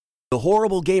The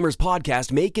Horrible Gamers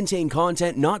podcast may contain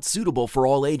content not suitable for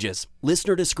all ages.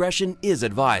 Listener discretion is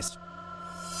advised.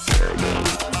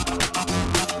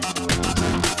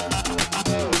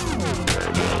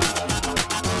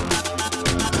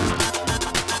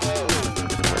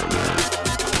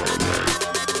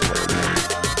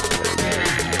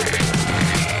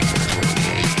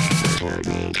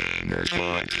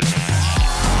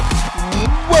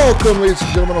 Welcome, ladies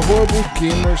and gentlemen, to Horrible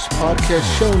Gamers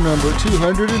Podcast, show number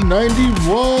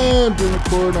 291, being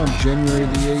recorded on January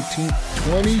the 18th,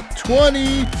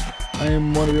 2020. I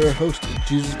am one of your hosts,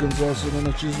 Jesus Gonzalez, and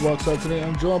as Jesus walks out today,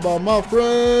 I'm joined by my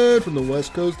friend from the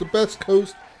West Coast, the best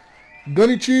coast,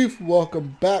 Gunny Chief.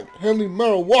 Welcome back. Henley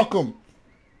Merrill, welcome.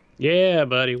 Yeah,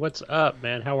 buddy. What's up,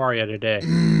 man? How are you today?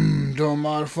 Doing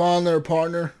mighty fine there,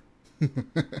 partner.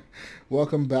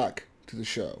 Welcome back to the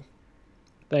show.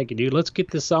 Thank you, dude. Let's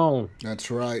get this on. That's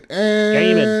right.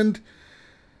 And,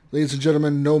 ladies and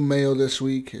gentlemen, no mail this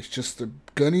week. It's just the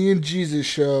Gunny and Jesus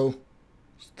show.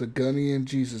 It's the Gunny and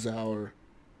Jesus hour.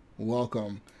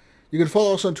 Welcome. You can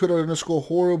follow us on Twitter @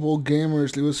 Horrible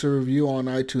Gamers. Leave us a review on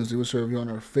iTunes. Leave us a review on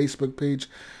our Facebook page.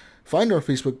 Find our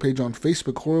Facebook page on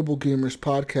Facebook, Horrible Gamers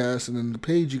Podcast. And then the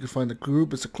page, you can find the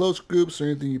group. It's a closed group, so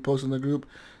anything you post in the group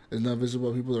is not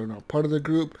visible to people that are not part of the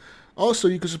group. Also,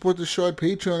 you can support the show at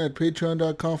Patreon at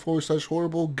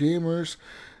patreon.com/Horrible Gamers.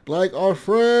 Like our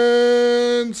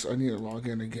friends. I need to log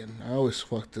in again. I always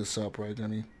fuck this up, right,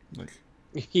 Danny? Like,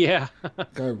 yeah.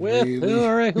 Well, really...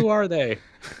 who are they?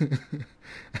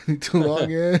 I need to log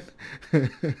in.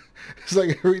 It's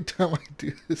like every time I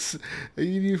do this,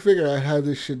 you figure I have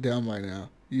this shit down by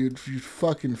now. You'd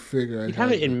fucking figure You'd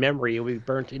have it in memory. It would be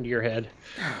burnt into your head.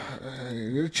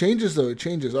 It changes, though. It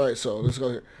changes. All right, so let's go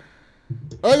here.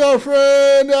 I got a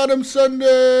friend, Adam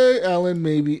Sunday, Alan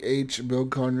Maybe H, Bill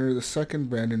Garner II,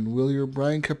 Brandon Willier,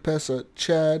 Brian Capessa,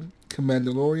 Chad,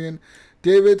 Commandalorian,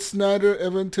 David Snyder,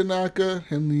 Evan Tanaka,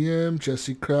 Henley M,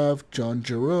 Jesse Kraft, John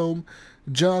Jerome,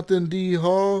 Jonathan D.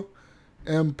 Hall,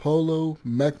 M. Polo,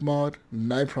 Mechmod,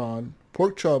 Nipron,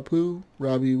 Pork Chop Poo,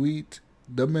 Robbie Wheat,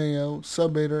 The Mayo,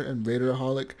 Subvader, and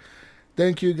Vaderaholic.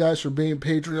 Thank you guys for being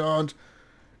Patreons.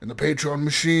 And the Patreon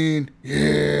machine,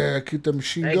 yeah, keep the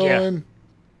machine going. You.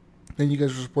 Thank you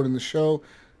guys for supporting the show.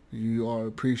 You are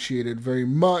appreciated very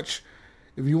much.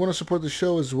 If you want to support the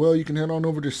show as well, you can head on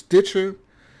over to Stitcher.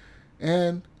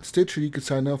 And Stitcher, you can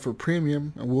sign up for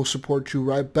premium, and we'll support you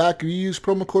right back. If you use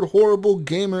promo code Horrible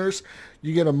Gamers,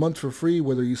 you get a month for free,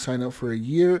 whether you sign up for a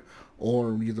year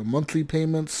or the monthly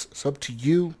payments. It's up to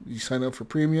you. You sign up for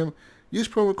premium. Use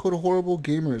promo code Horrible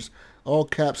Gamers. All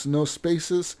caps, no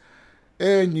spaces.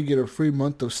 And you get a free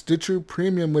month of Stitcher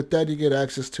Premium. With that, you get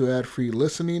access to ad-free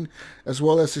listening, as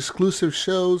well as exclusive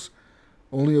shows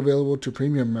only available to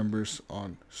premium members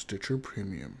on Stitcher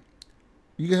Premium.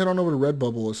 You can head on over to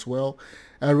Redbubble as well.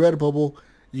 At Redbubble,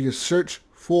 you can search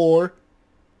for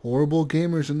Horrible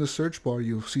Gamers in the search bar.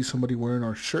 You'll see somebody wearing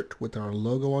our shirt with our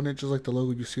logo on it, just like the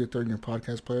logo you see there in your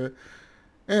podcast player.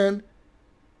 And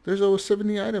there's over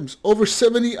 70 items. Over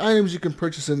 70 items you can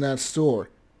purchase in that store,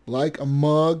 like a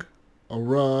mug, a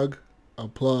rug, a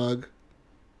plug,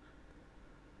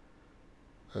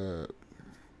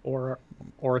 or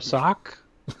a sock,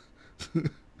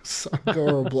 sock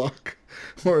or a block,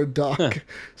 or a dock.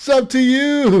 It's up to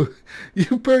you.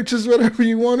 You purchase whatever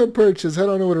you want to purchase. Head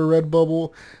on over to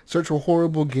Redbubble, search for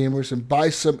Horrible Gamers, and buy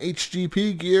some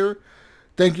HGP gear.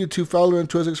 Thank you to Fowler and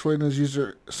Twizzix for letting us use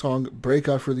their song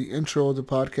 "Breakout" for the intro of the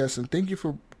podcast, and thank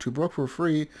you to Broke for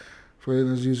Free for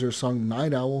letting us use their song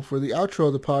Night Owl for the outro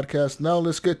of the podcast. Now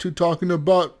let's get to talking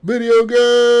about video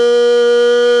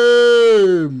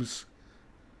games.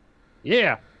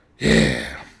 Yeah.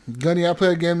 Gunny, I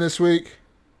played a game this week.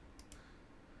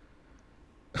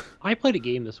 I played a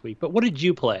game this week, but what did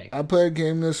you play? I played a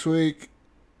game this week.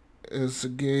 It's a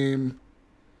game.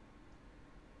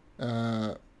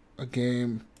 I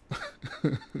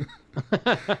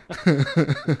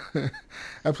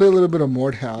play a little bit of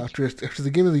Mordhau. After the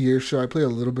Game of the Year show, I play a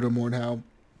little bit of Mordhau.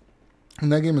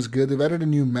 And that game is good. They've added a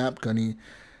new map, Gunny.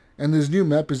 And this new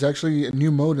map is actually a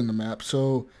new mode in the map.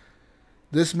 So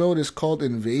this mode is called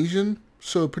Invasion.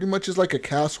 So it pretty much is like a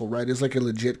castle, right? It's like a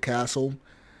legit castle.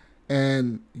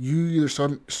 And you either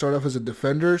start off as a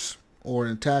defenders or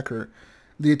an attacker.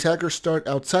 The attackers start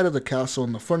outside of the castle,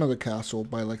 in the front of the castle,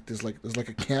 by there's like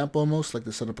a camp almost, like they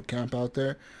set up a camp out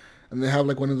there, and they have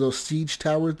like one of those siege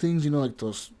tower things, like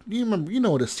those. You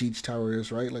know what a siege tower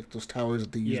is, right? Like those towers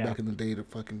that they used back in the day to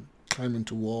fucking climb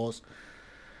into walls.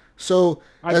 So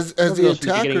as the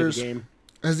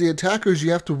attackers,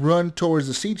 you have to run towards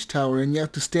the siege tower, and you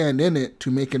have to stand in it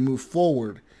to make it move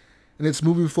forward, and it's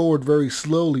moving forward very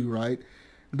slowly, right?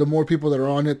 the more people that are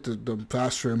on it, the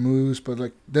faster it moves. But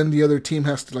like then the other team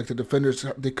has to, like the defenders,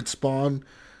 they could spawn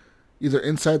either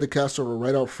inside the castle or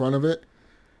right out front of it,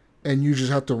 and you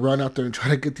just have to run out there and try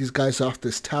to get these guys off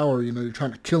this tower. You know, you're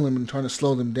trying to kill them and trying to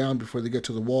slow them down before they get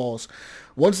to the walls.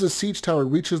 Once the siege tower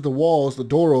reaches the walls, the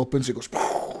door opens. It goes,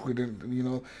 and then, you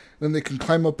know, then they can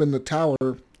climb up in the tower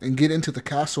and get into the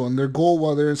castle. And their goal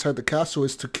while they're inside the castle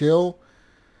is to kill.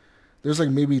 There's like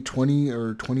maybe 20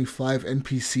 or 25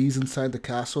 NPCs inside the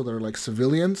castle that are like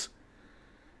civilians.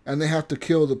 And they have to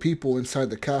kill the people inside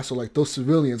the castle, like those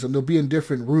civilians. And they'll be in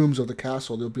different rooms of the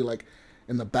castle. They'll be like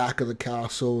in the back of the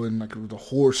castle and like the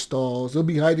horse stalls. They'll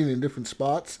be hiding in different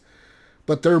spots.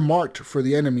 But they're marked for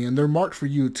the enemy, and they're marked for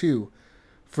you too.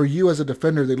 For you as a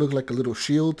defender, they look like a little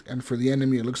shield. And for the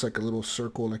enemy, it looks like a little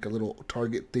circle, like a little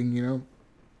target thing, you know?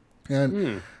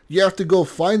 And you have to go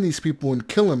find these people and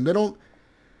kill them.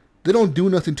 They don't do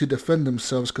nothing to defend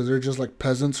themselves because they're just like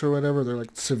peasants or whatever. They're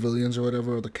like civilians or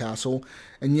whatever of the castle.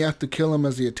 And you have to kill them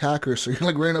as the attacker. So you're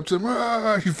like running up to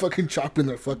them, you fucking chopping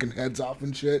their fucking heads off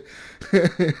and shit.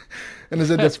 And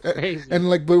That's crazy. and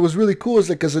like, but what was really cool is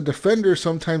like as a defender,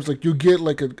 sometimes like you get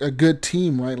like a good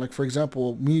team, right? Like for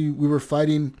example, we were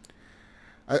fighting.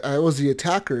 I was the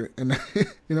attacker, and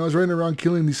you know I was running around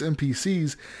killing these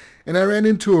NPCs, and I ran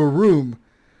into a room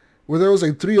where there was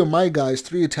like 3 of my guys,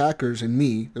 3 attackers, and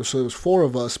me. So there was 4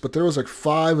 of us, but there was like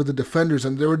 5 of the defenders,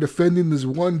 and they were defending this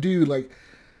one dude. Like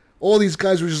all these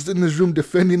guys were just in this room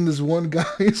defending this one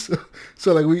guy.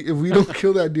 So like if we don't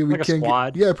kill that dude, we Like a can't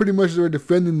squad. get. Yeah, pretty much they were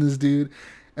defending this dude,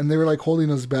 and they were like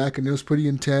holding us back, and it was pretty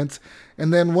intense.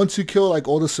 And then once you kill like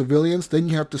all the civilians, then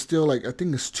you have to steal like I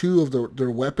think it's 2 of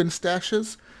their weapon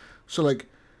stashes. So like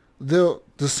they'll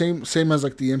the same as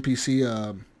like the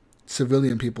NPC.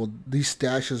 Civilian people, these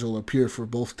stashes will appear for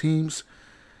both teams,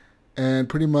 and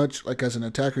pretty much like as an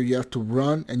attacker you have to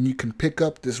run and you can pick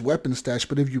up this weapon stash,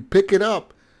 but if you pick it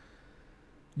up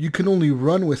you can only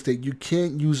run with it. You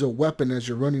can't use a weapon as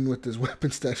you're running with this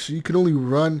weapon stash, so you can only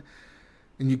run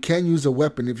and you can't use a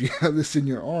weapon if you have this in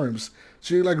your arms.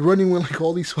 So you're like running with like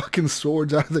all these fucking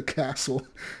swords out of the castle,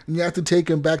 and you have to take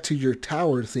them back to your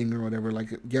tower thing or whatever.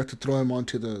 Like you have to throw them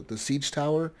onto the siege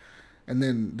tower, and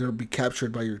then they'll be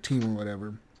captured by your team or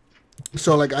whatever.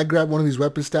 So, like, I grabbed one of these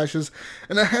weapon stashes,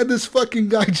 and I had this fucking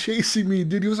guy chasing me,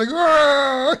 dude. He was like,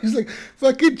 "Argh!" He's like,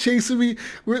 fucking chasing me.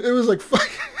 It was like,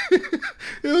 fucking,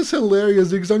 it was hilarious,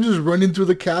 dude, because I'm just running through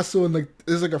the castle, and, like,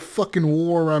 there's, like, a fucking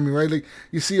war around me, right? Like,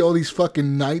 you see all these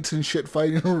fucking knights and shit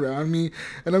fighting around me,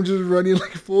 and I'm just running,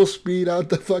 like, full speed out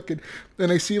the fucking,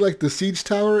 and I see, like, the siege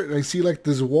tower, and I see, like,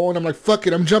 this wall, and I'm like, fuck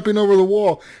it, I'm jumping over the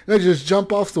wall. And I just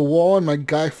jump off the wall, and my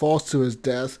guy falls to his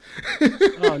death.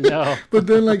 Oh no! But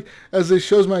then, like, as it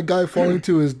shows my guy falling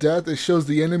to his death, it shows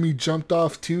the enemy jumped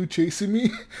off too, chasing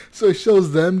me. So it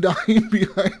shows them dying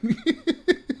behind me.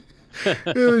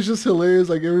 It was just hilarious.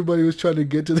 Like, everybody was trying to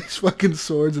get to these fucking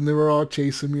swords, and they were all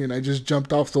chasing me, and I just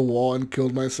jumped off the wall and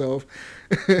killed myself.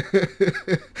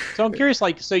 So I'm curious,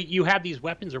 like, so you have these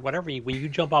weapons or whatever. When you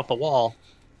jump off the wall,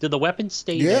 do the weapons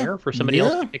stay there for somebody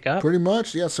else to pick up? Pretty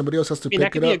much. Yeah, somebody else has to I mean, pick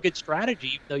that could it be up. a good strategy.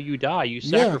 Even though you die, you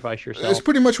sacrifice yourself. It's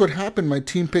pretty much what happened. My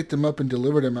team picked him up and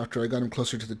delivered him after I got him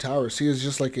closer to the tower. See, it's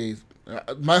just like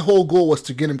my whole goal was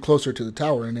to get him closer to the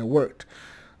tower, and it worked.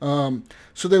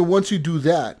 So then once you do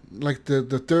that, like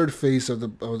the third phase of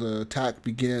the attack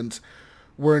begins,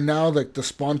 where now like the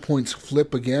spawn points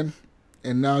flip again,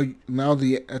 and now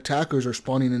the attackers are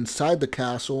spawning inside the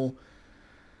castle,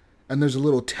 and there's a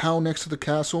little town next to the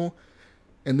castle.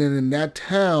 And then in that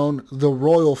town, the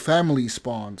royal family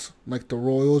spawns. Like the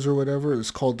royals or whatever. It's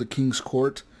called the King's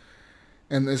Court.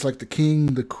 And it's like the king,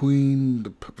 the queen,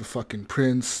 the fucking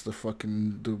prince,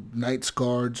 the knight's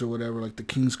guards or whatever. Like the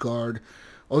King's Guard.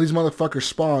 All these motherfuckers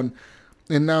spawn.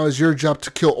 And now it's your job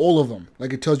to kill all of them.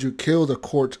 Like it tells you kill the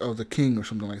court of the king or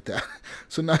something like that.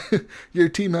 So now your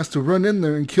team has to run in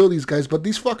there and kill these guys. But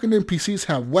these fucking NPCs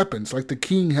have weapons. Like the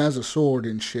king has a sword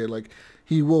and shit. Like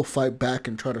he will fight back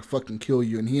and try to fucking kill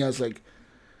you. And he has like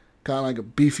kind of like a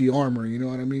beefy armor, you know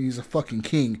what I mean? He's a fucking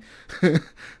king.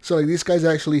 So like these guys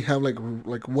actually have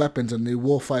like weapons, and they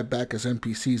will fight back as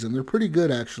NPCs, and they're pretty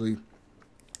good actually.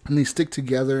 And they stick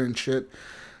together and shit.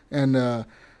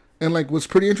 And like what's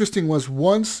pretty interesting was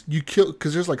once you kill,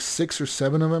 because there's like 6 or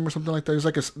 7 of them or something like that.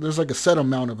 There's like a set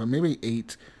amount of them, maybe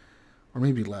 8 or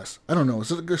maybe less. I don't know. It's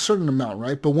like a certain amount,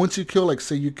 right? But once you kill, like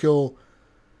say you kill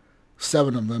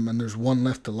 7 of them and there's 1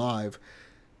 left alive,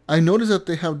 I noticed that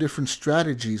they have different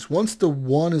strategies. Once the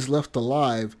 1 is left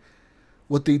alive,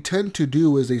 what they tend to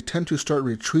do is they tend to start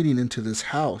retreating into this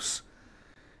house.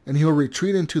 And he'll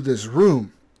retreat into this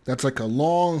room that's like a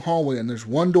long hallway, and there's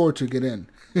 1 door to get in.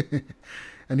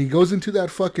 And he goes into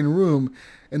that fucking room,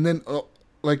 and then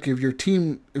like if you're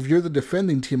the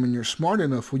defending team and you're smart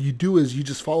enough, what you do is you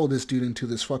just follow this dude into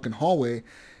this fucking hallway,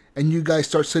 and you guys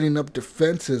start setting up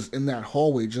defenses in that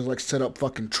hallway, just like set up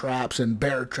fucking traps and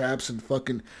bear traps and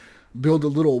fucking build the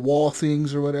little wall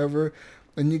things or whatever.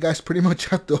 And you guys pretty much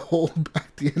have to hold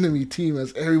back the enemy team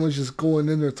as everyone's just going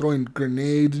in there throwing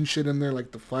grenades and shit in there,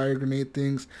 like the fire grenade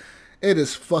things. It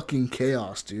is fucking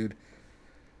chaos, dude.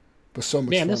 But so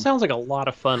much fun. This sounds like a lot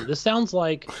of fun. This sounds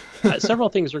like several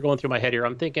things are going through my head here.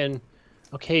 I'm thinking,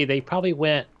 okay, they probably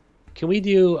went, can we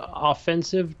do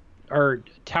offensive or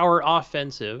tower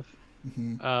offensive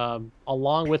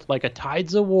along with like a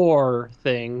Tides of War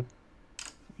thing,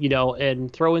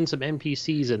 and throw in some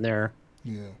NPCs in there.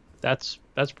 Yeah. That's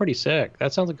pretty sick.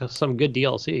 That sounds like some good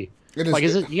DLC.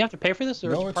 Is it you have to pay for this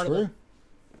or no, is it part free. of it?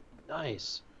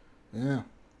 Nice. Yeah.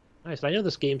 Nice. I know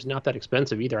this game's not that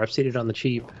expensive either. I've seen it on the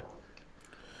cheap.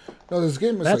 No, this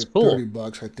game is That's like cool.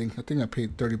 $30, I think. I think I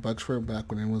paid $30 for it back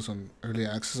when it was on early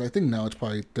access. I think now it's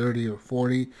probably 30 or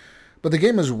 40. But the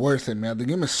game is worth it, man. The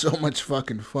game is so much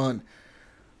fucking fun.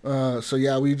 So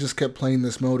yeah, we just kept playing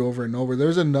this mode over and over.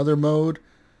 There's another mode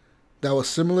that was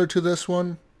similar to this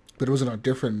one, but it was on a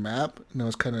different map, and it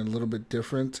was kind of a little bit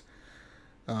different.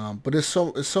 But it's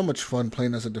so much fun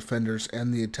playing as the defenders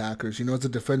and the attackers. As the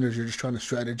defenders, you're just trying to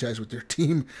strategize with your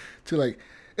team to like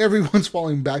everyone's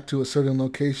falling back to a certain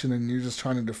location, and you're just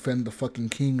trying to defend the fucking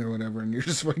king or whatever, and you're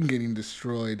just fucking getting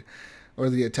destroyed. Or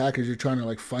the attackers, you're trying to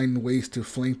like find ways to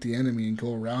flank the enemy and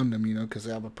go around them, because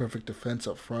they have a perfect defense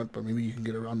up front, but maybe you can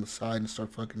get around the side and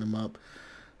start fucking them up.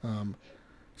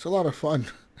 It's a lot of fun.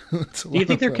 Do you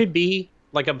think there could be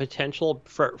like a potential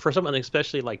for someone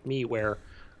especially like me where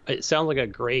it sounds like a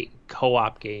great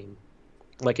co-op game?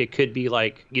 Like it could be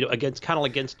like,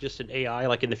 against just an AI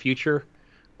like in the future,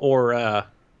 or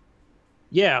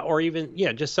or even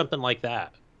just something like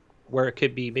that where it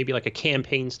could be maybe like a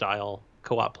campaign style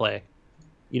co-op play,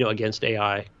 against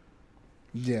AI.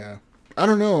 Yeah. I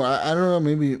don't know. I don't know.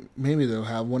 Maybe they'll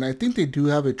have one. I think they do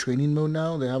have a training mode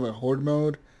now. They have a horde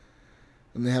mode,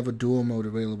 and they have a dual mode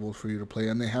available for you to play,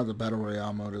 and they have the battle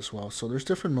royale mode as well. So there's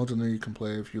different modes in there you can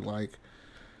play if you like.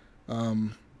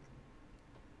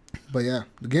 But yeah,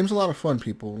 the game's a lot of fun,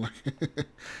 people.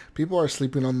 People are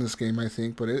sleeping on this game, I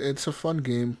think, but it's a fun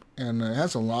game, and it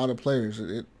has a lot of players.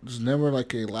 There's never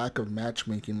like a lack of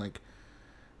matchmaking. Like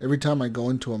every time I go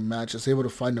into a match, it's able to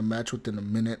find a match within a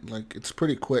minute. Like it's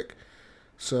pretty quick.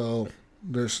 So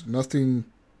there's nothing.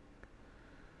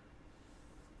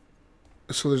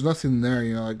 So there's nothing there,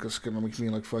 like it's gonna make me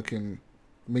like fucking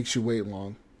makes you wait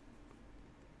long.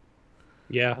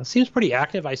 Yeah, it seems pretty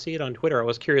active. I see it on Twitter. I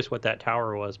was curious what that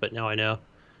tower was, but now I know.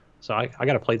 So I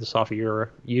got to play this off of yours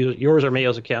or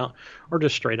Mayo's account, or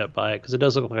just straight up buy it because it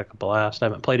does look like a blast. I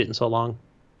haven't played it in so long.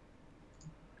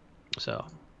 So.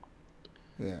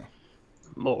 Yeah.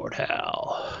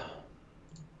 Mordhau.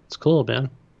 It's cool, man.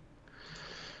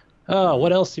 Oh,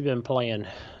 what else have you been playing?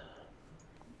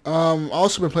 I've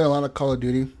also been playing a lot of Call of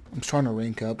Duty. I'm trying to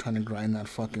rank up, trying to grind that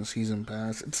fucking season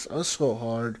pass. It's so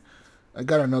hard. I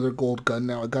got another gold gun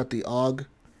now. I got the AUG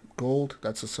gold.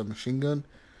 That's a submachine gun.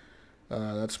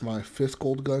 That's my 5th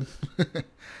gold gun.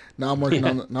 Now I'm working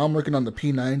on the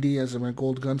P90 as my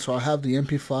gold gun. So I have the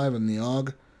MP5 and the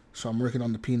AUG. So I'm working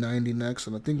on the P90 next,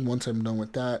 and I think once I'm done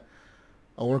with that,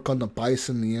 I'll work on the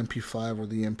Bison, the MP5, or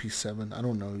the MP7. I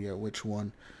don't know yet which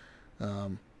one.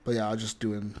 But yeah, I'll just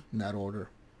do it in that order.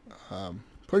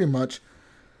 Pretty much.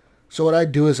 So what I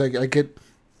do is I get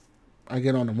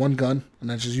on one gun, and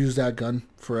I just use that gun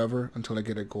forever until I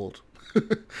get a gold.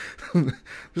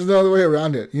 There's no other way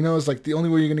around it. It's like the only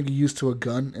way you're going to get used to a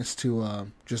gun is to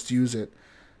just use it.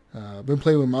 I've been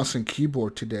playing with mouse and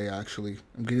keyboard today, actually.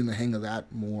 I'm getting the hang of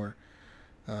that more.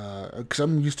 Because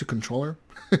I'm used to controller.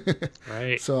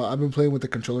 Right. So I've been playing with the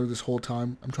controller this whole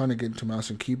time. I'm trying to get into mouse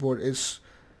and keyboard. It's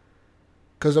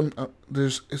because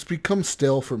it's become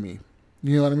stale for me.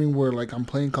 You know what I mean? Where like I'm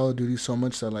playing Call of Duty so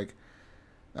much that like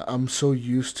I'm so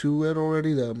used to it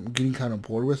already that I'm getting kind of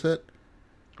bored with it.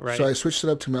 Right. So I switched it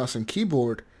up to mouse and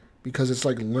keyboard because it's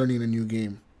like learning a new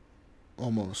game,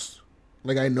 almost.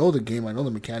 Like I know the game, I know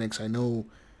the mechanics, I know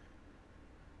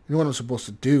what I'm supposed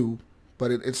to do,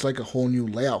 but it's like a whole new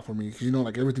layout for me because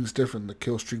like everything's different. The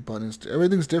kill streak buttons,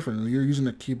 everything's different. You're using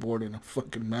a keyboard and a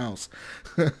fucking mouse,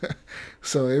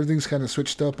 so everything's kind of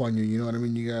switched up on you. You know what I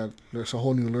mean? There's a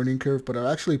whole new learning curve, but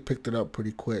I actually picked it up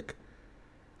pretty quick.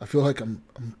 I feel like I'm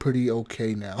pretty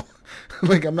okay now.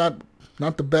 Like I'm not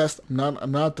the best. I'm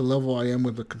not at the level I am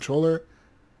with the controller,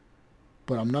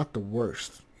 but I'm not the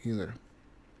worst either.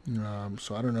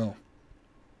 So I don't know.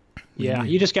 Yeah,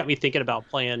 Maybe. you just got me thinking about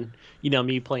playing,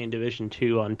 me playing Division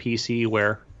 2 on PC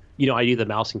where, I do the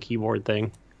mouse and keyboard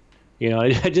thing. I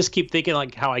just keep thinking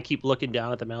like how I keep looking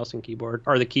down at the mouse and keyboard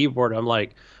or the keyboard. I'm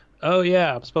like, oh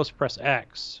yeah, I'm supposed to press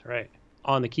X, right,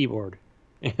 on the keyboard.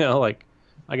 Like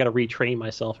I got to retrain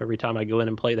myself every time I go in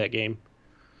and play that game.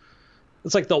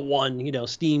 It's like the one,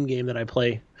 Steam game that I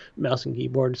play mouse and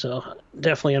keyboard, so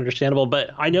definitely understandable.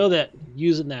 But I know that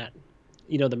using that,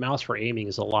 the mouse for aiming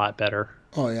is a lot better.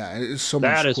 Oh yeah, it's so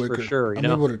That much is for quicker. sure. I'm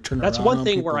able to turn That's around one on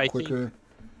thing where people I quicker.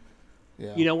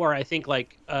 think, Yeah. where I think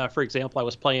like, for example, I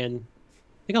think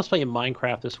I was playing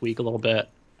Minecraft this week a little bit.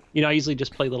 I usually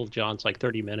just play Little John's like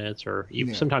 30 minutes or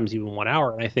Yeah. sometimes even 1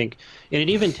 hour. And and it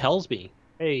even tells me,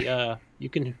 hey, you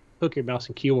can hook your mouse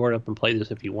and keyboard up and play this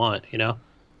if you want, Yeah.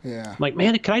 I'm like,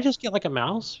 man, can I just get like a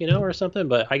mouse, or something?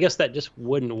 But I guess that just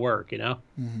wouldn't work,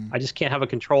 Mm-hmm. I just can't have a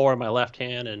controller in my left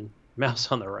hand and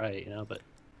mouse on the right, but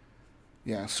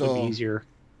Yeah. it would be So easier.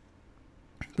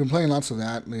 been playing lots of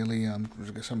that lately. I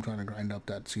guess I'm trying to grind up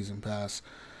that season pass.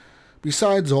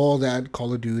 Besides all that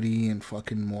Call of Duty and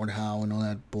fucking Mordhau and all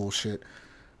that bullshit,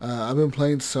 I've been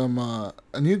playing some a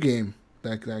new game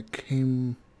that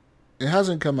came. It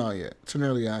hasn't come out yet. It's in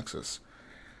early access.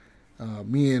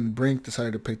 Me and Brink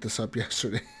decided to pick this up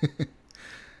yesterday,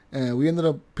 and we ended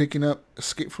up picking up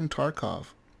Escape from Tarkov.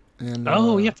 And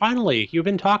Oh, yeah, finally. You've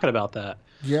been talking about that.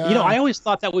 yeah, I always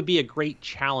thought that would be a great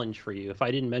challenge for you if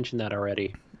I didn't mention that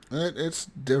already. it's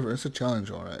different. It's a challenge,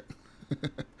 all right.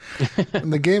 In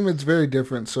the game, it's very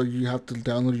different. So you have to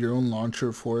download your own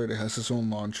launcher for it. It has its own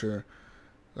launcher.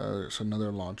 There's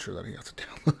another launcher that you have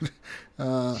to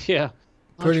download. Yeah.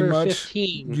 Pretty Launcher much,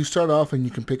 15. you start off and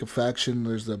you can pick a faction.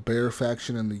 There's the Bear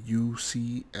faction and the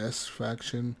UCS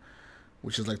faction,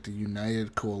 which is like the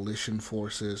United Coalition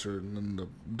Forces, or and then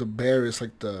the Bear is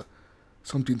like the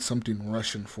something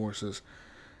Russian forces.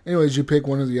 Anyways, you pick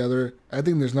one or the other. I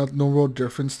think there's no real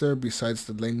difference there besides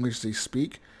the language they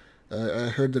speak. I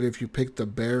heard that if you pick the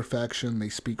Bear faction, they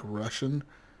speak Russian,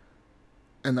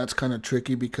 and that's kind of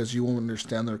tricky because you won't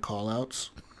understand their callouts.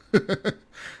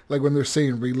 Like when they're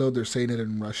saying reload, they're saying it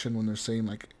in Russian. When they're saying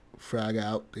like frag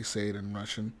out, they say it in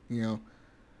Russian. And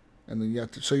then you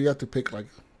have to pick like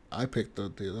I picked the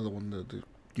other one, the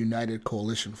United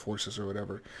Coalition Forces or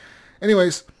whatever.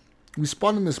 Anyways, we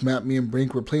spawned in this map. Me and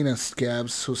Brink were playing as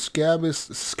scabs. So scab is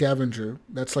scavenger.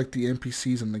 That's like the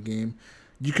NPCs in the game.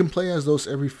 You can play as those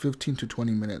every 15 to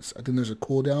 20 minutes. I think there's a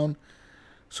cooldown.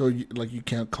 So you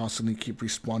can't constantly keep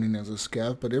respawning as a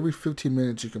scab, but every 15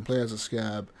 minutes you can play as a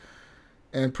scab.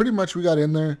 And pretty much we got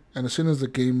in there, and as soon as the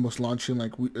game was launching,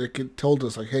 it told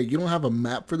us like, hey, you don't have a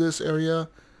map for this area,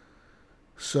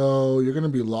 so you're gonna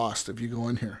be lost if you go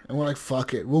in here. And we're like,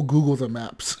 fuck it, we'll Google the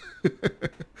maps.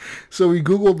 So we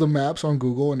Googled the maps on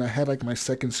Google, and I had like my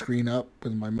second screen up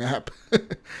with my map,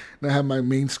 and I had my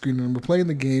main screen, and we're playing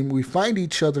the game. We find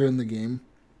each other in the game,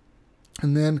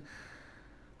 and then.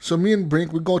 So me and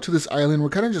Brink, we go to this island. We're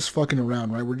kind of just fucking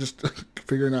around, right? We're just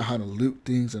figuring out how to loot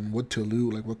things and what to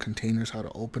loot, like what containers, how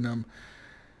to open them.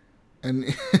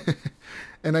 And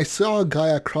and I saw a guy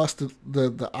across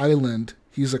the island.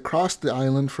 He's across the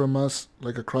island from us,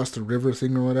 like across the river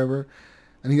thing or whatever.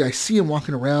 And I see him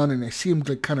walking around, and I see him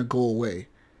like kind of go away.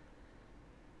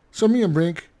 So me and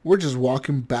Brink, we're just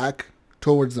walking back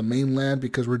towards the mainland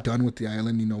because we're done with the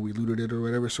island. We looted it or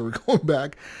whatever, so we're going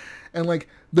back. And like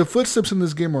the footsteps in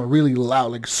this game are really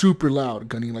loud, like super loud,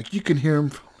 Gunny. Like you can hear them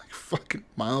from like fucking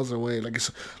miles away. Like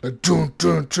it's like dun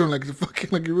dun dun, like fucking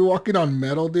like you're walking on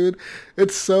metal, dude.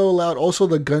 It's so loud. Also,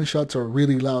 the gunshots are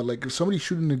really loud. Like if somebody's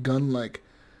shooting a gun like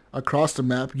across the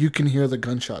map, you can hear the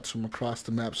gunshots from across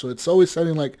the map. So it's always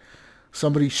sounding like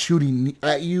somebody's shooting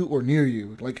at you or near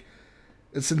you. Like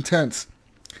it's intense.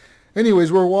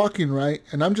 Anyways, we're walking, right?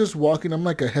 And I'm just walking. I'm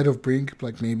like ahead of Brink,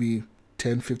 like maybe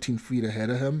 10, 15 feet ahead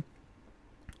of him.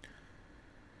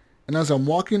 And as I'm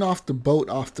walking off the boat,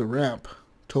 off the ramp,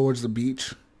 towards the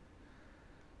beach,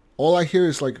 all I hear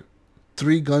is like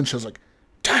 3 gunshots, like,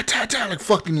 ta ta ta, like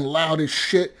fucking loud as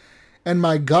shit. And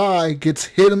my guy gets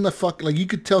hit in the like you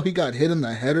could tell he got hit in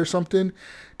the head or something.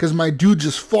 Because my dude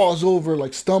just falls over,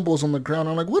 like stumbles on the ground.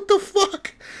 I'm like, what the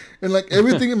fuck? And like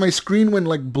everything in my screen went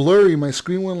like blurry. My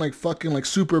screen went like fucking like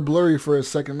super blurry for a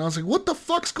second. And I was like, what the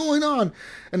fuck's going on?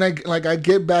 And I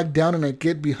get back down and I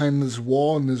get behind this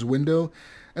wall and this window.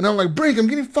 And I'm like, Brink, I'm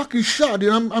getting fucking shot,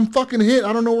 dude. I'm fucking hit.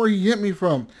 I don't know where he hit me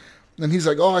from. And he's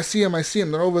like, oh, I see him.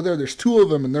 They're over there. There's 2 of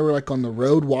them. And they were like on the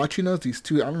road watching us. These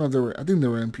 2, I don't know I think they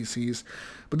were NPCs.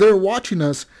 But they were watching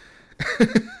us.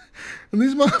 And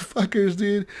these motherfuckers,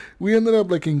 dude, we ended up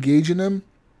like engaging them.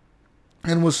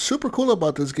 And what's super cool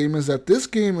about this game is that this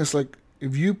game is like,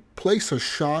 if you place a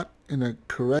shot in a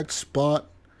correct spot,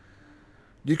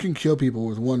 you can kill people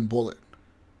with one bullet.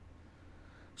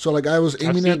 So like I was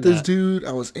aiming at this dude,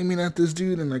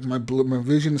 and like my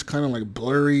vision is kind of like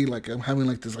blurry, like I'm having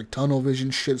like this like tunnel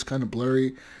vision shit. It's kind of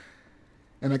blurry,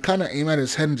 and I kind of aim at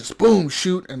his head and just boom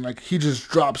shoot, and like he just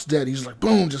drops dead. He's like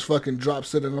boom, just fucking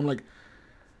drops it, and I'm like,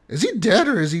 is he dead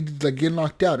or is he like getting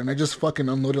knocked out? And I just fucking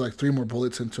unloaded like 3 more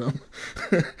bullets into him.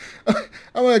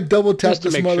 I'm like double tap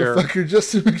this motherfucker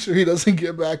just to make sure he doesn't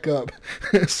get back up.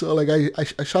 So like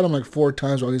I shot him like 4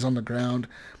 times while he's on the ground.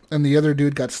 And the other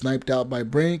dude got sniped out by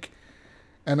Brink.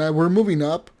 And we're moving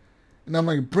up. And I'm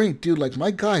like, Brink, dude, like,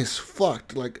 my guy's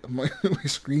fucked. Like, my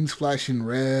screen's flashing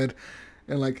red.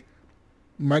 And, like,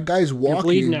 my guy's walking. You're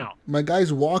bleeding out. My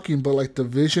guy's walking, but, like, the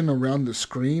vision around the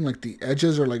screen, like, the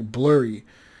edges are, like, blurry.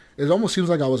 It almost seems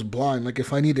like I was blind. Like,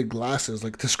 if I needed glasses,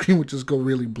 like, the screen would just go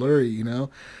really blurry, you know?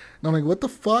 And I'm like, what the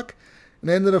fuck?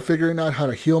 And I ended up figuring out how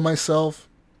to heal myself.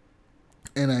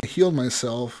 And I healed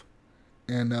myself.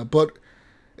 And, but...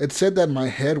 it said that my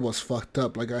head was fucked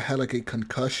up, like I had like a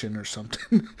concussion or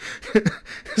something.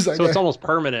 So it's almost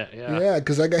permanent, yeah. Yeah,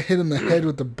 because I got hit in the head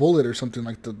with the bullet or something,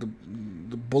 like the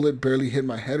bullet barely hit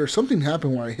my head, or something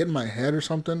happened where I hit my head or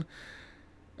something,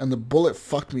 and the bullet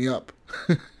fucked me up.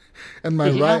 And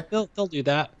my they'll do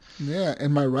that. Yeah,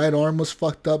 and my right arm was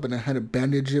fucked up, and I had to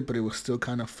bandage it, but it was still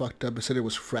kind of fucked up. It said it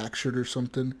was fractured or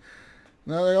something.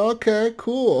 And I was like, okay,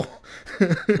 cool.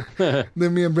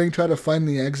 Then me and Brink tried to find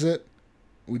the exit.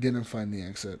 We didn't find the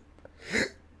exit.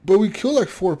 But we killed like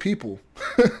 4 people.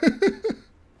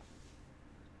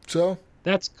 So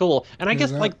that's cool. And I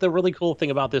guess like the really cool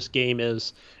thing about this game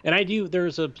is, and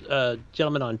there's a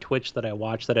gentleman on Twitch that I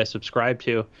watch that I subscribe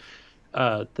to,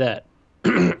 that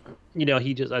you know,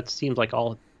 it seems like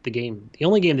the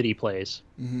only game that he plays.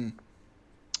 Mm-hmm.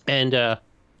 And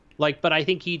but I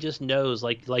think he just knows,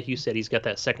 like you said, he's got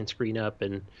that second screen up,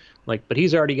 and but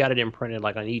he's already got it imprinted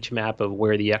like on each map of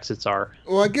where the exits are.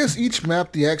 Well, I guess each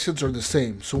map the exits are the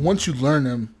same. So once you learn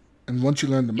them, and once you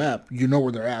learn the map, you know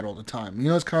where they're at all the time. You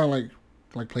know, it's kind of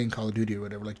like playing Call of Duty or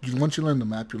whatever. Like once you learn the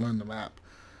map, you learn the map.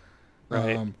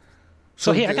 Right.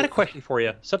 So hey, I got a question for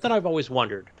you. Something I've always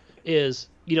wondered is,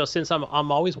 you know, since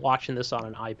I'm always watching this on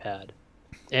an iPad,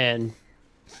 and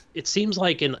it seems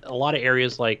like in a lot of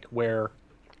areas, like where,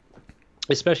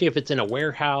 especially if it's in a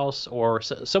warehouse or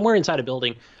somewhere inside a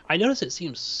building, I notice it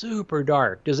seems super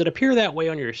dark. Does it appear that way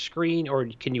on your screen, or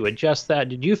can you adjust that?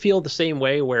 Did you feel the same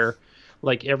way where,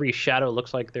 like, every shadow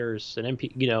looks like there's an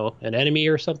enemy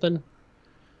or something?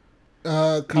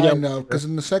 Kind of, because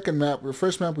in the second map, the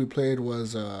first map we played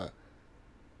was what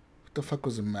the fuck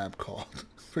was the map called?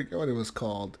 I forget what it was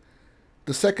called.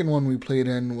 The second one we played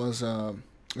in was a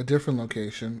different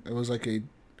location. It was like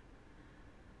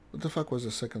what the fuck was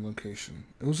the second location?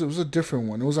 It was a different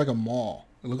one. It was like a mall.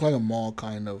 It looked like a mall,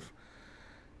 kind of.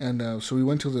 And so we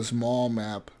went to this mall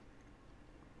map.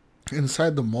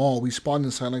 Inside the mall, we spawned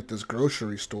inside like this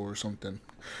grocery store or something.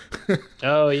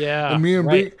 Oh, yeah. And me and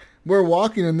Brink, we're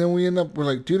walking, and then we're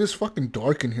like, dude, it's fucking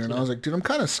dark in here. And I was like, dude, I'm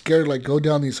kind of scared, like, go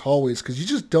down these hallways, because you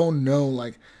just don't know,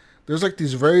 like, there's like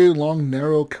these very long,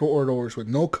 narrow corridors with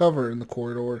no cover in the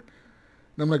corridor.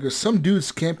 And I'm like, there's some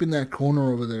dudes camping that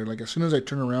corner over there. Like, as soon as I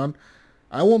turn around,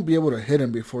 I won't be able to hit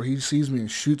him before he sees me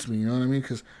and shoots me, you know what I mean?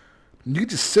 Because you can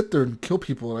just sit there and kill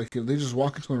people. Like, if they just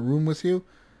walk into a room with you,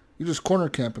 you just corner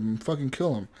camp them and fucking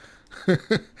kill them.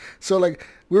 So, like,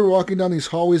 we were walking down these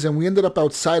hallways, and we ended up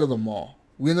outside of the mall.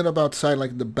 We ended up outside,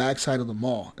 like, the back side of the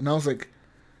mall. And I was like,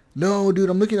 no, dude,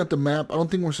 I'm looking at the map. I don't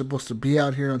think we're supposed to be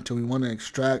out here until we want to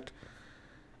extract.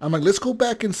 I'm like, let's go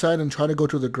back inside and try to go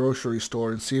to the grocery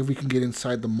store and see if we can get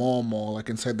inside the mall, like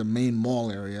inside the main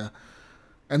mall area.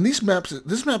 And this map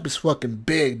is fucking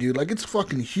big, dude. Like, it's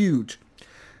fucking huge.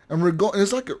 And we're going,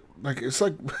 it's like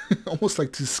almost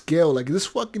like to scale. Like, this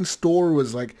fucking store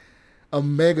was like a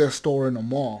mega store in a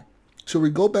mall. So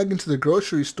we go back into the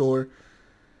grocery store,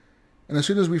 and as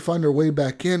soon as we find our way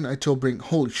back in, I told Brink,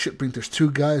 holy shit, Brink, there's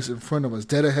 2 guys in front of us,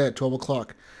 dead ahead, 12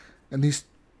 o'clock. And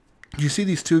you see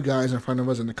these 2 guys in front of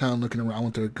us, and they're kind of looking around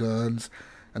with their guns,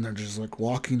 and they're just like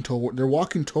walking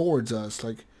towards us,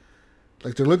 like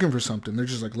they're looking for something. They're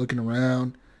just like looking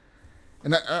around,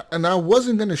 and I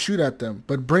wasn't gonna shoot at them,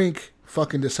 but Brink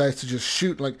fucking decides to just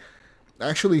shoot. Like,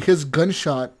 actually, his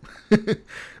gunshot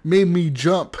made me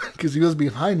jump because he was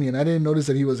behind me, and I didn't notice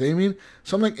that he was aiming.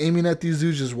 So I'm like aiming at these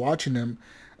dudes, just watching them,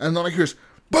 and then I hear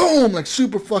boom, like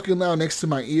super fucking loud next to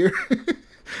my ear.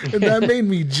 And that made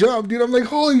me jump, dude. I'm like,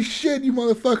 holy shit, you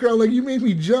motherfucker. I'm like, you made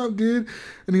me jump, dude.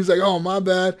 And he's like, oh, my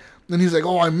bad. And he's like,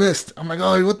 oh, I missed. I'm like,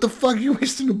 oh, what the fuck are you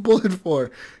wasting a bullet for?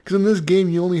 Because in this game,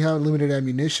 you only have limited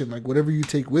ammunition. Like, whatever you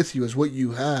take with you is what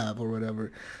you have or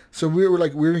whatever. So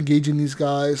we're engaging these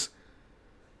guys.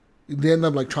 they end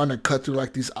up like trying to cut through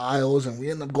like these aisles, and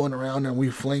we end up going around and we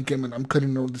flank him, and I'm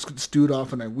cutting this dude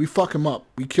off, and we fuck him up.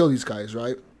 We kill these guys,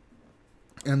 right?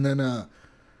 And then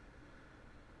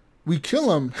we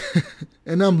kill him,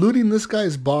 and I'm looting this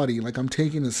guy's body. Like, I'm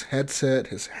taking his headset,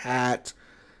 his hat,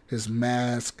 his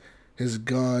mask, his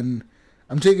gun.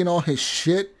 I'm taking all his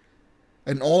shit,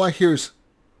 and all I hear is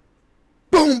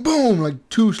boom, boom, like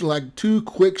two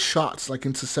quick shots, like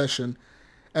in succession,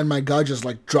 and my guy just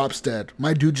like drops dead.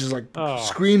 My dude just like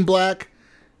screen black,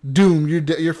 doom,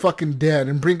 you're fucking dead.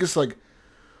 And Brink is like,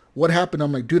 what happened?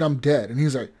 I'm like, dude, I'm dead. And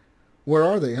he's like, where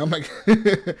are they? I'm like,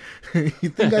 you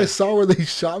think I saw where they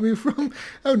shot me from?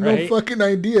 I have no fucking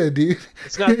idea, dude.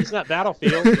 It's not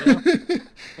Battlefield. You know?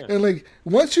 And like,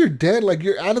 once you're dead, like,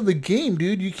 you're out of the game,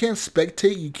 dude. You can't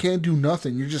spectate. You can't do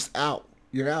nothing. You're just out.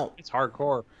 You're out. It's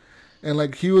hardcore. And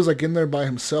like, he was like in there by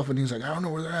himself, and he's like, I don't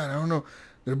know where they're at. I don't know.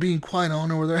 They're being quiet. I don't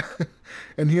know where they're at.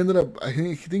 And he ended up, I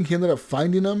think he ended up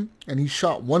finding them, and he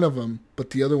shot one of them, but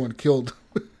the other one killed.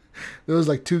 There was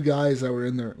like two guys that were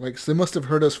in there. Like, so they must have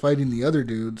heard us fighting the other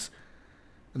dudes,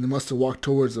 and they must have walked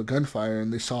towards the gunfire,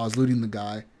 and they saw us looting the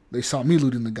guy. They saw me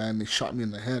looting the guy, and they shot me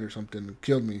in the head or something and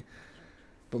killed me.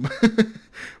 But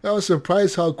I was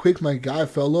surprised how quick my guy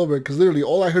fell over, because literally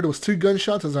all I heard was 2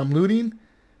 gunshots as I'm looting,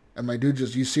 and my dude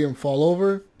just, you see him fall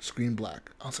over, screen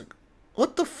black. I was like,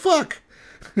 what the fuck?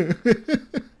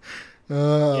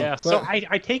 Yeah, so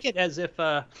I take it as if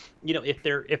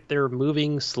if they're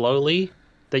moving slowly,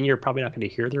 then you're probably not going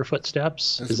to hear their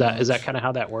footsteps. Is that kind of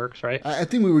how that works, right? I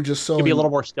think we were just so... Maybe a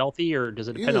little more stealthy, or does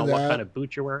it depend on what kind of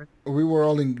boot you're wearing? We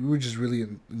were just really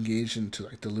engaged into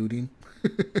like the looting.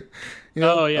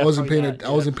 Yeah. I wasn't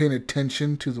paying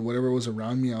attention to whatever was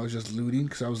around me. I was just looting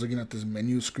because I was looking at this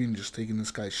menu screen, just taking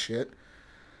this guy's shit.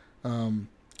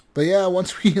 But yeah,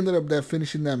 once we ended up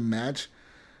finishing that match,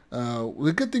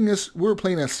 the good thing is we were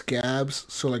playing as scabs,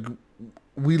 so like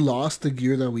we lost the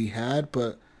gear that we had,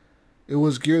 but it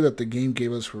was gear that the game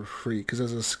gave us for free. Because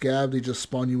as a scab, they just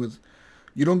spawn you with...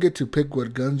 You don't get to pick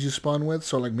what guns you spawn with.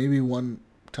 So like maybe one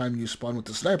time you spawn with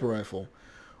the sniper rifle,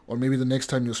 or maybe the next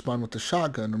time you'll spawn with the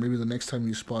shotgun, or maybe the next time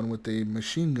you spawn with a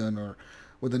machine gun, or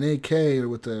with an AK, or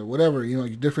with the whatever,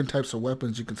 different types of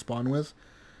weapons you can spawn with.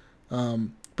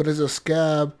 But as a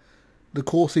scab, the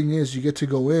cool thing is you get to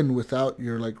go in without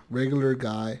your like regular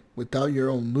guy, without your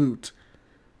own loot,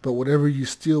 but whatever you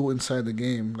steal inside the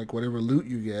game, like whatever loot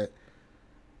you get,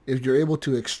 if you're able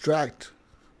to extract,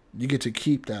 you get to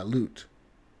keep that loot.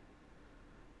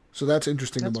 So that's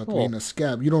interesting about being a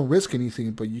scab. You don't risk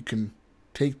anything, but you can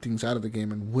take things out of the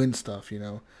game and win stuff,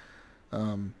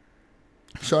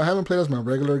 So I haven't played as my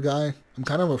regular guy. I'm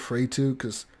kind of afraid to,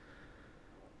 because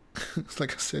it's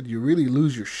like I said, you really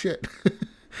lose your shit.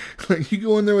 Like, you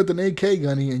go in there with an AK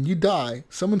gunny and you die.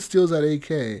 Someone steals that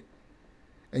AK,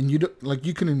 and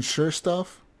you can insure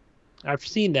stuff. I've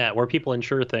seen that where people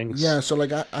insure things. Yeah, so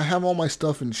like I have all my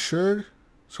stuff insured.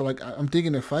 So like I'm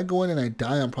thinking if I go in and I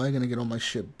die, I'm probably gonna get all my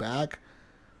shit back.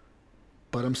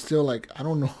 But I'm still like, I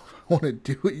don't know if I want to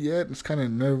do it yet. It's kind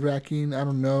of nerve-wracking. I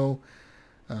don't know.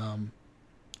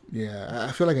 Yeah,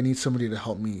 I feel like I need somebody to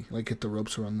help me like get the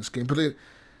ropes around this game. But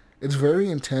it's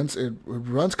very intense. It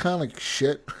runs kind of like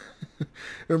shit. It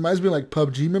reminds me of like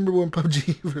PUBG. Remember when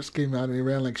PUBG first came out and it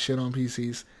ran like shit on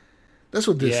PCs? That's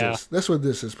what this is. That's what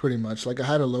this is pretty much. Like, I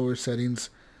had to lower settings.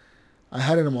 I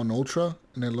had them on ultra,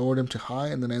 and I lowered them to high,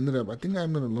 and then I ended up, I think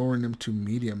I'm going to lower them to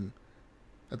medium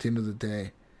at the end of the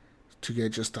day to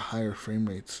get just the higher frame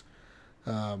rates.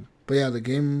 But yeah, the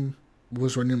game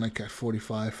was running like at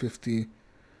 45, 50.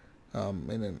 And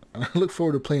then I look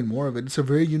forward to playing more of it. It's a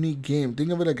very unique game.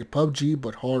 Think of it like a PUBG,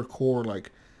 but hardcore.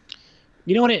 Like,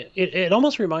 you know what? It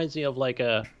almost reminds me of like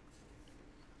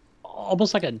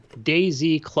almost like a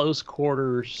DayZ close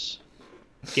quarters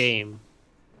game,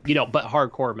 but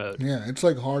hardcore mode. Yeah, it's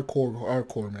like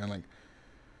hardcore, man.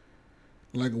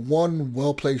 Like one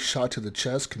well-placed shot to the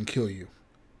chest can kill you.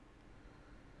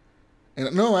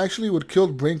 And no, actually what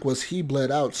killed Brink was he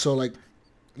bled out. So like,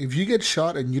 if you get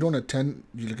shot and you don't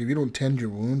if you don't tend your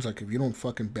wounds, like if you don't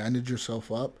fucking bandage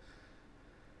yourself up,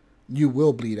 you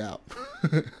will bleed out.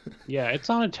 Yeah, it's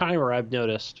on a timer, I've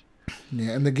noticed.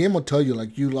 Yeah, and the game will tell you,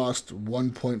 like, you lost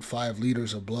 1.5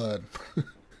 liters of blood.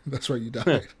 That's why you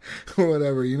died. Or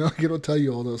whatever, it'll tell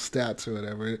you all those stats or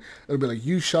whatever. It'll be like,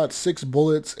 you shot 6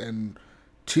 bullets and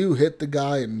 2 hit the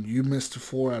guy and you missed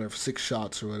 4 out of 6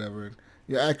 shots or whatever.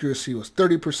 Your accuracy was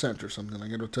 30% or something.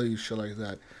 Like, it'll tell you shit like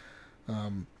that.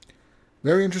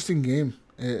 Very interesting game.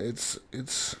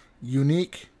 It's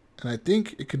unique, and I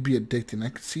think it could be addicting. I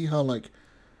could see how, like,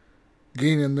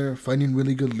 getting in there, finding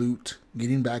really good loot,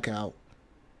 getting back out,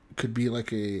 could be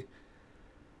like a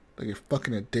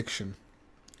fucking addiction.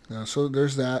 So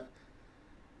there's that.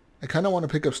 I kind of want to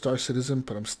pick up Star Citizen,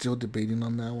 but I'm still debating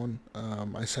on that one.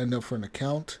 I signed up for an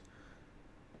account.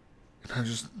 And I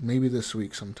just, maybe this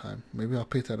week sometime. Maybe I'll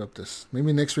pick that up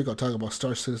maybe next week I'll talk about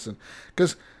Star Citizen.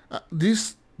 Because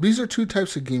these are two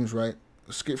types of games, right?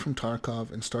 Escape from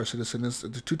Tarkov and Star Citizen is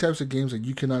the two types of games that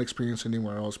you cannot experience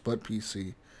anywhere else but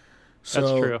PC. So,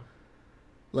 that's true.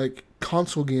 Like,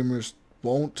 console gamers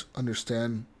won't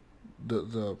understand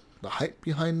the hype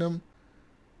behind them,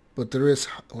 but there is,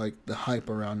 like, the hype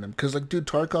around them. Because, like, dude,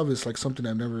 Tarkov is, like, something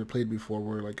I've never played before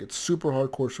where, like, it's super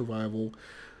hardcore survival.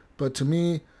 But to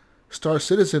me, Star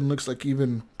Citizen looks like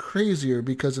even crazier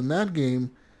because in that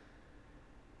game,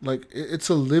 like, it's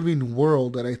a living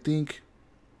world that I think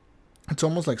it's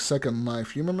almost like Second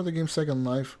Life. You remember the game Second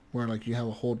Life where, like, you have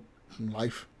a whole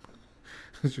life?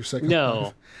 It's your second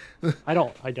No, life. I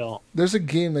don't. There's a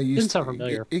game that Didn't sound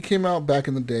familiar. It came out back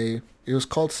in the day. It was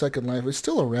called Second Life. It's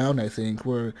still around, I think,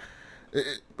 where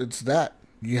it's that.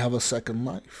 You have a second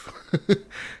life.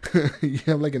 You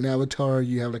have, like, an avatar.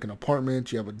 You have, like, an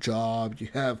apartment. You have a job. You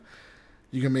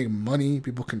can make money.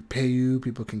 People can pay you.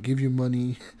 People can give you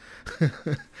money.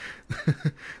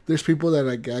 There's people that,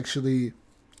 like, actually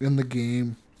in the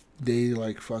game, they,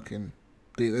 like,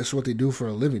 that's what they do for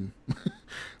a living.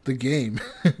 The game.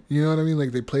 You know what I mean?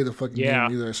 Like, they play the fucking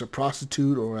game either as a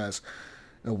prostitute or as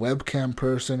a webcam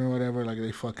person or whatever. Like,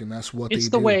 that's what they do. It's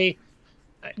the way,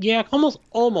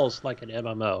 almost like an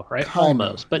MMO, right? Kind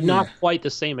almost, of, but not quite the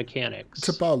same mechanics. It's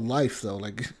about life, though.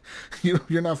 Like,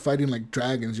 you're not fighting like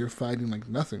dragons. You're fighting like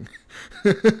nothing.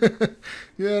 You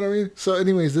know what I mean? So,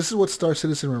 anyways, this is what Star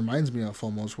Citizen reminds me of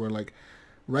almost. Where, like,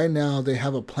 right now they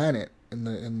have a planet in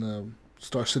the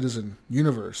Star Citizen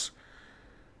universe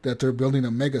that they're building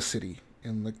a mega city.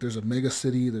 And, like, there's a mega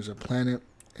city, there's a planet,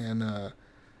 and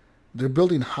they're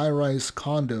building high-rise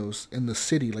condos in the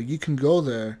city. Like, you can go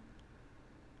there,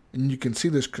 and you can see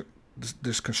there's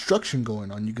construction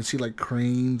going on. You can see, like,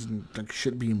 cranes and, like,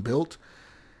 shit being built.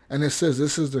 And it says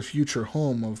this is the future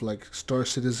home of, like, Star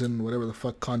Citizen, whatever the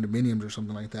fuck, condominiums or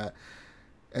something like that.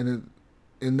 And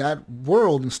in that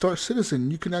world, in Star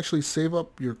Citizen, you can actually save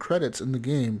up your credits in the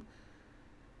game.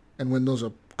 And when those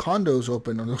condos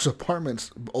open or those apartments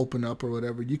open up or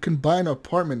whatever, you can buy an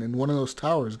apartment in one of those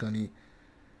towers, Gunny,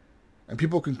 and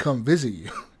people can come visit you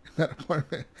in that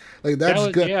apartment. Like,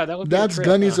 that's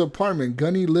Gunny's apartment.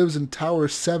 Gunny lives in Tower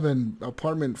 7,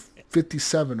 apartment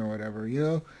 57 or whatever, you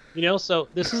know? You know, so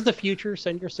this is the future.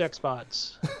 Send your sex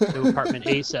bots to apartment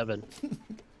A7.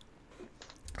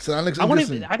 So that looks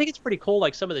interesting. I think it's pretty cool,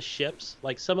 like, some of the ships.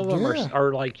 Like, some of them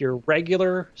are like your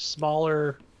regular,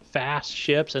 smaller, fast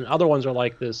ships, and other ones are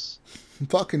like this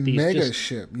fucking mega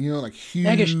ship, you know, like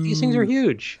huge. These things are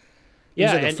huge.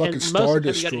 Yeah, like a fucking Star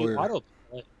Destroyer.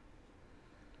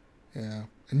 Yeah,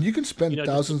 and you can spend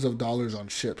thousands of dollars on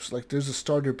ships. Like, there's a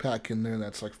starter pack in there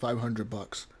that's like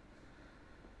 $500.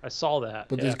 I saw that.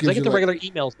 But I get the regular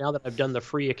emails now that I've done the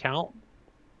free account.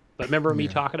 But remember me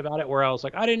talking about it, where I was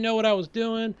like, I didn't know what I was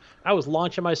doing. I was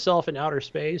launching myself in outer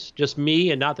space, just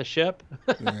me and not the ship.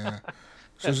 Yeah.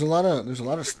 So there's a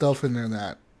lot of stuff in there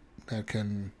that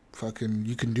can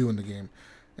you can do in the game,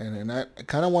 and I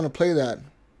kind of want to play that,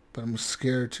 but I'm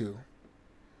scared to,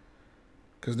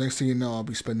 because next thing you know, I'll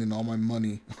be spending all my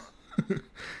money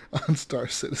on Star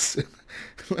Citizen.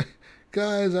 Like,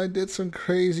 guys, I did some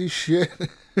crazy shit.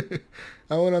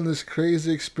 I went on this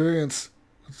crazy experience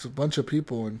with a bunch of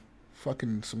people and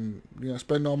fucking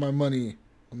spend all my money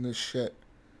on this shit.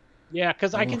 Yeah,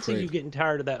 because I can see you getting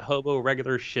tired of that hobo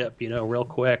regular ship, real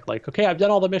quick. Like, okay, I've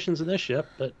done all the missions in this ship,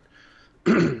 but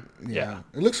yeah.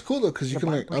 It looks cool, though, because you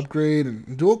can, like, upgrade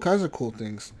and do all kinds of cool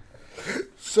things.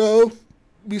 So,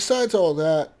 besides all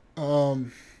that,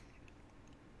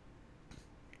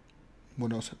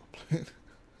 what else have I played?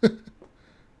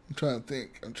 I'm trying to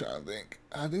think.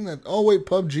 I think that... Oh, wait,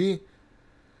 PUBG.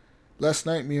 Last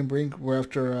night, me and Brink were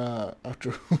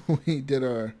after we did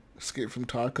our Escape from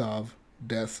Tarkov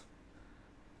death,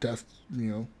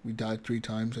 we died 3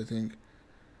 times, I think.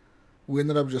 We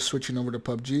ended up just switching over to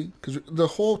PUBG, because the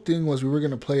whole thing was we were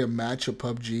going to play a match of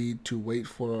PUBG to wait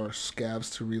for our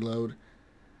scavs to reload.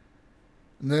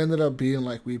 And then ended up being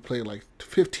like we played like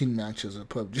 15 matches of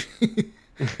PUBG.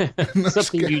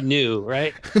 Something you knew,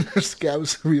 right? Our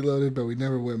scavs reloaded, but we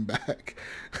never went back.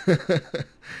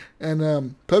 And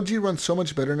PUBG runs so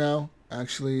much better now.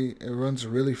 Actually, it runs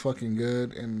really fucking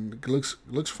good, and it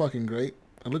looks fucking great.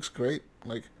 It looks great.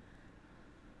 Like,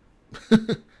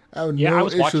 I have no I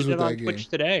was issues watching with it on that game. Twitch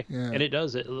today, and it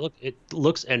does. It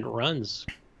looks and runs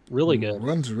really good. It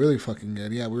runs really fucking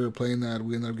good. Yeah, we were playing that.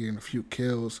 We ended up getting a few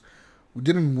kills. We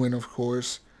didn't win, of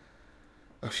course.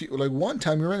 one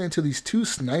time we ran into these two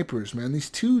snipers, man. These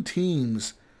two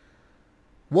teams.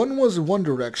 One was one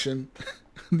direction,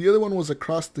 the other one was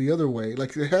across the other way.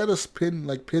 Like they had us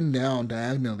pinned down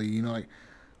diagonally. You know, like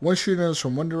one shooting us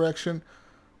from one direction,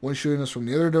 one shooting us from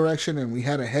the other direction, and we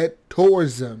had to head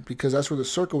towards them because that's where the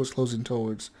circle was closing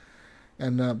towards.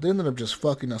 And they ended up just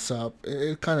fucking us up.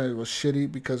 It kind of was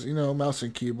shitty because, you know, mouse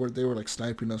and keyboard, they were like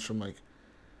sniping us from like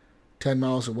 10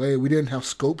 miles away. We didn't have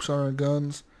scopes on our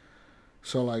guns.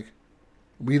 So like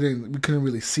we couldn't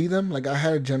really see them. Like I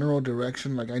had a general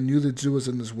direction. Like I knew the dude was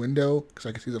in this window because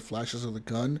I could see the flashes of the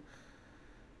gun.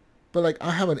 But like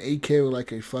I have an AK with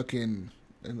like a fucking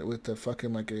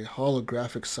like a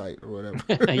holographic sight or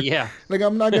whatever. Yeah. Like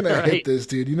I'm not gonna hit this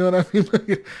dude. You know what I mean?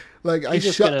 Like I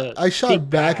shot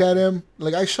back at him.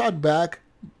 Like I shot back,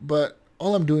 but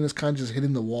all I'm doing is kind of just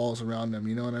hitting the walls around them.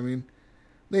 You know what I mean?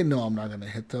 They know I'm not gonna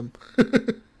hit them.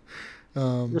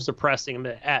 You're suppressing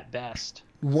them at best.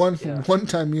 One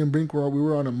time, me and Brink we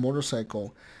were on a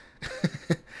motorcycle.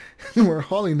 And we're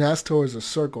hauling ass towards a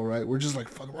circle, right? We're just like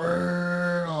fucking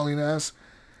hauling ass.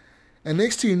 And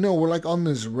next thing you know, we're like on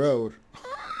this road.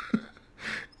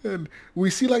 And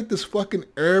we see like this fucking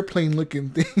airplane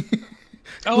looking thing.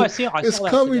 Oh, I see. It's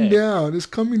coming down. It's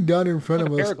coming down in front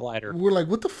of us. Paraglider. We're like,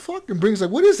 what the fuck? And Brink's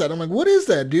like, what is that? I'm like, what is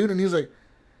that, dude? And he's like,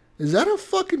 is that a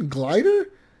fucking glider?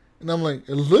 And I'm like,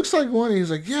 it looks like one. And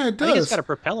he's like, yeah, it does. I think it's got a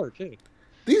propeller too.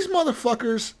 These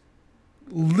motherfuckers,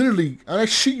 literally, and I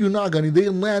shit you not, Gunny, they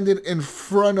landed in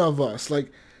front of us,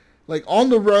 like on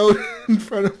the road in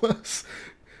front of us.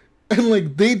 And,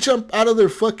 like, they jump out of their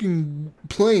fucking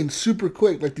plane super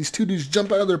quick. Like, these two dudes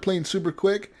jump out of their plane super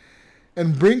quick.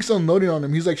 And Brink's unloading on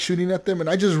him. He's, like, shooting at them. And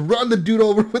I just run the dude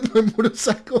over with my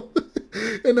motorcycle.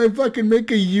 And I fucking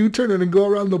make a U-turn and go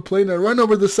around the plane. I run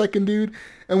over the second dude.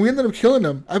 And we ended up killing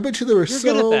him. I bet you they were You're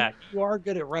good at that. You are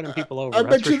good at running people over. I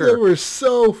bet you they were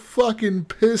so fucking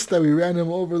pissed that we ran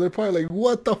him over. They're probably like,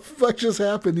 what the fuck just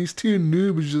happened? These two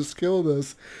noobs just killed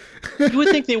us. You would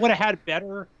think they would have had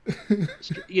better aim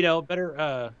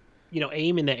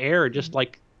in the air, just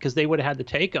like because they would have had the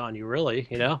take on you, really,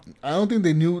 you know. I don't think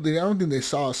they knew. I don't think they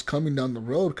saw us coming down the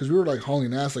road because we were like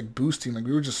hauling ass, like boosting, like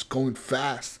we were just going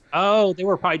fast. Oh, they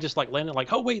were probably just like landing,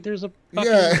 like, oh wait, there's a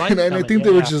and I think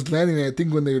they were just landing. And I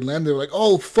think when they landed, they were like,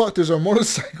 oh fuck, there's our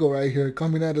motorcycle right here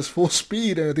coming at us full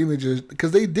speed. And I think they just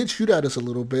because they did shoot at us a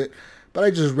little bit. But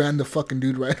I just ran the fucking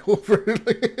dude right over.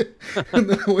 And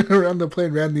then I went around the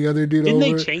plane, ran the other dude over.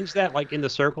 Didn't they change that, like, in the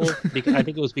circle? I think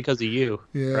it was because of you,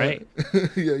 right?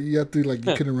 Yeah, you have to, like,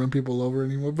 you couldn't run people over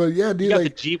anymore. But, yeah, dude, you got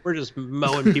like... the Jeep, we're just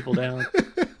mowing people down.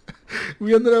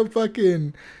 We ended up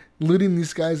fucking looting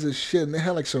these guys' shit, and they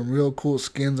had, like, some real cool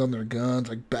skins on their guns,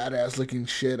 like, badass-looking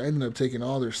shit. I ended up taking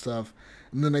all their stuff.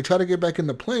 And then I tried to get back in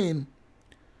the plane,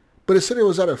 but it said it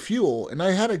was out of fuel, and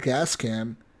I had a gas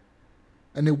can.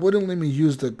 And it wouldn't let me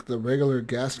use the regular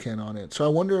gas can on it. So I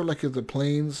wonder, like, if the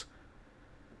planes,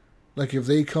 like, if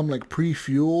they come, like,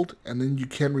 pre-fueled, and then you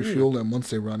can refuel them once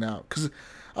they run out. Because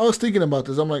I was thinking about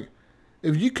this. I'm like,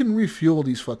 if you can refuel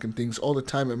these fucking things all the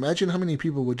time, imagine how many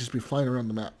people would just be flying around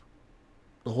the map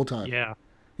the whole time. Yeah.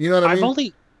 You know what I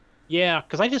mean?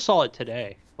 Because I just saw it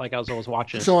today. Like, I was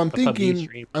watching. So I'm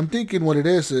thinking what it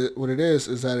is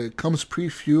that it comes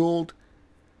pre-fueled,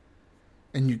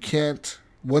 and you can't.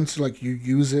 Once, like, you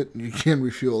use it, you can't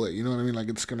refuel it. You know what I mean? Like,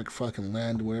 it's going to fucking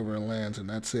land wherever it lands, and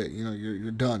that's it. You know,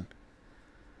 you're done.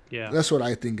 Yeah. That's what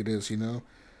I think it is, you know?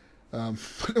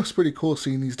 It was pretty cool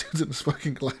seeing these dudes in this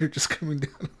fucking glider just coming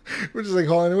down. We're just like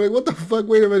hauling away. What the fuck?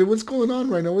 Wait a minute. What's going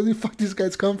on right now? Where the fuck these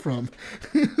guys come from?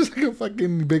 It's like a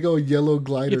fucking big old yellow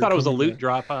glider. You thought it was a loot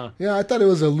drop, huh? Yeah, I thought it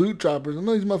was a loot dropper. Some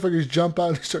of these motherfuckers jump out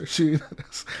and start shooting at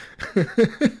us.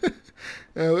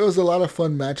 It was a lot of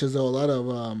fun matches, though. A lot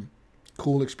of...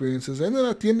 cool experiences. And then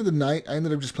at the end of the night, I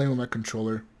ended up just playing with my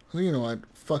controller. So, you know what?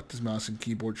 Fuck this mouse and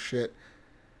keyboard shit.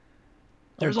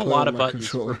 There's a lot of buttons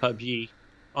for PUBG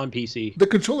on PC. The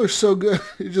controller's so good.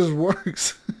 It just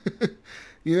works.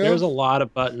 You know? There's a lot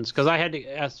of buttons. Because I had to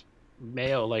ask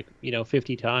Mayo,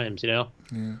 50 times, you know?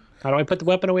 Yeah. How do I put the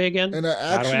weapon away again? And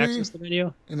how do I access the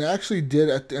menu? And I actually did.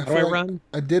 How do I run?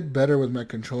 I did better with my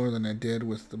controller than I did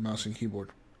with the mouse and keyboard.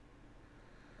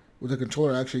 With the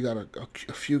controller, I actually got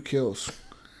a few kills.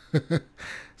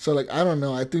 So, like, I don't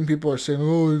know. I think people are saying,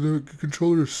 oh, the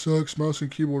controller sucks, mouse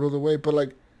and keyboard all the way. But,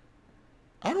 like,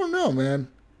 I don't know, man.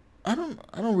 I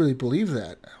don't really believe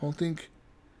that. I think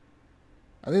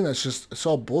that's just, it's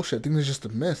all bullshit. I think that's just a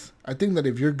myth. I think that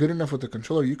if you're good enough with the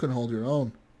controller, you can hold your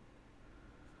own.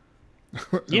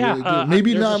 Yeah, really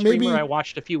maybe there's not. A streamer maybe I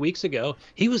watched a few weeks ago.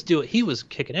 He was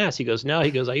kicking ass. He goes,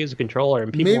 I use a controller,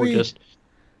 and people were just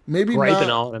maybe griping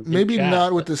not. on him. Maybe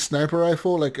not with the sniper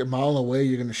rifle. Like a mile away,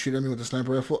 you're gonna shoot at me with the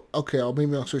sniper rifle. Okay,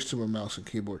 I'll switch to a mouse and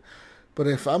keyboard. But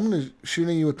if I'm gonna shoot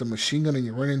at you with the machine gun and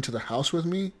you run into the house with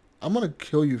me, I'm gonna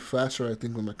kill you faster, I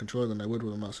think, with my controller than I would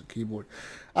with a mouse and keyboard.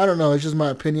 I don't know. It's just my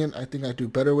opinion. I think I do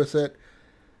better with it.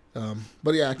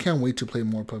 But yeah, I can't wait to play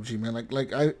more PUBG, man.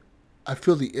 I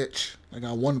feel the itch. Like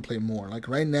I want to play more. Like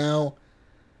right now,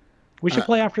 we should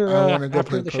play after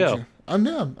after the show. I'm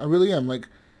down. I really am.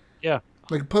 Yeah.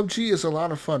 Like PUBG is a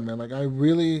lot of fun, man. Like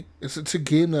it's a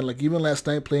game that like even last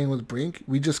night playing with Brink,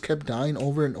 we just kept dying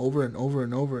over and over and over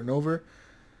and over and over.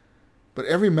 But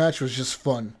every match was just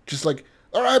fun. Just like,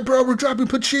 all right, bro, we're dropping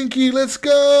Pachinki. Let's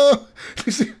go.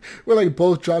 We're like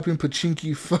both dropping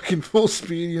Pachinki fucking full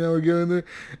speed. You know, we're going there.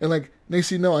 And like, next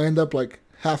thing you know, I end up like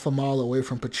half a mile away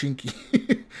from Pachinki.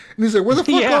 And he's like, where the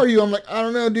fuck are you? I'm like, I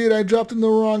don't know, dude. I dropped in the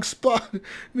wrong spot. And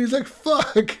he's like,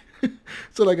 fuck.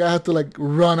 So like, I have to like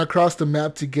run across the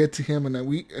map to get to him. And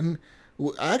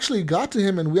I actually got to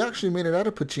him and we actually made it out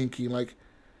of Pachinki. Like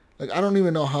I don't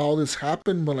even know how all this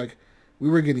happened, but like, we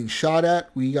were getting shot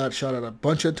at. We got shot at a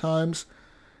bunch of times.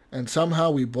 And somehow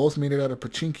we both made it out of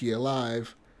Pachinki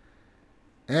alive.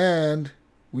 And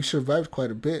we survived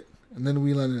quite a bit. And then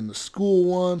we landed in the school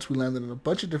once. We landed in a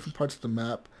bunch of different parts of the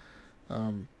map.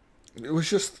 It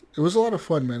was a lot of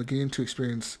fun, man, getting to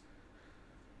experience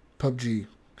PUBG.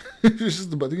 I think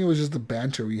it was just the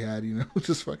banter we had, you know,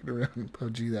 just fucking around in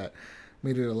PUBG that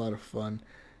made it a lot of fun.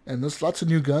 And there's lots of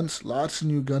new guns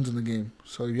in the game.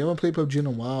 So if you haven't played PUBG in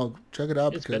a while, check it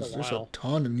out because there's a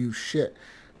ton of new shit.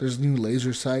 There's new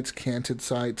laser sights, canted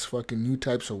sights, fucking new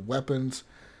types of weapons.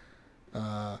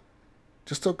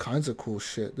 Just all kinds of cool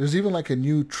shit. There's even like a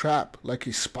new trap, like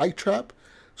a spike trap.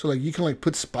 So like you can like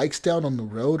put spikes down on the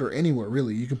road or anywhere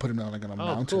really. You can put them down like on a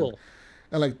mountain. Cool.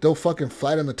 And like they'll fucking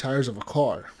fly down the tires of a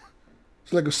car.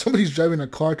 So like if somebody's driving a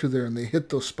car to there and they hit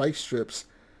those spike strips,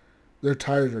 their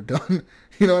tires are done.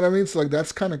 You know what I mean? So like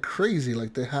that's kind of crazy.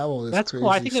 Like they have all this. That's crazy cool.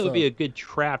 I think stuff. it would be a good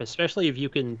trap, especially if you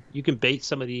can bait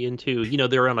somebody into, you know,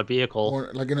 they're on a vehicle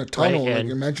or like in a tunnel. Right? Like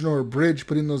imagine over a bridge,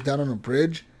 putting those down on a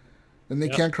bridge, and they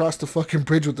can't cross the fucking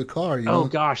bridge with the car. You know? Oh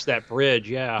gosh, that bridge,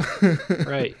 yeah,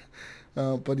 right.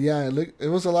 But yeah, it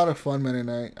was a lot of fun, man,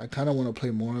 and I kind of want to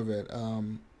play more of it.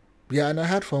 Yeah, and I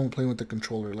had fun playing with the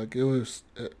controller. Like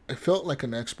it felt like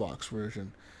an Xbox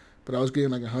version, but I was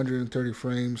getting like 130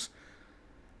 frames,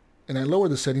 and I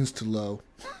lowered the settings to low,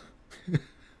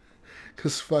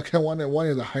 cause fuck, I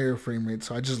wanted the higher frame rate,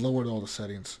 so I just lowered all the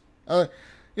settings. You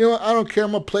know what? I don't care.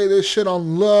 I'm gonna play this shit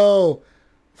on low.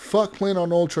 Fuck playing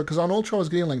on ultra, cause on ultra I was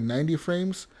getting like 90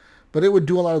 frames, but it would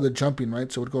do a lot of the jumping, right?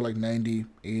 So it would go like 90,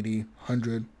 80,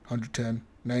 100, 110,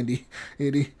 90,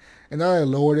 80. And now I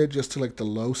lowered it just to like the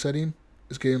low setting.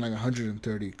 It's getting like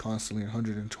 130 constantly,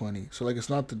 120. So like it's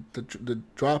not the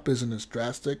drop isn't as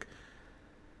drastic.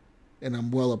 And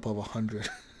I'm well above 100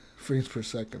 frames per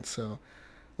second. So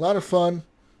a lot of fun.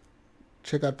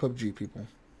 Check out PUBG, people.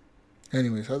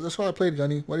 Anyways, that's all I played,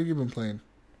 Gunny. What have you been playing?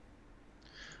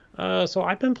 So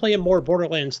I've been playing more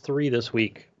Borderlands 3 this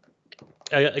week.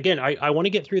 Again, I want to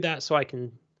get through that so I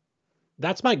can...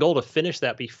 That's my goal, to finish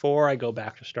that before I go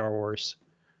back to Star Wars.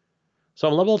 So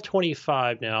I'm level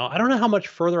 25 now. I don't know how much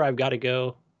further I've got to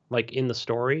go, like, in the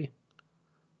story.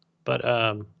 But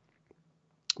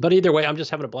either way, I'm just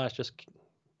having a blast just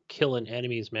killing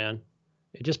enemies, man.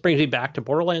 It just brings me back to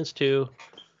Borderlands 2.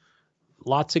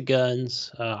 Lots of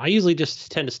guns. I usually just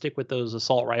tend to stick with those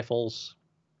assault rifles.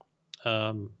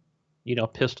 You know,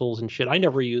 pistols and shit. I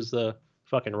never use the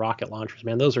fucking rocket launchers,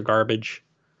 man. Those are garbage.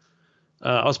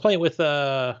 I was playing with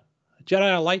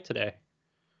Jedi Light today.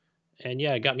 And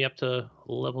yeah, it got me up to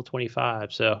level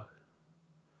 25, so.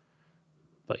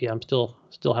 But yeah, I'm still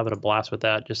having a blast with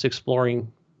that. Just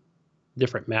exploring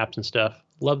different maps and stuff.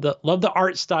 Love the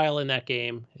art style in that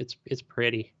game. It's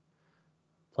pretty.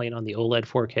 Playing on the OLED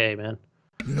 4K, man.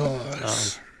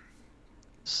 Nice.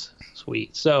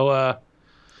 Sweet. So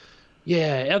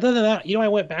yeah, other than that, you know, I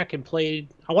went back and played.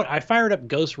 I fired up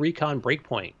Ghost Recon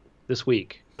Breakpoint this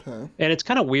week. Okay. And it's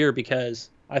kind of weird because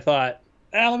I thought,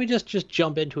 let me just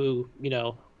jump into, you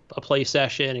know, a play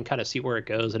session and kind of see where it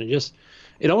goes. And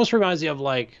it almost reminds me of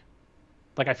like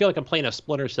I feel like I'm playing a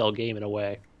Splinter Cell game in a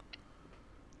way.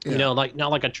 Yeah. You know, like not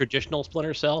like a traditional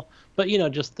Splinter Cell, but you know,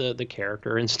 just the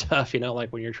character and stuff, you know,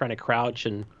 like when you're trying to crouch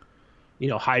and, you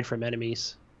know, hide from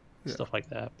enemies, stuff like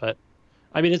that. But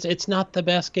I mean, it's not the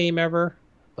best game ever,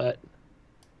 but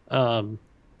do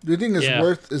you think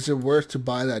is it worth to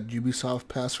buy that Ubisoft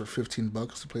pass for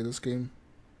 $15 to play this game?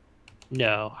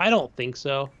 No, I don't think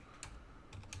so.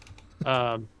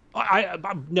 No,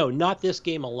 not this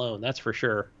game alone, that's for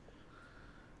sure.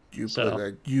 You play So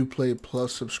that Uplay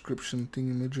Plus subscription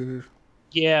thingamajigger.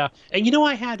 yeah,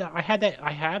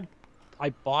 and I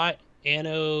bought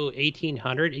Anno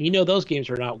 1800, and those games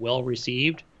are not well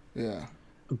received. Yeah.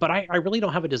 But I really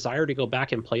don't have a desire to go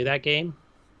back and play that game.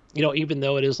 Even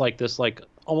though it is like this, like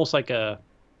almost like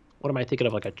what am I thinking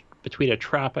of? Like between a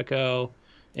Tropico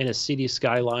and a City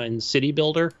Skylines city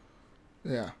builder.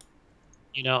 Yeah.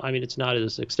 I mean, it's not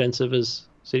as extensive as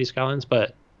City Skylines,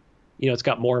 but it's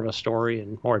got more of a story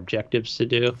and more objectives to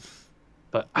do.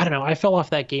 But I don't know. I fell off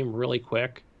that game really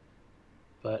quick.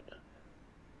 But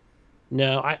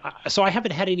no, so I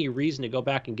haven't had any reason to go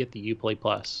back and get the Uplay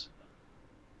Plus.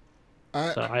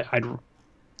 I'd I don't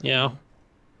know,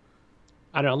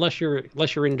 unless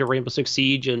you're into Rainbow Six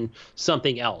Siege and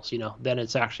something else, then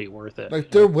it's actually worth it.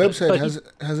 Like their website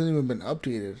hasn't even been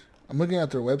updated. I'm looking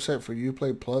at their website for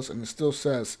Uplay Plus, and it still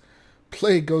says,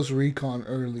 "Play Ghost Recon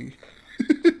early."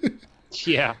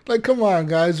 Yeah. Like, come on,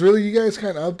 guys! Really, you guys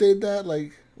can't update that?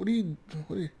 Like, what are you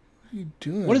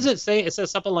doing? What does it say? It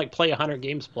says something like play 100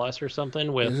 games plus or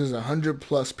something with. This is 100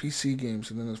 plus PC games,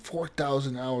 and then there's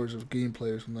 4,000 hours of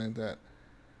gameplay or something like that.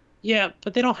 Yeah,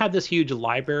 but they don't have this huge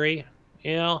library.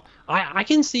 I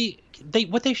can see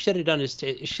what they should have done is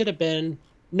it should have been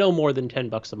no more than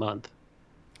 $10 a month.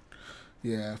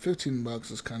 Yeah,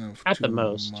 $15 is kind of at too the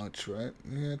most much, right?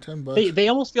 Yeah, $10. They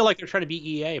almost feel like they're trying to be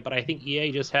EA, but I think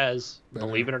EA just has, better.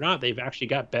 Believe it or not, they've actually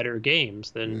got better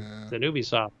games than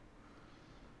Ubisoft.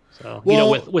 So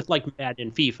with like Madden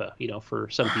and FIFA, for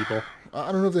some people.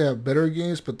 I don't know if they have better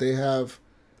games, but they have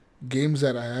games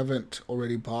that I haven't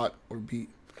already bought or beat.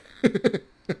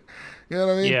 You know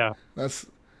what I mean? Yeah. That's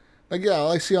like,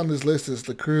 all I see on this list is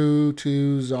The Crew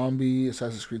 2, Zombie,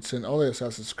 Assassin's Creed Sin, all the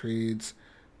Assassin's Creeds,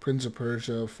 Prince of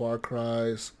Persia, Far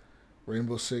Cry's,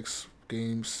 Rainbow Six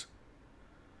games,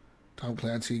 Tom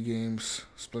Clancy games,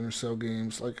 Splinter Cell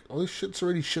games. Like, all this shit's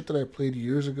already shit that I played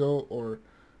years ago, or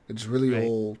it's really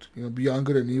old. Beyond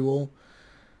Good and Evil.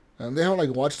 And they have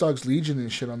like Watch Dogs Legion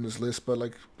and shit on this list, but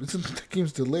like, the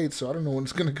game's delayed, so I don't know when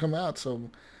it's gonna come out. So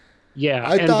yeah,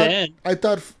 I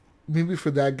thought maybe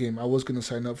for that game I was gonna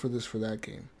sign up for that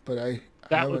game, but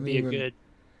that would be a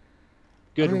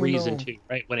good reason to,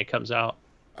 right, when it comes out.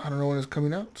 I don't know when it's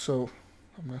coming out, so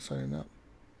I'm not signing up.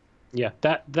 Yeah,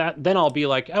 that then I'll be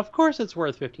like, of course it's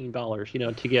worth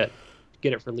 $15, to get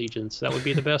it for Legions. That would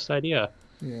be the best idea.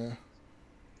 Yeah.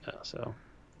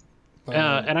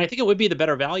 And I think it would be the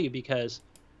better value, because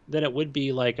then it would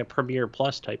be like a Premiere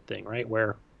Plus type thing, right?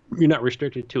 Where you're not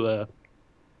restricted to a,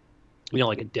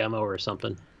 like a demo or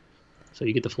something. So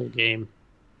you get the full game.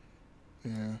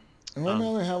 Yeah. And right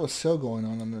now they have a sale going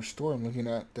on their store. I'm looking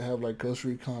at, they have like Ghost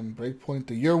Recon Breakpoint,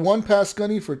 the Year 1 Pass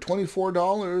Gunny for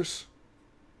 $24.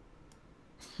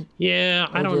 Yeah,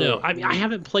 I don't know. I mean, I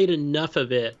haven't played enough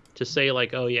of it to say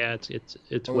like, oh yeah,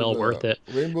 it's well worth it.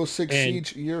 Rainbow Six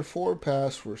Siege Year 4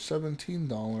 Pass for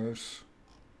 $17.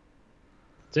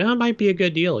 That might be a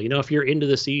good deal, if you're into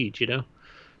the Siege,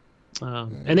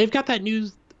 And they've got that new,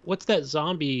 what's that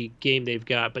zombie game they've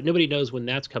got, but nobody knows when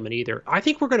that's coming either. I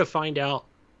think we're going to find out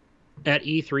at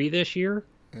E3 this year.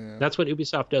 Yeah. That's when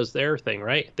Ubisoft does their thing,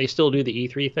 right? They still do the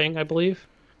E3 thing, I believe.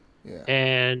 Yeah.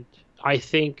 And I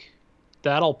think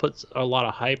that'll put a lot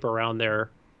of hype around their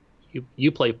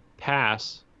Uplay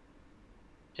Pass.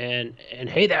 And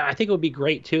hey, I think it would be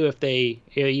great too if they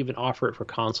even offer it for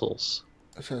consoles.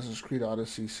 Assassin's Creed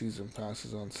Odyssey Season Pass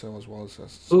is on sale as well as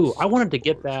Assassin's Ooh, I wanted to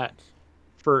get that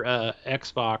for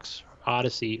Xbox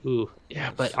Odyssey. Ooh,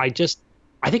 yeah, but I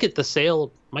think the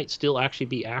sale might still actually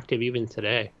be active even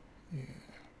today.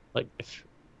 Yeah.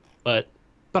 But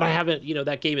I haven't,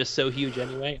 that game is so huge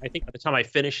anyway. I think by the time I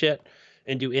finish it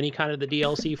and do any kind of the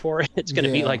DLC for it, it's going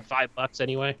to be like $5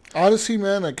 anyway. Odyssey,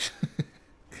 man, I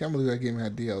can't believe that game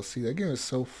had DLC. That game is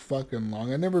so fucking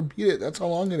long. I never beat it. That's how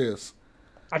long it is.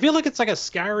 I feel like it's like a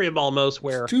Skyrim almost,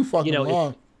 where it's too fucking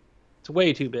long. It's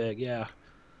way too big. Yeah.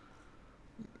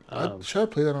 Should I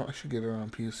play that? I should get it on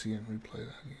PC and replay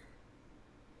that game.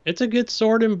 It's a good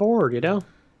sword and board, Nah,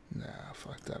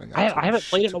 fuck that. I haven't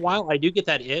played it in a while. I do get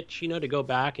that itch, to go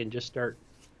back and just start,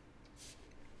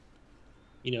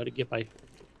 to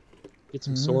get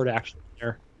some sword action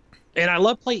there. And I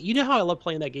love playing. You know how I love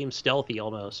playing that game stealthy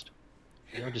almost.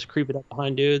 Just creeping up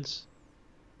behind dudes,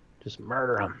 just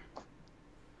murder them,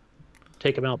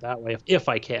 take them out that way if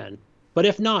I can. But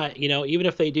if not, even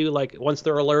if they do, like once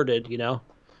they're alerted,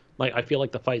 like I feel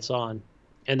like the fight's on.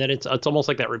 And then it's almost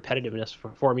like that repetitiveness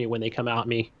for me when they come at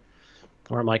me,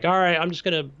 where I'm like, all right, I'm just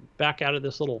gonna back out of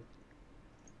this little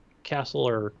castle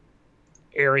or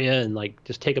area and like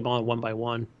just take them on one by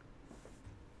one.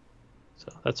 So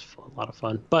that's a lot of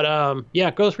fun. But yeah,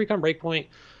 Ghost Recon Breakpoint,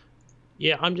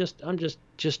 Yeah, I'm just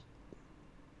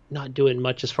not doing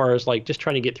much as far as like just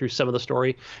trying to get through some of the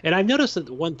story. And I've noticed that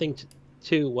one thing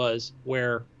too was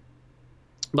where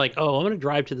like, oh, I'm going to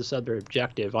drive to this other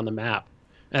objective on the map.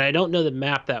 And I don't know the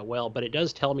map that well, but it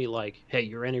does tell me like, hey,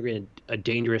 you're entering a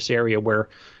dangerous area where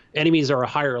enemies are a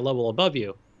higher level above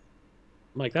you.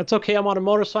 I'm like, that's okay. I'm on a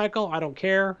motorcycle. I don't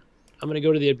care. I'm going to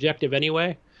go to the objective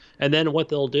anyway. And then what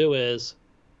they'll do is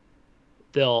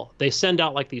they send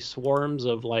out like these swarms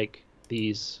of like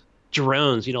these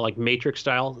drones, like Matrix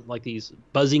style, like these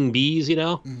buzzing bees,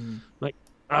 Like,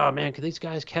 oh man, can these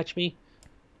guys catch me?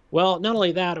 Well, not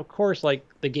only that, of course, like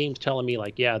the game's telling me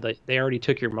like, yeah, they already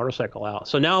took your motorcycle out.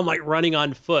 So now I'm like running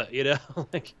on foot,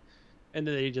 like, and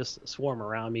then they just swarm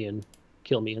around me and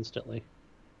kill me instantly.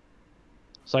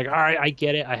 It's like, all right, I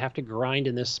get it. I have to grind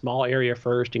in this small area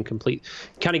first and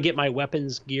kind of get my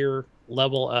weapons gear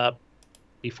level up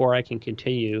before I can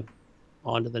continue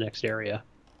on to the next area.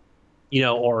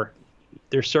 Or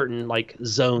there's certain like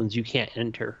zones you can't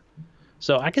enter.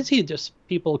 So I can see just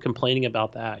people complaining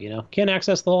about that, can't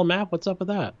access the whole map. What's up with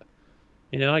that?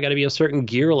 I got to be a certain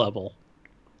gear level.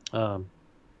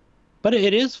 But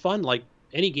it is fun. Like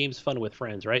any game's fun with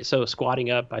friends, right? So squatting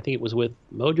up, I think it was with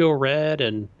Mojo Red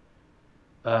and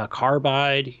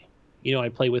Carbide. I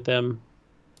played with them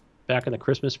back in the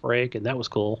Christmas break, and that was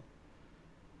cool.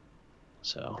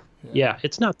 So yeah,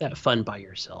 it's not that fun by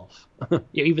yourself.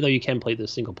 Even though you can play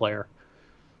this single player.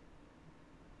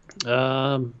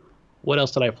 What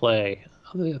else did I play?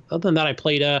 Other than that, I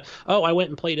played. I went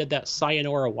and played that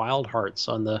Sayonara Wild Hearts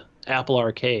on the Apple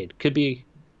Arcade. Could be.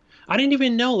 I didn't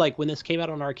even know like when this came out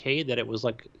on arcade that it was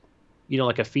like,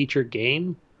 like a featured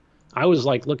game. I was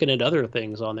like looking at other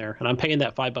things on there, and I'm paying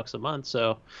that $5 a month.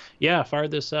 So yeah,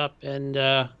 fired this up,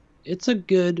 and it's a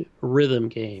good rhythm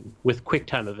game with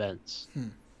QuickTime events.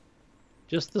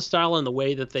 Just the style and the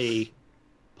way that they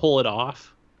pull it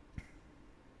off.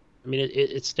 I mean,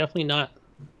 it's definitely not.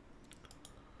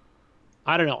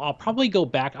 I don't know. I'll probably go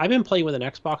back. I've been playing with an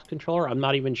Xbox controller. I'm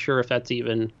not even sure if that's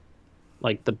even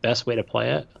like the best way to play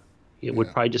it. It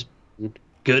would probably just be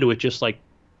good with just like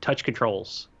touch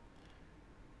controls.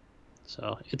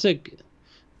 So it's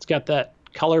got that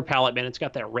color palette, man. It's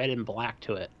got that red and black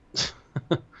to it.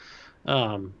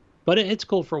 But it's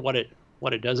cool for what it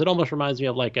does. It almost reminds me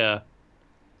of like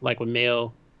when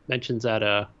Mayo mentions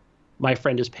that My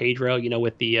Friend is Pedro,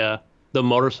 with the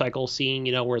motorcycle scene,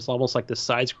 where it's almost like this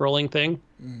side-scrolling thing.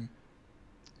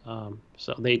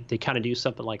 So they kind of do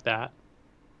something like that,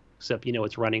 except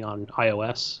it's running on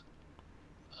iOS.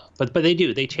 But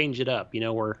they change it up,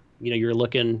 where you're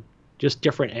looking just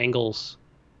different angles,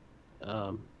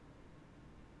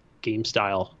 game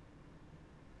style.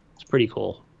 It's pretty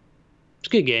cool. It's a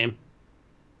good game.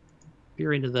 If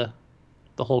you're into the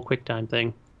whole QuickTime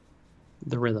thing,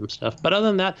 the rhythm stuff. But other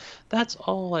than that, that's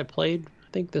all I played,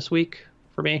 I think, this week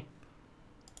for me.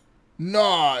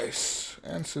 Nice.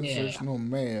 And since there's no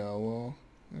Mayo, well,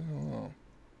 I don't know.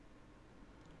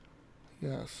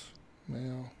 Yes,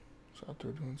 Mayo is out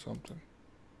there doing something.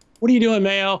 What are you doing,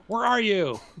 Mayo? Where are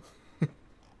you?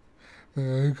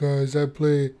 Hey guys, I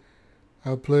play.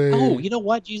 Oh, you know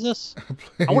what, Jesus?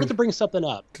 I wanted to bring something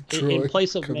up in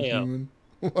place of Mayo.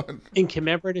 What? In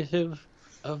commemorative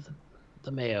of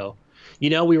the Mayo.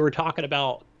 We were talking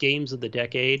about games of the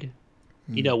decade,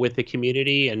 with the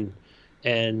community and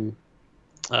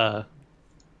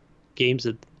games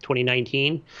of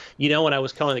 2019. When I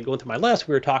was kind of going through my list,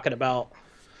 we were talking about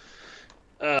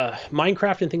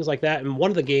Minecraft and things like that. And one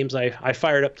of the games I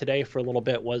fired up today for a little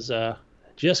bit was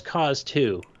Just Cause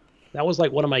 2. That was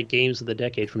like one of my games of the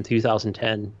decade from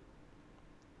 2010.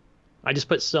 I just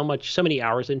put so many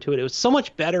hours into it. It was so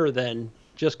much better than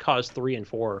Just Cause 3 and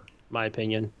 4, in my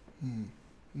opinion.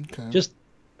 Okay.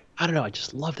 I don't know. I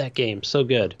just love that game. So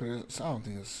good. But I don't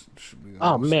think it should be.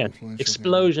 Oh man,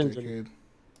 explosions and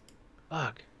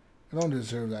fuck. I don't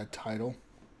deserve that title.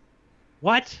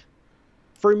 What?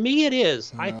 For me, it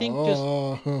is. I think just.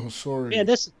 Oh, sorry. Man,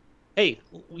 this. Hey,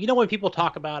 when people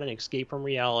talk about an escape from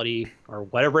reality or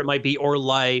whatever it might be, or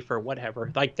life or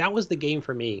whatever, like that was the game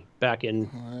for me back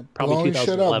in probably 2011.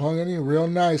 Shut up, Gunny. Real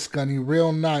nice, Gunny.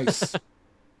 Real nice.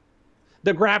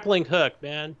 The grappling hook,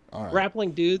 man. Right.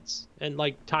 Grappling dudes and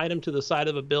like tying them to the side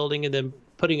of a building and then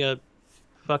putting a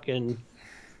fucking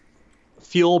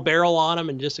fuel barrel on them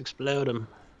and just explode them.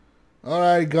 All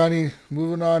right, Gunny.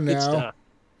 Moving on now.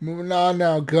 Moving on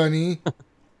now, Gunny.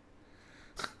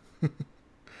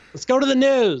 Let's go to the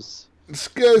news.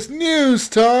 It's news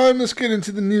time. Let's get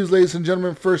into the news, ladies and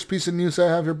gentlemen. First piece of news I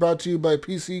have here brought to you by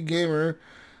PC Gamer,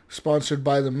 sponsored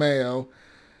by the Mayo.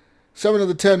 7 of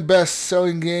the 10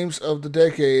 best-selling games of the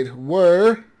decade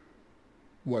were...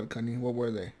 What, Gunny? What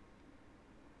were they?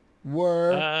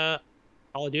 were...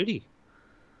 Call of Duty.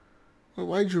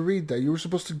 Why'd you read that? You were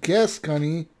supposed to guess,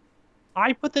 Gunny.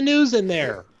 I put the news in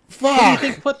there. Fuck! Who do you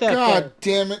think put that God there?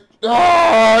 damn it.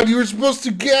 Oh, you were supposed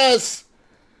to guess!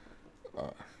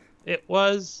 It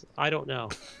was, I don't know.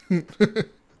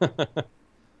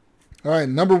 Alright,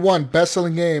 number 1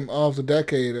 best-selling game of the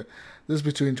decade. This is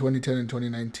between 2010 and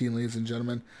 2019, ladies and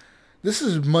gentlemen. This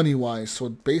is money-wise, so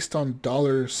based on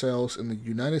dollar sales in the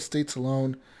United States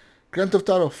alone, Grand Theft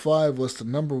Auto 5 was the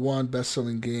number 1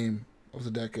 best-selling game of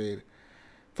the decade,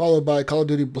 followed by Call of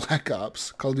Duty Black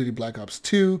Ops, Call of Duty Black Ops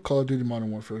 2, Call of Duty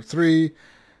Modern Warfare 3,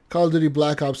 Call of Duty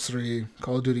Black Ops 3,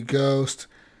 Call of Duty Ghost.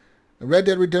 Red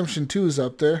Dead Redemption 2 is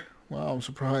up there. Wow, I'm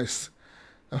surprised.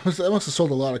 I must have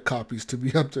sold a lot of copies to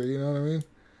be up there, you know what I mean?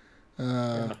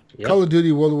 Yep. Call of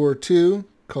Duty World War II,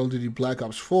 Call of Duty Black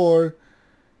Ops 4,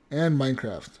 and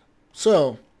Minecraft.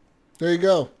 So, there you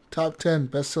go. Top 10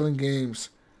 best-selling games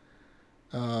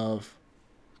of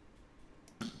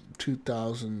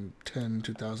 2010,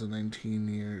 2019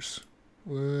 years.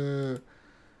 I'm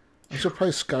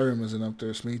surprised Skyrim isn't up there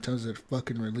as many times as it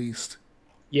fucking released.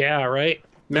 Yeah, right.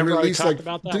 Remember I talked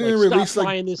about that? Didn't it release stop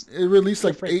like buying this it released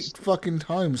like difference 8 fucking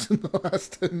times in the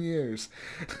last 10 years.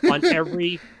 on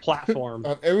every platform.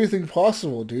 On everything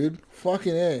possible, dude.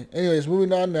 Fucking A. Anyways,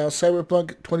 moving on now.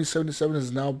 Cyberpunk 2077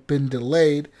 has now been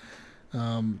delayed.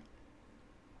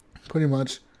 Pretty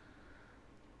much,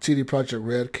 CD Projekt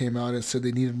Red came out and said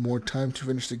they needed more time to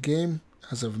finish the game.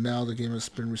 As of now, the game has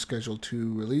been rescheduled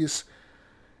to release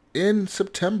in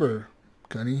September.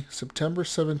 Gunny, September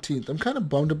 17th. I'm kind of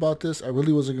bummed about this. I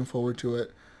really was looking forward to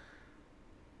it.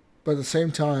 But at the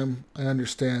same time, I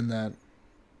understand that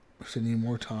if they need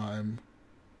more time.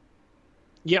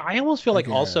 Yeah, I almost feel like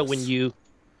also guess.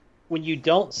 when you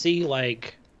don't see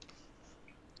like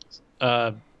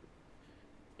when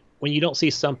you don't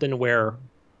see something where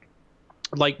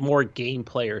like more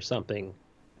gameplay or something,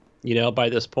 you know, by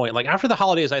this point, like after the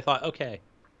holidays, I thought, okay,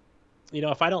 you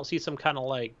know, if I don't see some kind of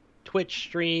like Twitch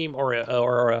stream or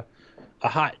a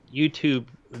hot YouTube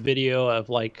video of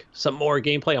like some more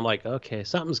gameplay, I'm like, okay,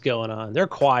 something's going on. They're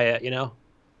quiet, you know.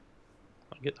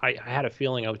 I had a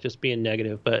feeling I was just being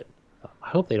negative, but I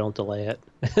hope they don't delay it.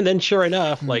 And then sure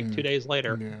enough, like 2 days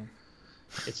later,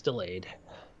 it's delayed.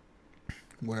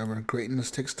 Whatever.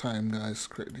 Greatness takes time, guys.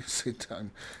 Greatness takes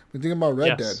time. We think about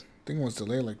Red Dead. I think it was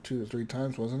delayed like 2 or 3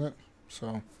 times, wasn't it?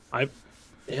 So.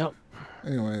 Yep.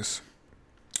 Anyways.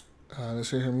 Let's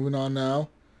see here. Moving on now.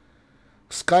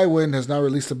 Skywind has now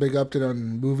released a big update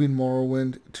on moving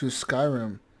Morrowind to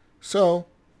Skyrim. So,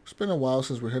 it's been a while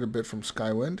since we heard a bit from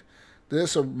Skywind.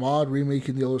 There's a mod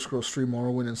remaking the Elder Scrolls 3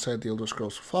 Morrowind inside the Elder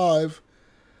Scrolls 5.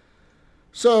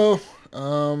 So,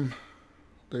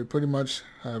 they pretty much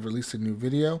have released a new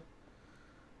video,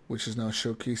 which is now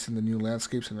showcasing the new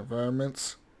landscapes and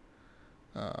environments.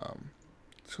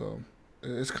 So,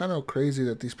 it's kind of crazy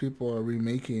that these people are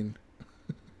remaking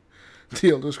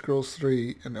the Elder Scrolls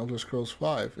 3 and Elder Scrolls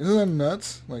 5. Isn't that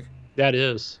nuts? Like, that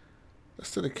is.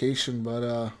 That's dedication,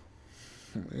 but,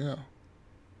 yeah.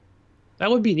 That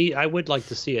would be neat. I would like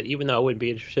to see it, even though I wouldn't be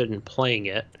interested in playing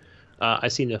it. I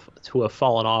seem to have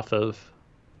fallen off of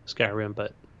Skyrim,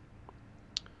 but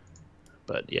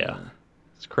yeah,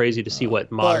 it's crazy to see what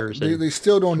modders and they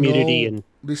still don't community know, and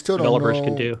they still developers don't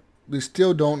know, can do. They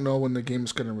still don't know when the game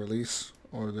is going to release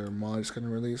or their mod is going to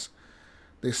release.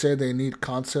 They say they need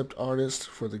concept artists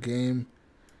for the game.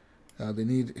 They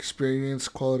need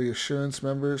experienced quality assurance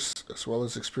members, as well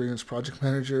as experienced project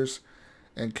managers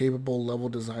and capable level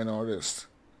design artists.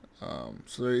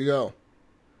 So there you go.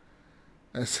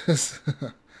 It says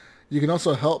you can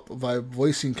also help by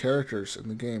voicing characters in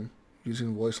the game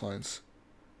using voice lines.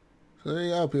 So there you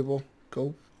go, people.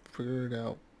 Go figure it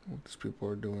out what these people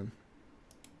are doing.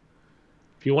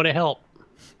 If you want to help,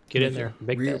 get in there.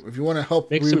 If you want to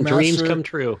help make some dreams come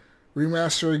true.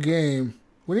 Remaster a game.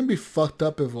 Wouldn't it be fucked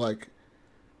up if like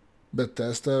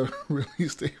Bethesda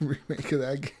released a remake of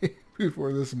that game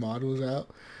before this mod was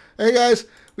out? Hey guys,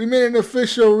 we made an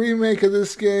official remake of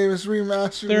this game. It's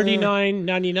remastered.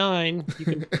 $39.99.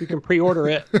 You can pre-order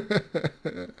it.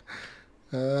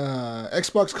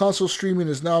 Xbox console streaming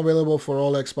is now available for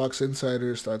all Xbox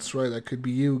insiders. That's right. That could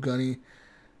be you, Gunny.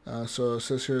 So it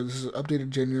says here, this is updated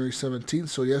January 17th.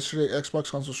 So yesterday,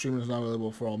 Xbox console streaming is now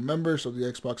available for all members of the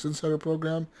Xbox Insider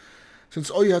program. Since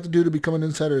all you have to do to become an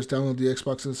insider is download the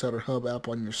Xbox Insider Hub app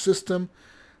on your system.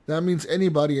 That means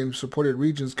anybody in supported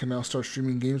regions can now start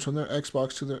streaming games from their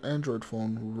Xbox to their Android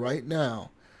phone right now.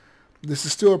 This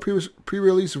is still a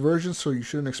pre-release version, so you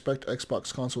shouldn't expect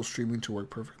Xbox console streaming to work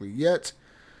perfectly yet.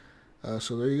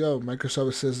 So there you go.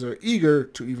 Microsoft says they're eager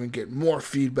to even get more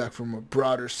feedback from a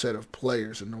broader set of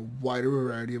players in a wider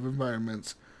variety of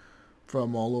environments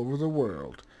from all over the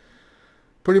world.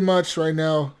 Pretty much right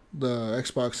now, the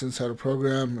Xbox Insider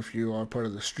program, if you are part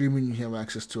of the streaming, you have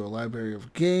access to a library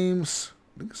of games.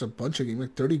 I think it's a bunch of games,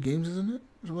 like 30 games, isn't it?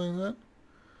 Something like that.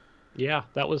 Yeah,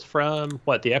 that was from,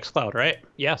 what, the xCloud, right?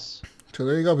 Yes. So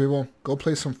there you go, people. Go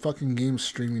play some fucking games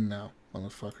streaming now.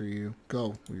 Motherfucker, you.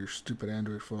 Go with your stupid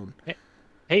Android phone.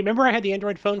 Hey, remember I had the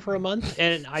Android phone for a month?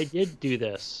 And I did do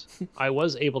this. I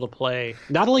was able to play,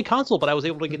 not only console, but I was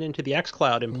able to get into the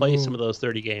xCloud and play some of those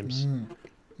 30 games.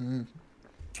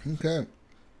 Okay.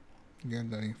 Yeah,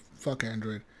 Gunny. Fuck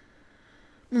Android.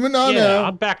 Moving on now.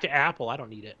 I'm back to Apple. I don't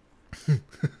need it.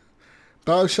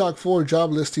 BioShock 4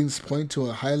 job listings point to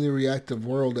a highly reactive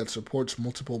world that supports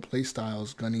multiple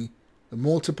playstyles, Gunny. The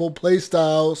multiple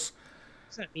playstyles. What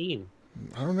does that mean?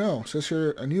 I don't know. It says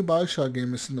here a new BioShock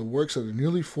game is in the works of the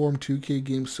newly formed 2K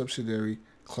Games subsidiary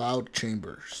Cloud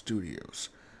Chamber Studios.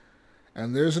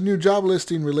 And there's a new job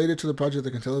listing related to the project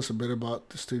that can tell us a bit about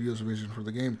the studio's vision for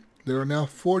the game. There are now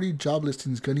 40 job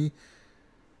listings, Gunny.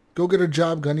 Go get a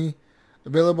job, Gunny.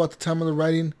 Available at the time of the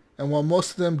writing. And while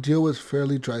most of them deal with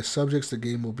fairly dry subjects, the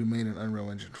game will be made in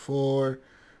Unreal Engine 4,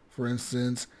 for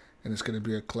instance. And it's going to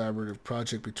be a collaborative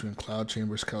project between Cloud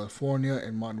Chambers, California,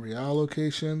 and Montreal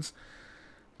locations.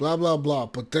 Blah, blah, blah.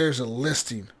 But there's a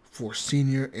listing for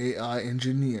Senior AI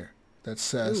Engineer that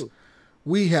says,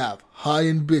 we have high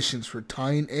ambitions for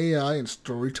tying AI and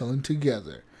storytelling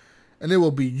together. And it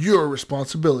will be your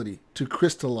responsibility to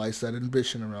crystallize that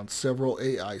ambition around several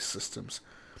AI systems.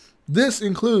 This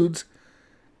includes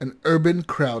an urban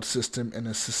crowd system and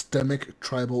a systemic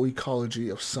tribal ecology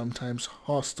of sometimes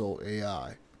hostile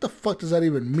AI. What the fuck does that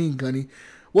even mean, Gunny?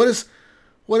 What is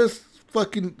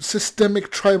fucking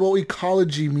systemic tribal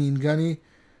ecology mean, Gunny?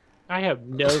 I have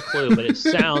no clue, but it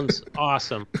sounds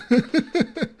awesome.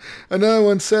 Another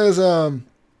one says,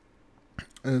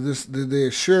 they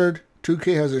assured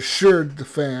 2K has assured the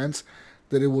fans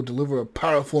that it will deliver a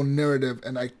powerful narrative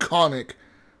and iconic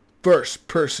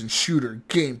first-person shooter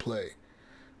gameplay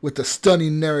with a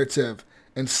stunning narrative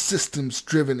and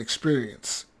systems-driven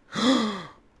experience.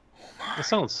 That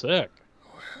sounds sick.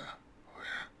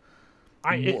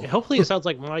 Hopefully it sounds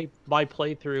like my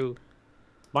playthrough,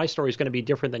 my story is going to be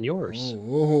different than yours.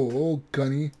 Oh,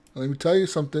 Gunny. Let me tell you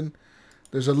something.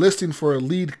 There's a listing for a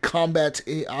lead combat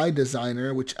AI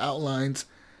designer which outlines,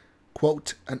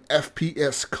 quote, an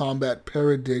FPS combat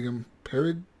paradigm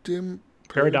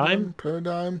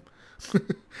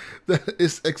that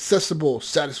is accessible,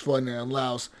 satisfying, and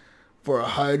allows for a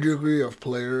high degree of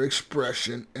player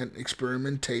expression and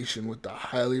experimentation with the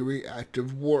highly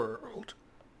reactive world.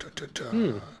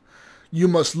 You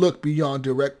must look beyond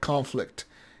direct conflict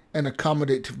and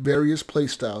accommodate various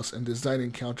playstyles and design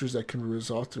encounters that can be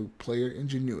resolved through player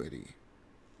ingenuity.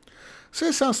 So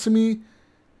it sounds to me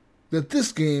that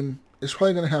this game is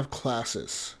probably going to have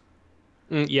classes.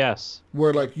 Yes.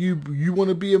 Where, like, you want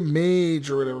to be a mage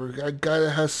or whatever, a guy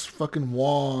that has fucking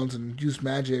wands and use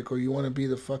magic, or you want to be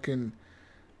the fucking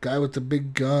guy with the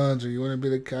big guns, or you want to be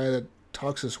the guy that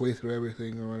talks his way through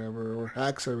everything or whatever, or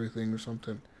hacks everything or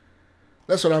something.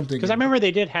 That's what I'm thinking. Because I remember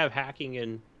they did have hacking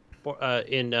in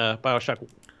BioShock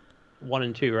 1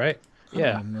 and 2, right? I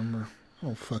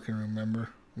don't fucking remember.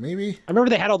 Maybe. I remember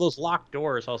they had all those locked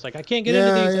doors. I was like, I can't get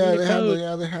into these.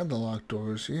 They had the locked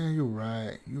doors. Yeah, you're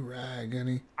right,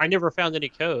 Gunny. I never found any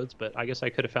codes, but I guess I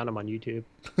could have found them on YouTube.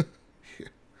 Yeah.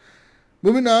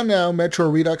 Moving on now, Metro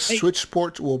Redux Switch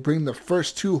port will bring the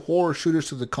first 2 horror shooters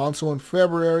to the console in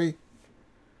February.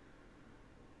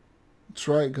 That's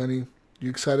right, Gunny. You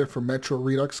excited for Metro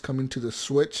Redux coming to the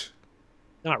Switch?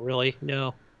 Not really,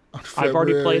 no. I've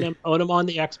already played them, own them on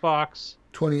the Xbox,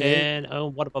 28. and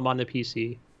own one of them on the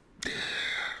PC.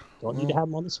 Don't need to have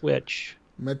them on the Switch.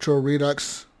 Metro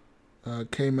Redux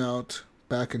came out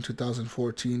back in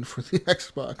 2014 for the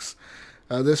Xbox.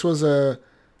 This was a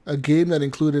game that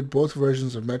included both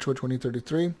versions of Metro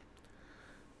 2033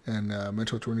 and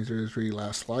Metro 2033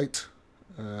 Last Light.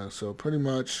 So pretty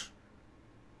much...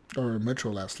 Or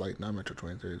Metro Last Light, not Metro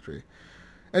 2033.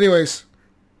 Anyways,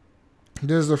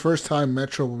 this is the first time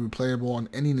Metro will be playable on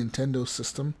any Nintendo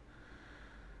system.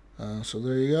 So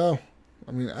there you go.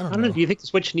 I mean, I don't know. Do you think the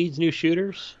Switch needs new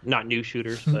shooters? Not new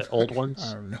shooters, but old ones?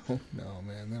 I don't know. No,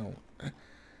 man. They don't.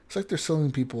 It's like they're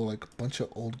selling people like a bunch of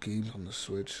old games on the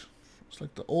Switch. It's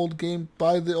like the old game.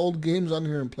 Buy the old games on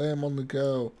here and play them on the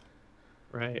go.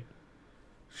 Right.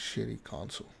 Shitty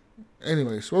console.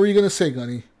 Anyways, what were you going to say,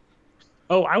 Gunny?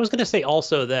 Oh, I was going to say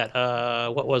also that,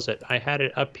 what was it? I had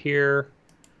it up here.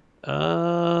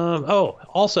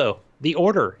 Also, The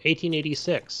Order,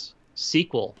 1886.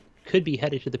 sequel could be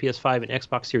headed to the PS5 and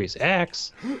Xbox Series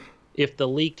X if the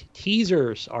leaked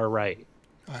teasers are right.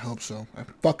 I hope so. I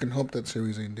fucking hope that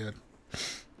series ain't dead.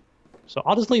 So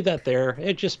I'll just leave that there.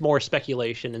 It's just more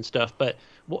speculation and stuff, but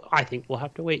I think we'll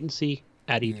have to wait and see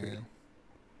at E3. Yeah.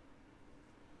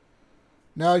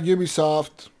 Now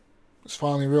Ubisoft is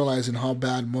finally realizing how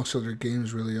bad most of their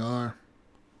games really are.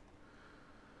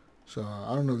 So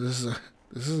I don't know. This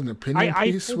is an opinion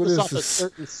piece. I What this is off this? a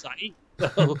certain site,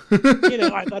 so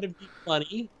I thought it'd be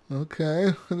funny.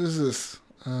 Okay, what is this?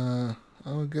 I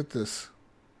don't get this.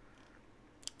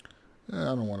 I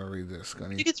don't want to read this, I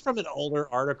Gunny. think it's from an older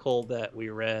article that we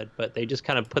read, but they just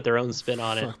kind of put their own spin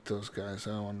on it. Fuck those guys.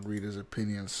 I don't want to read his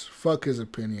opinions. Fuck his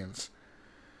opinions.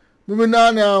 Moving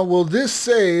on now. Will this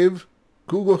save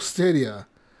Google Stadia?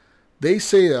 They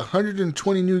say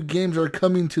 120 new games are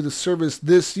coming to the service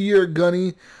this year,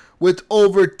 Gunny, with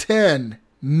over 10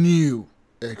 new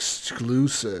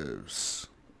exclusives.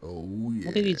 Oh, yeah.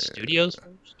 Don't they need studios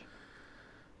first?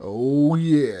 Oh,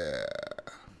 yeah.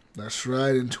 That's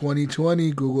right. In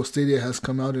 2020, Google Stadia has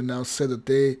come out and now said that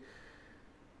they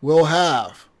will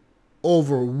have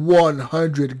over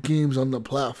 100 games on the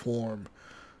platform.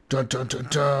 Dun, dun, dun,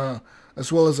 dun.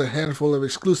 As well as a handful of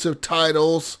exclusive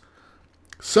titles,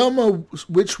 some of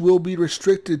which will be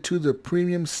restricted to the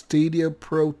premium Stadia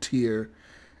Pro tier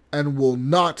and will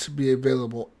not be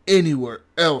available anywhere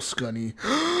else, Gunny.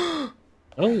 Oh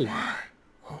my.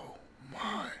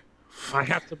 I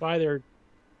have to buy their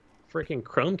freaking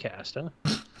Chromecast, huh?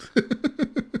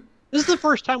 This is the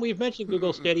first time we've mentioned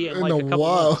Google Stadia in like a couple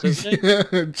months, isn't it?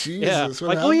 Yeah, Jesus. Yeah.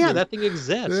 What Oh yeah, happened? that thing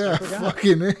exists. Yeah,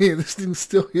 fucking hey, this thing's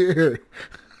still here.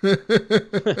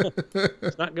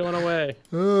 It's not going away.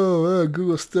 Oh,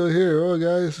 Google's still here. Oh,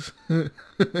 guys.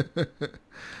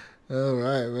 All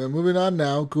right, well, moving on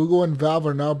now. Google and Valve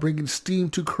are now bringing Steam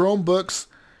to Chromebooks,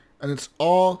 and it's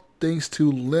all thanks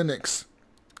to Linux.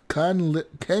 King Lu.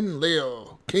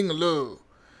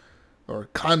 Or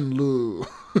Kanlu.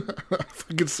 If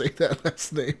I can say that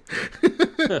last name.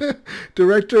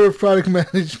 Director of Product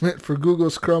Management for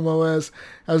Google's Chrome OS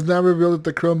has now revealed that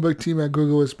the Chromebook team at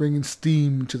Google is bringing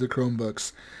Steam to the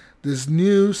Chromebooks. This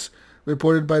news,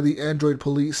 reported by the Android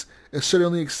Police, is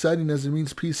certainly exciting as it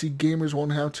means PC gamers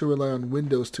won't have to rely on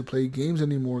Windows to play games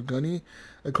anymore, Gunny.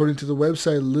 According to the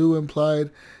website, Lu implied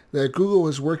that Google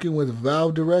is working with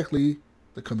Valve directly,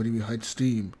 the company behind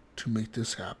Steam, to make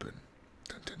this happen.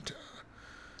 Dun, dun, dun.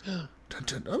 Dun,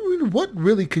 dun. I mean, what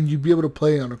really can you be able to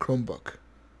play on a Chromebook?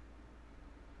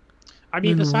 I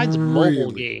mean, besides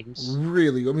mobile games.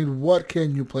 Really? I mean, what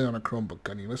can you play on a Chromebook,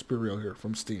 Gunny? Let's be real here,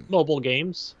 from Steam. Mobile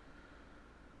games.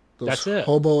 Those that's it.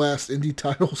 Hobo-ass indie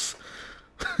titles.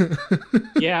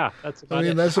 Yeah, that's about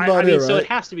it. That's about it, right? So it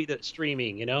has to be the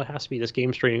streaming, it has to be this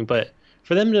game streaming. But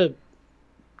for them to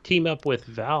team up with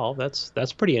Valve,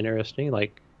 that's pretty interesting.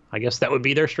 Like, I guess that would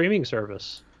be their streaming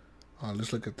service.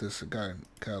 Let's look at this. I got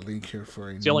a link here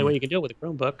for It's the only way you can do it with a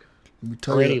Chromebook. Let me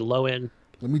tell you. Any low-end.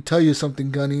 Let me tell you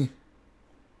something, Gunny.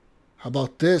 How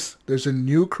about this? There's a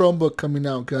new Chromebook coming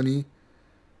out, Gunny.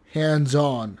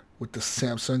 Hands-on with the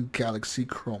Samsung Galaxy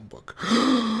Chromebook.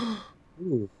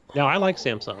 Ooh. Now, I like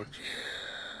Samsung.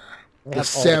 The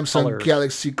Samsung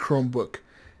Galaxy Chromebook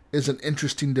is an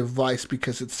interesting device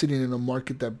because it's sitting in a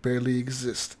market that barely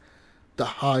exists. The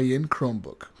high-end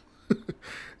Chromebook.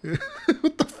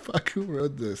 What the fuck? Who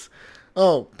wrote this?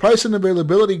 Oh, price and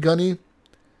availability, Gunny.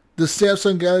 The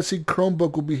Samsung Galaxy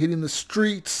Chromebook will be hitting the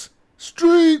streets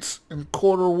in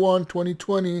Q1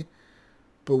 2020.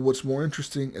 But what's more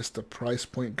interesting is the price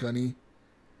point, Gunny.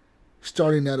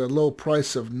 Starting at a low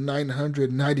price of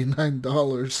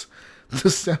 $999, the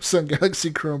Samsung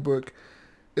Galaxy Chromebook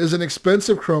is an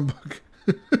expensive Chromebook.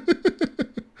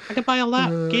 I could buy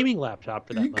a gaming laptop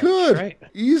for that much, could, right?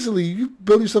 Easily. You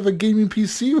build yourself a gaming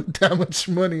PC with that much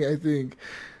money, I think.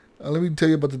 Let me tell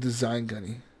you about the design,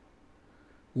 Gunny.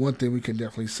 One thing we can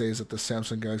definitely say is that the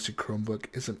Samsung Galaxy Chromebook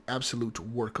is an absolute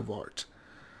work of art.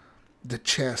 The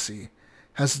chassis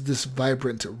has this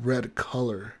vibrant red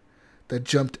color that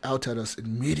jumped out at us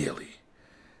immediately.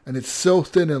 And it's so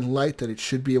thin and light that it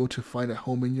should be able to find a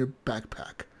home in your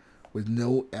backpack with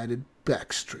no added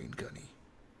back strain, Gunny.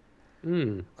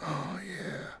 Oh,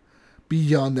 yeah.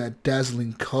 Beyond that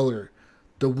dazzling color,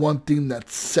 the one thing that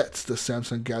sets the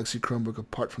Samsung Galaxy Chromebook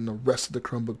apart from the rest of the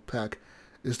Chromebook pack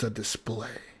is the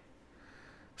display.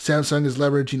 Samsung is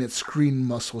leveraging its screen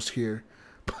muscles here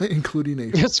by including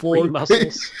a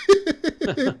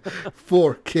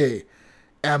 4K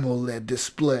AMOLED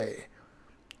display.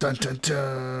 Dun, dun,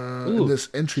 dun. Ooh, in this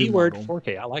entry keyword model.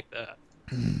 4K. I like that.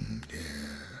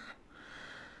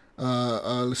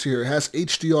 Let's see here. It has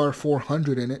HDR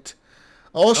 400 in it,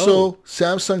 Also,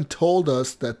 Samsung told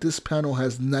us that this panel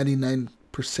has 99%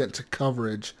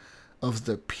 coverage of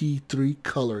the P3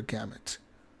 color gamut,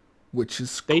 which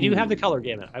is They cool. do have the color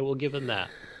gamut. I will give them that.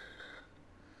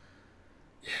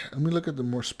 Let me look at the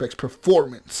more specs.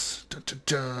 Performance. Dun, dun,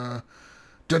 dun.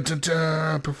 Dun, dun,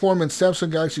 dun. Performance.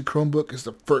 Samsung Galaxy Chromebook is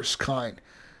the first kind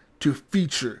to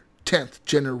feature 10th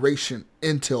generation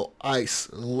Intel Ice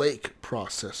Lake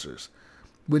processors,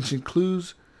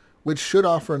 which should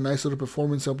offer a nice little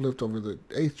performance uplift over the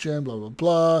 8th gen, blah, blah,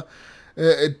 blah.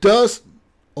 It does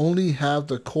only have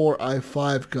the Core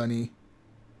i5, Gunny.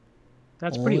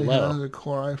 That's pretty low. Only has the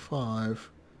Core i5.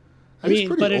 I mean, it's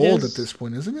pretty but old at this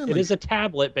point, isn't it? It is a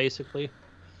tablet, basically.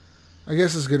 I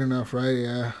guess it's good enough, right?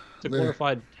 Yeah. It's a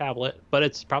glorified tablet, but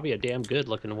it's probably a damn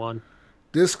good-looking one.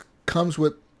 This comes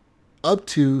with up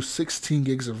to 16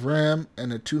 gigs of RAM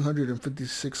and a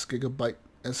 256 gigabyte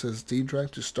SSD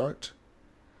drive to start.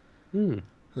 So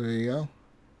there you go.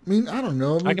 I mean, I don't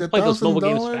know. I can play those mobile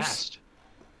games fast.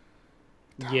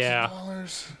 Yeah.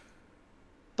 $1,000?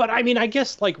 But I mean, I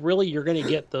guess like really, you're gonna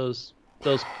get those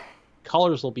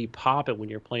colors will be popping when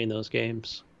you're playing those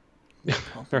games,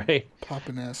 right?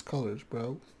 Popping ass colors,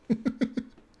 bro.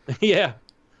 Yeah.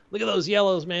 Look at those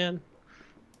yellows, man.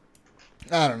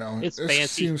 I don't know. It's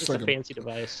fancy. It's like a fancy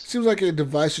device. Seems like a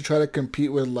device to try to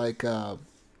compete with like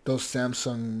those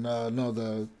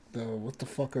Samsung. The what the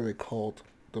fuck are they called?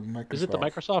 The Microsoft. Is it the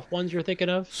Microsoft ones you're thinking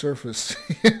of? Surface.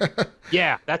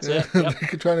 Yeah, that's it. Yep.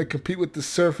 They're trying to compete with the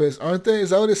Surface, aren't they? Is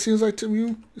that what it seems like to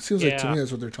you? It seems like to me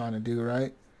that's what they're trying to do,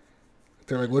 right?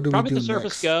 They're like, what do Probably we do the Surface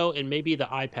next? Go and maybe the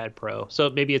iPad Pro. So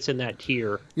maybe it's in that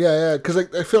tier. Yeah, because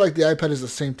I feel like the iPad is the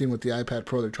same thing with the iPad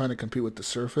Pro. They're trying to compete with the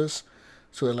Surface,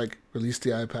 so they like release the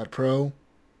iPad Pro.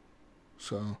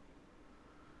 So,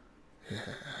 yeah.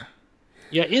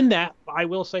 Yeah, in that, I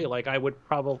will say, like, I would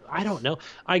probably, I don't know.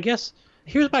 I guess,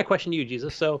 here's my question to you,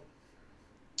 Jesus. So,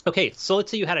 okay, so let's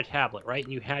say you had a tablet, right?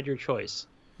 And you had your choice.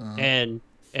 And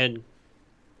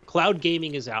cloud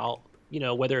gaming is out, you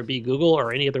know, whether it be Google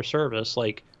or any other service,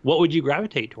 like, what would you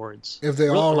gravitate towards? If they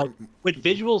all... Like, would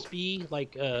visuals be,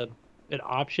 like, an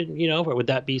option, you know, or would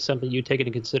that be something you'd take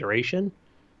into consideration?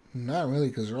 Not really,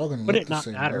 because they're all going to look the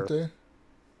same, aren't they?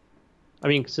 I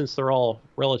mean, since they're all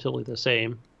relatively the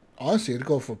same. Honestly, I'd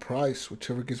go for price.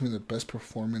 Whichever gives me the best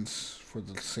performance for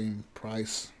the same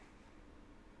price.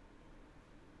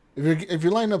 If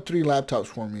you line up 3 laptops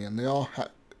for me and they all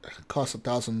cost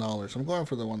 $1,000, I'm going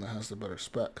for the one that has the better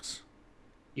specs.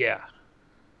 Yeah.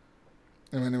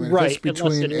 I mean, if right. it's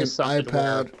between an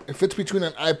iPad, if it's between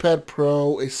an iPad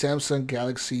Pro, a Samsung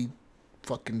Galaxy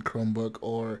fucking Chromebook,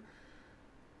 or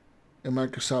a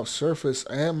Microsoft Surface,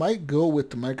 I might go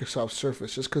with the Microsoft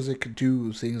Surface just because it could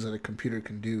do things that a computer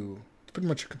can do. It's pretty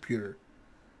much a computer.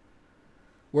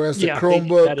 Whereas the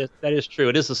Chromebook... that is true.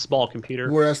 It is a small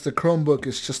computer. Whereas the Chromebook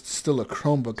is just still a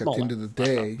Chromebook Smaller. At the end of the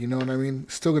day. You know what I mean?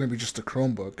 It's still going to be just a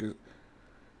Chromebook.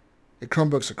 A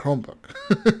Chromebook's a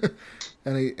Chromebook.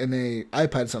 and a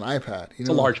iPad's an iPad. You know? It's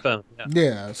a large phone.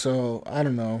 Yeah, so I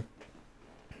don't know.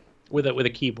 With a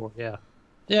keyboard, yeah.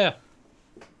 Yeah.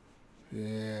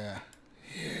 Yeah.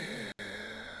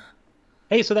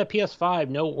 Hey, so that PS5,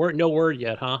 no word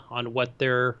yet, huh? On what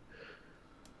their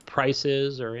price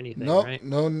is or anything, right?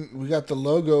 No, we got the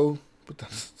logo, but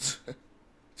that's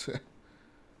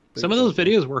some of those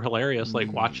videos were hilarious,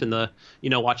 like watching them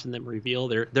reveal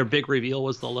their big reveal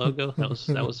was the logo. That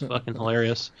was fucking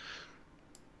hilarious.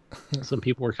 Some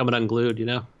people were coming unglued, you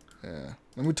know. Yeah.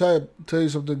 Let me tell you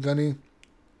something, Gunny.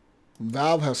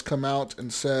 Valve has come out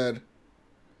and said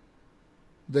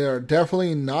they are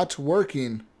definitely not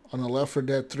working on a Left 4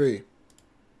 Dead 3.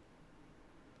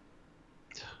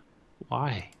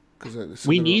 Why?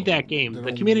 We need that game.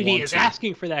 The community is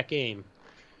asking for that game.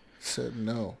 Said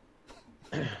no.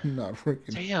 Not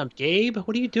working. Damn, Gabe,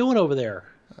 what are you doing over there?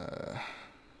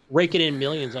 Raking in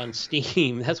millions on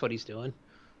Steam. That's what he's doing.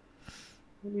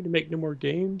 We need to make no more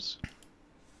games.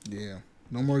 Yeah,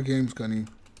 no more games, Gunny.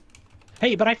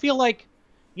 Hey, but I feel like,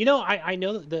 you know, I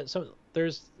know that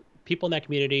there's people in that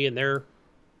community and they're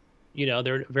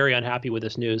very unhappy with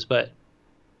this news, but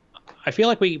I feel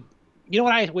like you know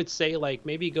what I would say, like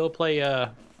maybe go play I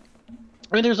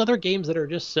mean, there's other games that are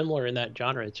just similar in that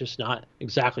genre. It's just not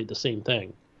exactly the same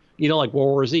thing. You know, like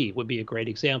World War Z would be a great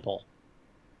example.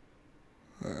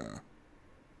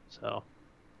 So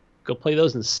go play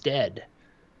those instead,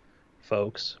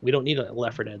 folks. We don't need a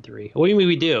Left 4 Dead 3. Well, I mean,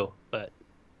 we do, but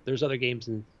there's other games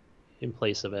in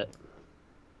place of it.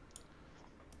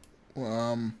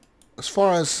 As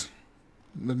far as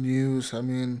the news, I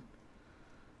mean,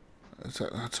 that's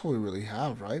all we really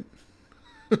have, right?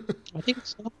 I think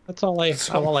so. That's all I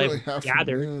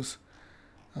gathered. News.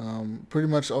 Pretty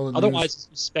much all the Otherwise, news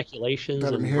it's speculations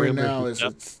that I'm and hearing rumors now and is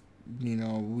stuff.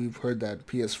 we've heard that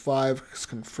PS5 has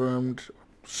confirmed,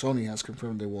 Sony has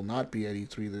confirmed they will not be at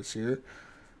E3 this year,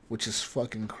 which is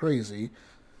fucking crazy.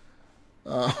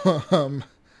 Um,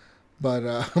 but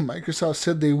Microsoft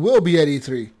said they will be at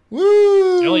E3. Hell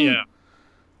Woo! yeah!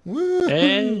 Woo!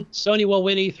 And Sony will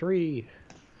win E3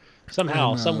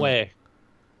 somehow, And some way.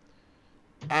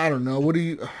 I don't know. What do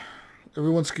you?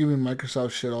 Everyone's giving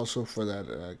Microsoft shit also for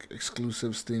that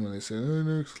exclusives thing when they say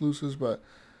no exclusives, but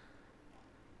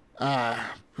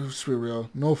let's be real.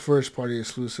 No first party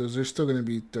exclusives. There's still going to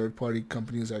be third party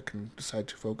companies that can decide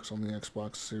to focus on the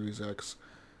Xbox Series X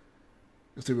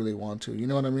if they really want to. You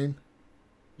know what I mean?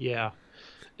 Yeah.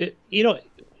 You know,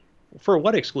 for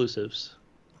what exclusives?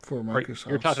 For Right, Microsoft.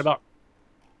 you're talking about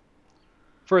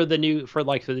for the new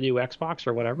Xbox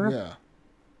or whatever. Yeah.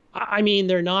 I mean,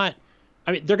 they're not.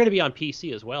 I mean, they're going to be on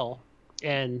PC as well,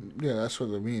 and Yeah, that's what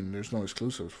I mean. There's no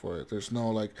exclusives for it. There's no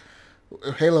like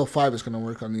Halo 5 is going to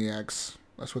work on the X.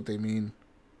 That's what they mean.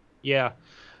 yeah,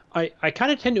 I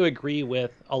kind of tend to agree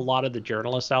with a lot of the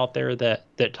journalists out there that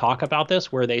talk about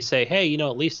this, where they say, hey,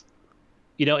 at least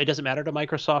it doesn't matter to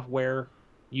Microsoft where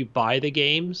you buy the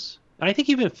games. And I think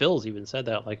even Phil's even said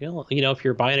that, like, if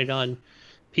you're buying it on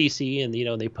PC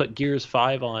and they put Gears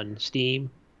 5 on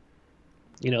Steam,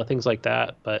 things like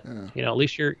that. But Yeah. at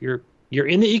least you're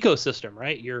in the ecosystem,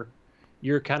 right?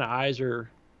 Your kind of eyes are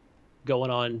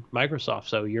going on Microsoft,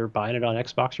 so you're buying it on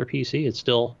Xbox or PC. It's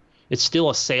still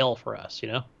a sale for us.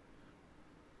 Yeah.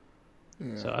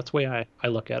 So that's the way I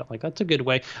look at it. Like, that's a good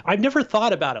way. I've never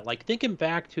thought about it. Like, thinking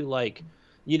back to, like,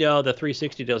 the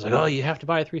 360 deals, like, oh, you have to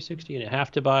buy a 360 and you have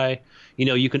to buy,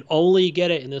 you can only get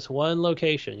it in this one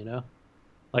location.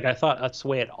 Like, I thought that's the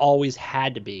way it always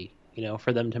had to be,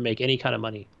 for them to make any kind of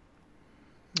money.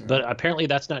 Yeah. But apparently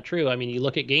that's not true. I mean, you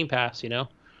look at Game Pass,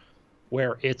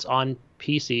 where it's on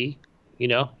PC,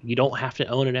 you don't have to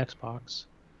own an Xbox.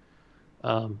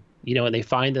 And they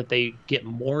find that they get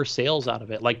more sales out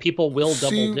of it. Like, people will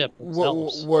double dip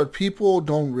themselves. What people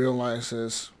don't realize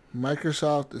is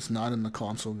Microsoft is not in the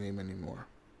console game anymore.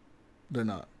 They're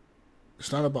not.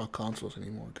 It's not about consoles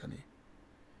anymore, Kenny.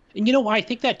 And I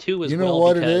think that too as well. You know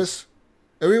what it is?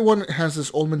 Everyone has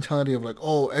this old mentality of like,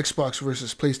 oh, Xbox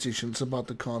versus PlayStation. It's about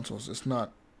the consoles. It's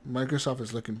not. Microsoft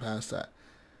is looking past that.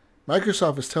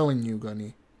 Microsoft is telling you,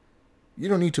 Gunny, you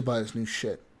don't need to buy this new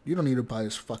shit. You don't need to buy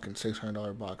this fucking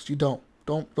 $600 box. You don't.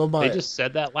 Don't buy it. They just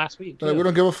said that last week. Like, we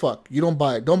don't give a fuck. You don't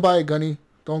buy it. Don't buy it, Gunny.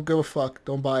 Don't give a fuck.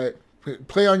 Don't buy it.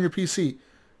 Play on your PC.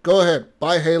 Go ahead.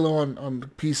 Buy Halo on the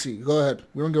PC. Go ahead.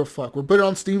 We don't give a fuck. We'll put it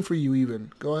on Steam for you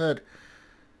even. Go ahead.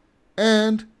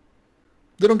 And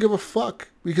they don't give a fuck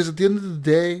because at the end of the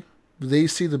day, they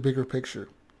see the bigger picture.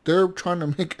 They're trying to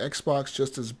make Xbox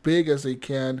just as big as they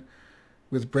can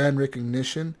with brand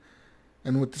recognition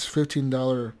and with this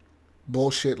 $15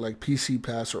 bullshit like PC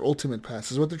Pass or Ultimate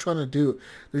Pass is what they're trying to do.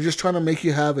 They're just trying to make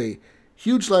you have a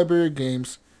huge library of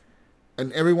games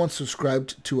and everyone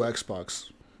subscribed to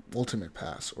Xbox Ultimate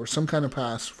Pass or some kind of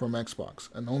pass from Xbox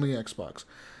and only Xbox.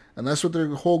 And that's what their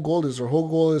whole goal is. Their whole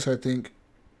goal is, I think,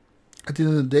 at the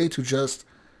end of the day, to just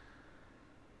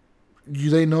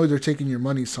they know they're taking your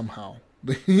money somehow.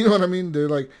 You know what I mean? They're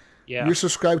like, Yeah. You're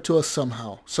subscribed to us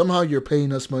somehow. Somehow you're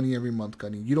paying us money every month,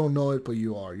 Gunny. You don't know it, but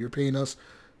you are. You're paying us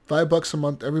 $5 a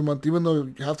month every month, even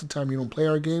though half the time you don't play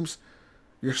our games.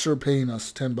 You're sure paying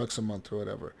us $10 a month or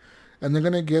whatever, and they're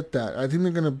gonna get that. I think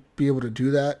they're gonna be able to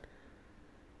do that,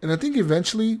 and I think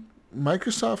eventually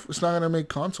Microsoft is not gonna make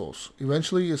consoles.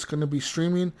 Eventually, it's gonna be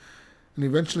streaming, and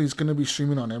eventually it's gonna be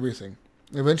streaming on everything.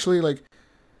 Eventually, like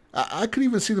I could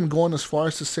even see them going as far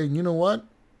as to say, you know what,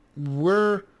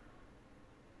 we're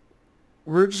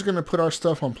just gonna put our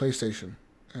stuff on PlayStation,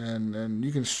 and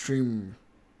you can stream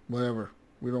whatever.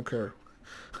 We don't care.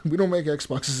 We don't make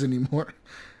Xboxes anymore.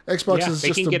 Xbox is they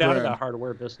just can a get brand. out of the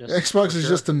hardware business. Xbox for is sure.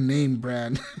 just a name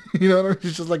brand. You know what I mean?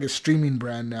 It's just like a streaming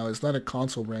brand now. It's not a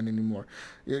console brand anymore.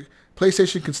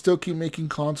 PlayStation can still keep making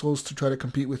consoles to try to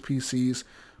compete with PCs,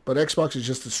 but Xbox is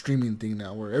just a streaming thing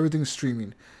now where everything's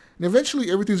streaming. And eventually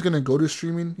everything's going to go to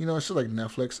streaming. You know, it's just like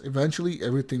Netflix. Eventually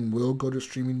everything will go to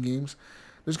streaming games.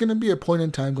 There's going to be a point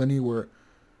in time, Glenny, where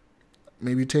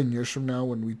maybe 10 years from now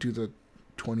when we do the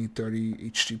 2030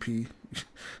 HGP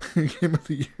Game of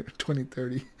the Year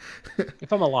 2030.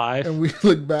 If I'm alive. And we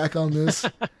look back on this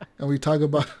and we talk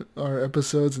about our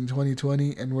episodes in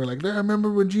 2020 and we're like,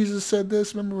 remember when Jesus said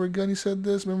this? Remember when Gunny said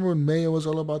this? Remember when Mayo was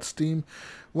all about Steam?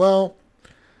 Well,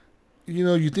 you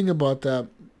know, you think about that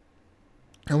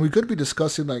and we could be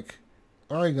discussing like,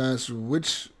 all right guys,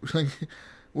 which like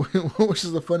which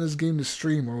is the funnest game to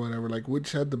stream or whatever, like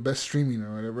which had the best streaming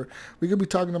or whatever. We could be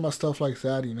talking about stuff like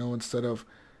that, instead of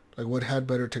like what had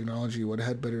better technology, what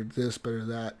had better this, better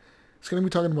that. It's going to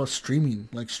be talking about streaming,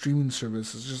 like streaming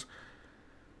services. Just,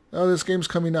 oh, this game's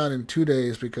coming out in 2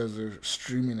 days because they're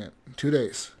streaming it. 2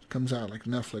 days. It comes out like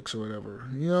Netflix or whatever.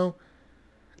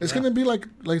 It's going to be like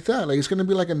that. Like, it's going to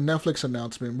be like a Netflix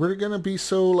announcement. We're going to be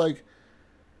so like,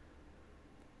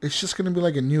 it's just going to be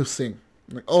like a new thing.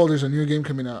 Like, oh, there's a new game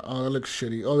coming out. Oh, that looks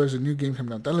shitty. Oh, there's a new game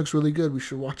coming out. That looks really good. We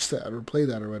should watch that or play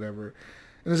that or whatever.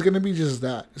 And it's going to be just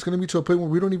that. It's going to be to a point where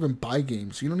we don't even buy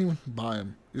games. You don't even buy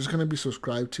them. You're just going to be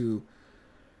subscribed to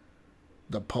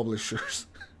the publishers.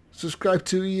 Subscribe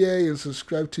to EA and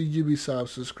subscribe to Ubisoft.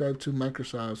 Subscribe to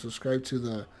Microsoft. Subscribe to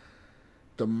the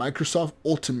Microsoft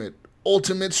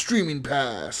Ultimate Streaming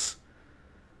Pass.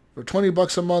 For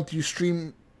 $20 a month, you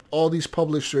stream all these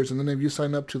publishers. And then if you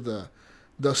sign up to the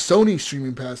Sony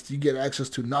Streaming Pass, you get access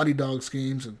to Naughty Dog's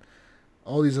games and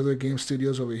all these other game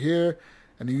studios over here.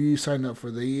 And if you sign up for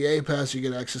the EA Pass, you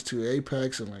get access to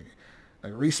Apex and like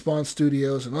Respawn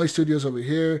Studios and all these studios over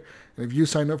here. And if you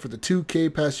sign up for the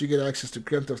 2K Pass, you get access to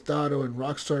Grand Theft Auto and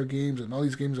Rockstar games and all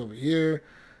these games over here.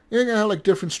 You're going to have like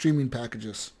different streaming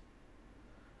packages.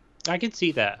 I can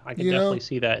see that. I can definitely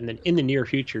see that in the near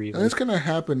future. Even. And it's going to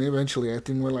happen eventually. I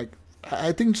think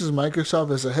just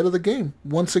Microsoft is ahead of the game.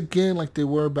 Once again, like they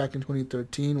were back in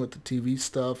 2013 with the TV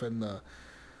stuff and the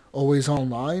Always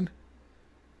Online.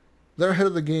 They're ahead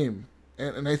of the game.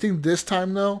 And I think this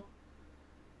time, though,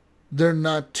 they're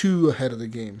not too ahead of the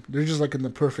game. They're just like in the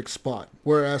perfect spot.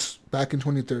 Whereas back in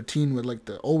 2013 with like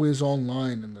the Always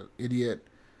Online and the idiot,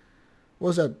 what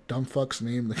was that dumb fuck's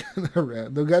name?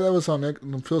 The guy that was on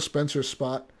Phil Spencer's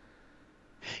spot.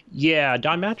 Yeah,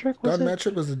 Don Matrick was Don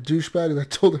Matrick was the douchebag that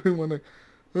told everyone like,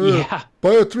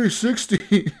 buy a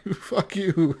 360. Fuck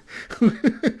you.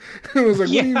 I was like, what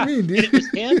do you mean, dude?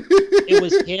 It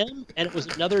was him, and it was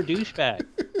another douchebag.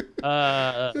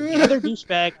 The other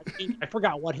douchebag, I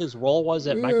forgot what his role was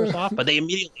at Microsoft, but they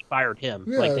immediately fired him.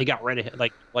 Yeah. Like they got rid of him.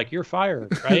 Like you're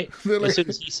fired, right? As soon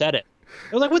as he said it.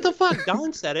 I was like, what the fuck?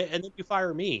 Don said it, and then you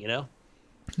fire me,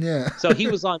 Yeah. So he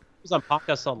was on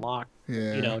Podcast Unlocked.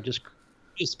 Yeah.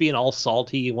 Just being all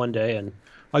salty one day, and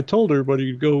I told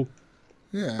everybody to go.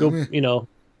 Yeah.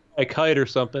 A kite or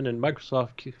something, and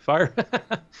Microsoft fired.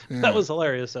 That was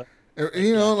hilarious. So,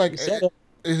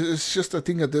 it's just a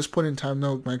thing at this point in time,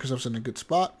 though, Microsoft's in a good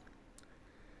spot.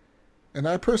 And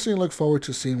I personally look forward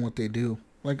to seeing what they do.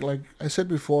 Like I said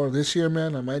before, this year,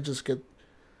 man, I might just get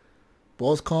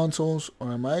both consoles,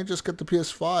 or I might just get the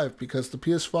PS5, because the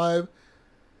PS5,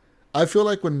 I feel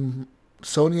like when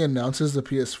Sony announces the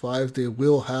PS5, they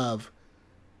will have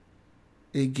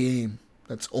a game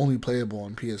that's only playable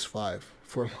on PS5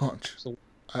 for launch.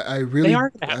 I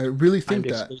really think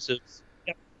that. Exclusives.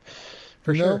 Yep.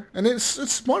 For sure. And it's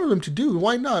smart of them to do.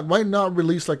 Why not? Why not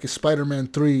release like a Spider-Man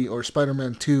 3 or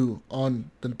Spider-Man 2 on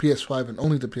the PS5 and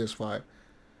only the PS5?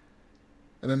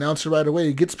 And announce it right away.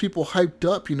 It gets people hyped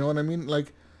up, you know what I mean?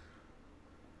 Like,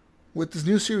 with this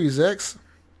new Series X,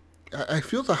 I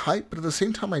feel the hype, but at the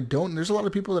same time I don't. And there's a lot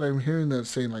of people that I'm hearing that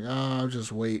saying like, I'll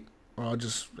just wait. Or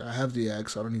I have the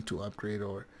X, I don't need to upgrade,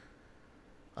 or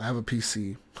I have a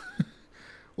PC.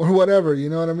 Or whatever, you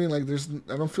know what I mean? Like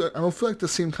I don't feel like the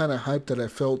same kind of hype that I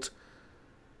felt.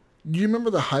 Do you remember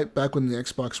the hype back when the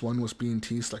Xbox One was being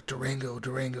teased? Like Durango,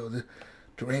 that,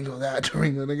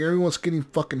 Durango. Like everyone's getting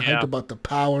fucking hyped about the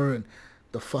power and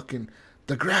the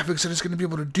graphics that it's gonna be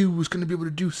able to do. It's gonna be able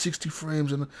to do 60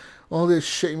 frames and all this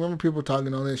shit. You remember people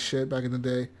talking all this shit back in the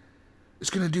day? It's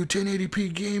gonna do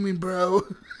 1080p gaming, bro.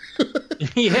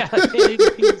 Yeah,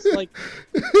 1080p is like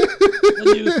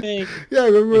the new thing. Yeah,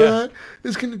 remember that?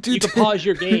 It's gonna do. You can pause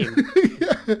your game.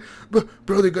 Yeah, but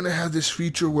bro, they're gonna have this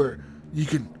feature where you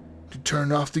can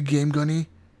turn off the game, Gunny,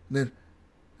 and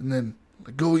then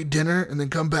like, go eat dinner, and then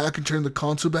come back and turn the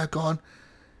console back on,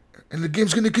 and the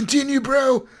game's gonna continue,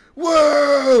 bro.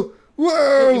 Whoa!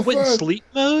 You went in sleep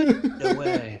mode? No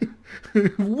way.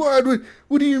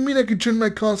 What do you mean I can turn my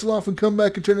console off and come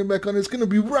back and turn it back on? It's gonna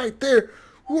be right there.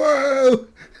 Whoa!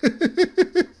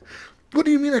 What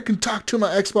do you mean I can talk to my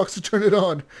Xbox to turn it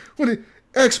on?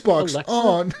 Xbox Alexa?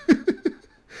 On.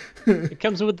 It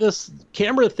comes with this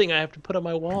camera thing I have to put on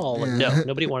my wall. Yeah. No,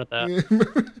 nobody wanted that. Yeah.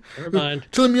 Never mind.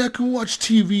 Telling me I can watch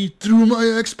TV through my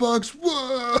Xbox?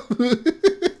 Whoa!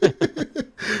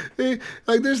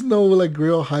 Like, there's no like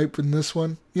real hype in this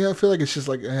one. Yeah, I feel like it's just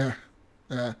like,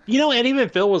 and even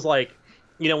Phil was like,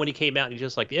 when he came out, he's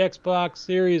just like the Xbox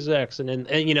Series X, and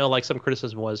like some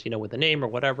criticism was, with the name or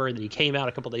whatever, and then he came out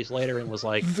a couple days later and was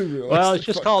like, well, it's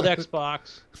just called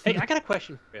Xbox. Hey, I got a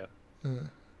question for you.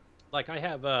 Like I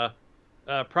have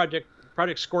Project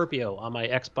Scorpio on my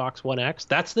Xbox One X.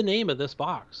 That's the name of this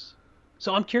box.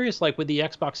 So I'm curious, like with the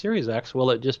Xbox Series X, will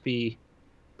it just be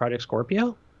Project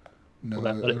Scorpio? No,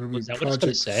 Was that what it's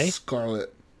going to say?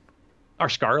 Scarlet. Or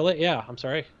Scarlet? Yeah, I'm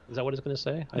sorry. Is that what it's going to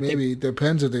say? Maybe. It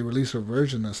depends if they release a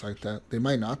version that's like that. They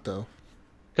might not, though.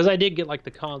 Because I did get like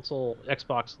the console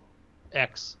Xbox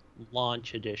X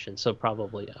launch edition, so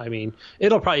probably. I mean,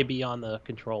 it'll probably be on the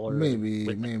controller. Maybe.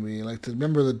 Like,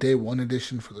 remember the Day 1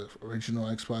 edition for the original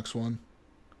Xbox One?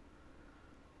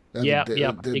 Yeah, the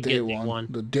Day 1.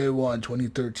 The Day 1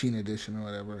 2013 edition or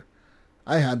whatever.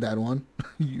 I had that one.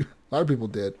 A lot of people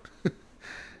did.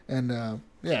 And,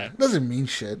 yeah, it doesn't mean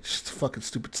shit. It's just a fucking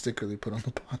stupid sticker they put on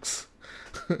the box.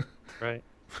 Right.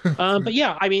 But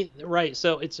yeah, I mean, right.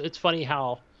 So it's funny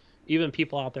how even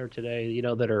people out there today, you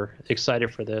know, that are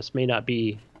excited for this may not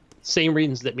be same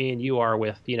reasons that me and you are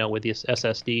with, you know, with this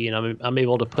SSD, and I'm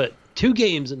able to put 2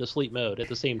 games into sleep mode at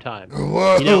the same time.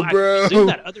 Whoa, you know, bro! I presume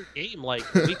that other game like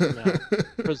a week from now,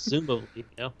 presumably, you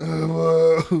know.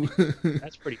 Whoa!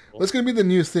 That's pretty cool. What's gonna be the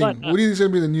new thing? But, what do you think is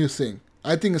gonna be the new thing?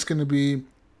 I think it's gonna be.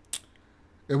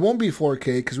 It won't be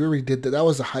 4K because we already did that. That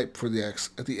was the hype for the X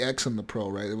and the Pro,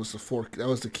 right? It was the 4K. That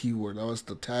was the keyword. That was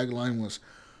the tagline was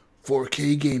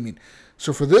 4K gaming.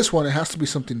 So for this one, it has to be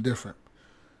something different.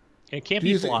 It can't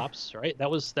be flops, right? That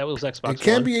was Xbox. It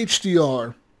can't One. be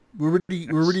HDR. We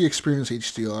already experienced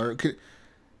HDR.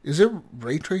 Is it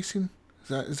ray tracing?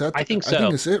 Is that? I think so. I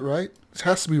think it's it, right? It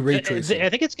has to be ray tracing. I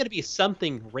think it's going to be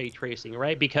something ray tracing,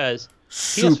 right? Because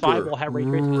PS5 will have ray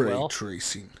tracing as well.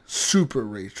 Super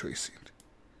ray tracing.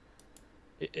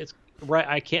 It's right.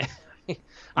 I can't.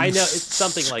 I know it's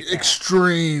something like that.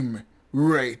 Extreme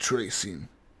ray tracing.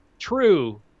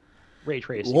 True ray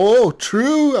tracing. Whoa,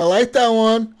 true. I like that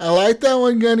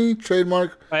one, Gunny.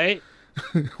 Trademark. Right.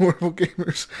 Horrible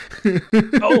gamers.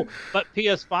 Oh, but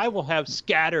PS5 will have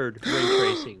scattered ray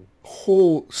tracing.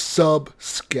 Whole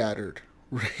sub-scattered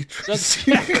ray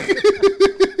tracing.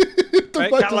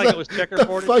 Right? Kind of like it was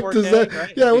checkerboard in 4K,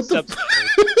 right? Yeah,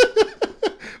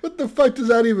 what the fuck does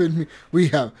that even mean? We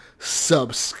have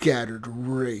sub-scattered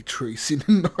ray tracing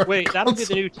in our Wait, that'll be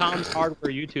the new Tom's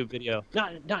Hardware YouTube video.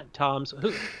 Not Tom's. Who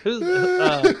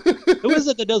is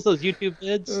it that does those YouTube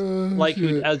vids?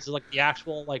 Who does like the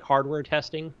actual like hardware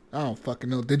testing? I don't fucking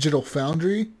know. Digital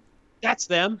Foundry? That's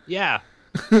them. Yeah.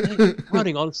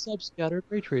 Running on sub-scattered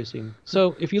ray tracing.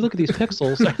 So if you look at these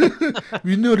pixels,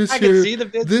 you notice I here can see the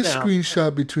vids this now.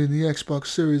 screenshot between the Xbox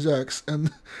Series X and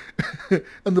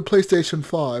the PlayStation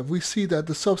 5. We see that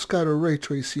the sub-scattered ray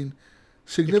tracing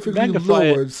significantly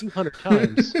lowers 200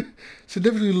 times.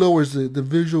 Significantly lowers the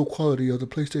visual quality of the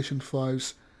PlayStation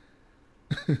 5's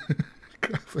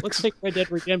graphics. Let's take Red Dead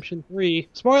Redemption 3.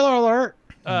 Spoiler alert.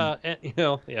 And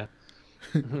yeah.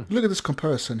 Look at this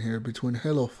comparison here between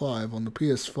Halo 5 on the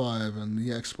PS5 and the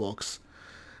Xbox.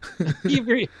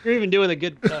 You're even doing a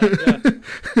good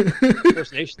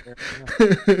impersonation there. Yeah.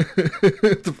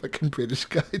 The fucking British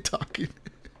guy talking.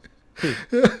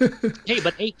 Hey,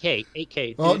 but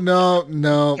 8K. Oh, no.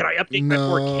 Can I update my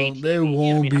 4K TV? They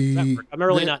won't be. I'm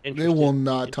really not interested. They will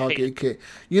not talk 8K.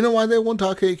 You know why they won't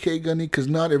talk 8K, Gunny? Because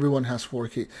not everyone has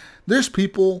 4K. There's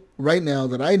people right now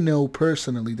that I know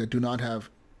personally that do not have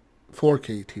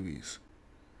 4K TVs.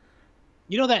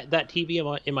 You know that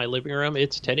TV in my living room,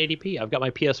 it's 1080p. I've got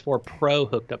my PS4 Pro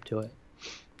hooked up to it.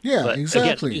 Yeah, but exactly.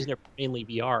 Again, I'm using it for mainly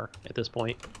VR at this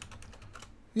point.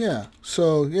 Yeah,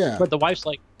 so, yeah. But the wife's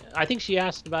like, I think she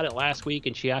asked about it last week,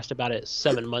 and she asked about it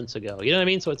 7 months ago. You know what I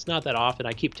mean? So it's not that often.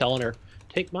 I keep telling her,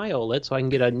 take my OLED so I can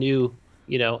get a new,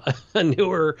 a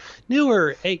newer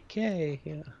 8K.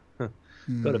 Yeah.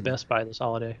 Go to Best Buy this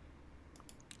holiday.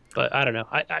 But I don't know.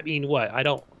 I mean, what?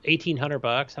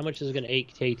 $1,800. How much is an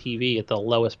 8K TV at the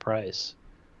lowest price?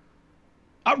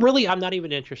 Really, I'm not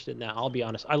even interested in that. I'll be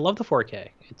honest. I love the 4K.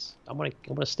 I'm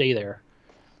gonna stay there.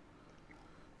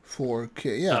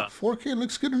 4K, yeah. 4K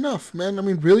looks good enough, man. I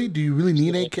mean, really? Do you really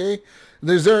need 8K?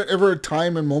 Is there ever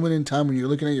a moment in time when you're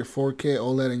looking at your 4K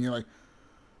OLED and you're like,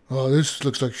 oh, this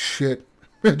looks like shit.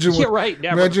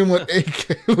 Imagine what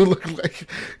 8K would look like.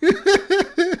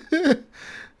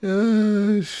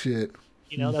 Oh, shit.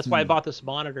 That's why I bought this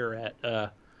monitor at,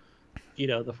 the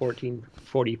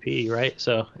 1440p, right?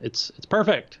 So it's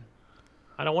perfect.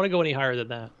 I don't want to go any higher than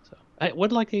that. So I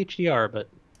would like the HDR, but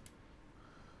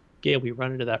yeah, we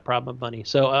run into that problem of money.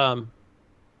 So,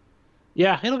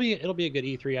 yeah, it'll be a good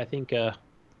E3. I think.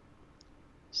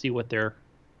 See what they're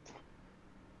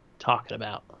talking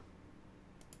about.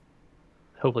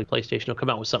 Hopefully, PlayStation will come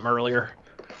out with something earlier.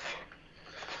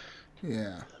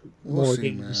 Yeah, we'll see,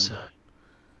 man.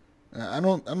 I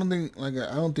don't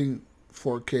think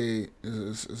 4K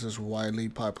is as widely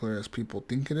popular as people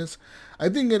think it is. I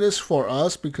think it is for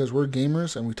us because we're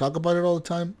gamers and we talk about it all the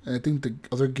time. And I think the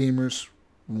other gamers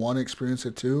want to experience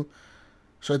it too.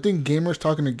 So I think gamers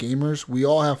talking to gamers, we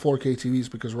all have 4K TVs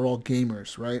because we're all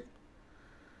gamers, right?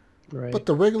 Right. But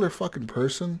the regular fucking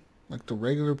person, like the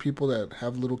regular people that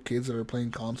have little kids that are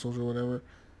playing consoles or whatever,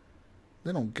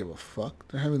 they don't give a fuck.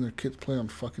 They're having their kids play on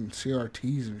fucking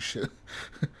CRTs and shit.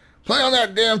 Play on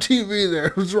that damn TV there.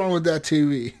 What's wrong with that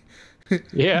TV?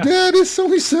 Yeah. Dad, it's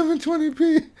only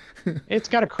 720p. It's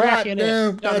got a crack in it.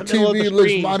 Damn, that TV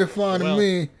looks mighty fine to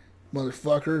me.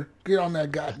 Motherfucker, get on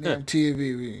that goddamn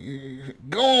TV.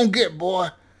 Go on, get, boy.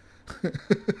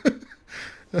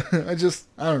 I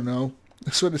don't know.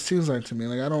 That's what it seems like to me.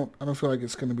 Like I don't feel like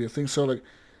it's gonna be a thing. So like,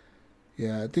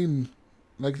 yeah, I think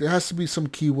like there has to be some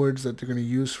keywords that they're gonna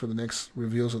use for the next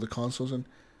reveals of the consoles, and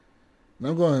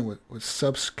I'm going with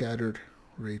subscattered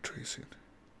ray tracing.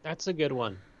 That's a good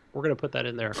one. We're gonna put that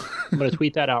in there. I'm gonna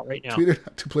tweet that out right now. Tweet it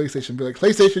out to PlayStation. Be like,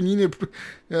 PlayStation, you need.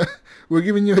 We're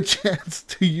giving you a chance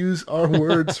to use our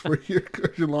words for your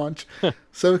launch.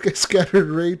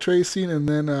 Subscattered ray tracing, and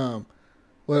then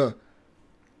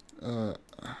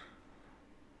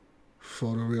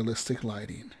photorealistic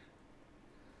lighting.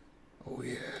 Oh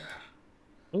yeah.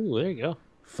 Oh, there you go.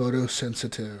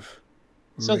 Photosensitive.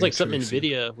 Sounds like something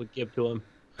NVIDIA would give to him.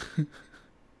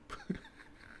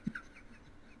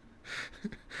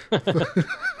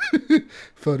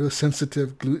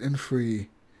 Photosensitive, gluten-free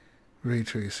ray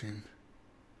tracing.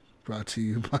 Brought to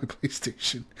you by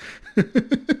PlayStation.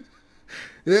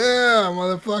 Yeah,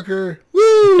 motherfucker.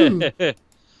 Woo!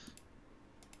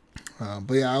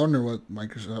 But yeah, I wonder what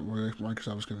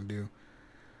Microsoft is going to do.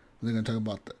 They're going to talk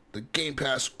about the Game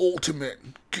Pass Ultimate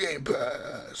Game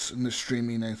Pass and the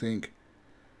streaming, I think.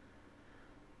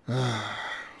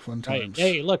 Fun times.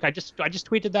 Hey, look, I just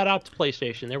tweeted that out to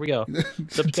PlayStation. There we go.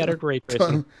 Subscattered ray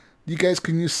tracing. You guys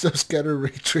can use subscattered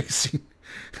ray tracing.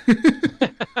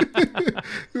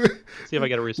 See if I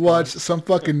get a response. Watch, some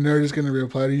fucking nerd is going to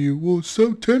reply to you. Well,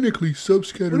 so technically,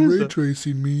 subscattered ray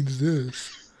tracing means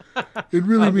this. It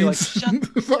really means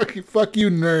like, fuck you,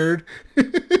 nerd.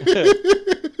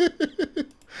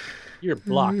 You're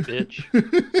blocked, bitch.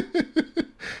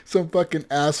 Some fucking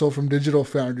asshole from Digital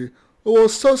Foundry. Oh, well,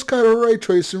 subscattered ray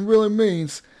tracing really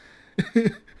means.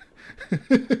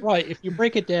 Right, if you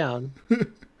break it down.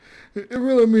 It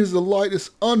really means the light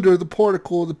is under the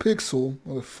particle of the pixel,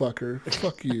 motherfucker.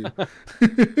 Fuck you.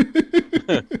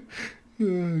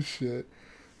 Oh, shit.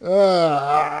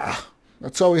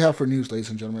 That's all we have for news,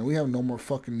 ladies and gentlemen. We have no more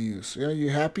fucking news. Are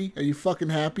you happy? Are you fucking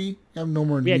happy? We have no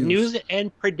more news. We had news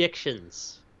and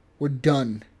predictions. We're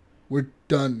done. We're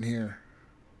done here.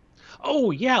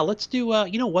 Oh, yeah, let's do,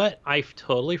 you know what? I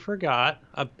totally forgot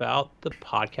about the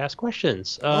podcast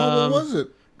questions. What was it?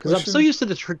 Because I'm so used to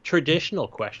the traditional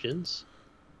questions.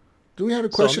 Do we have a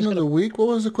question of the week? What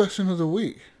was the question of the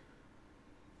week?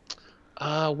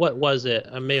 What was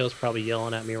it? Mayo's probably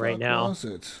yelling at me right now. What was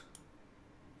it?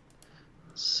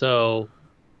 So,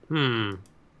 I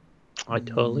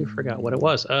totally forgot what it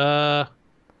was. Let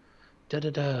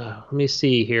me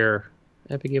see here.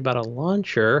 Epic about a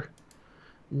launcher.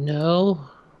 No,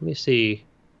 let me see.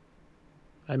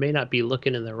 I may not be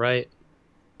looking in the right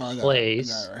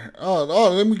place. Right. Oh,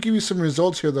 let me give you some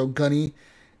results here, though, Gunny.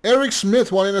 Eric Smith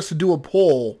wanted us to do a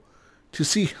poll to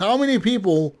see how many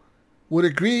people would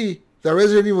agree that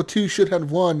Resident Evil 2 should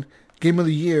have won Game of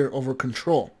the Year over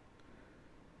Control.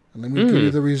 And let me give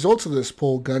you the results of this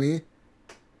poll, Gunny.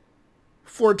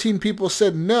 14 people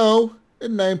said no,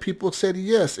 and 9 people said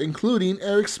yes, including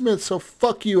Eric Smith. So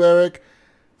fuck you, Eric.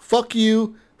 Fuck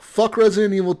you. Fuck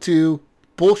Resident Evil 2.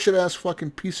 Bullshit-ass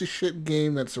fucking piece of shit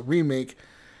game that's a remake.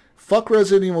 Fuck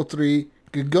Resident Evil 3. You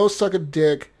can go suck a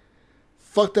dick.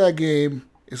 Fuck that game.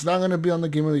 It's not going to be on the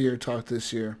Game of the Year talk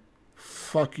this year.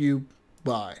 Fuck you.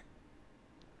 Bye.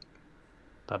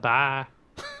 Bye-bye.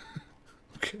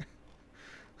 Okay.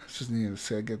 I just needed to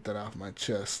say, get that off my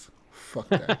chest. Fuck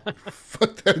that.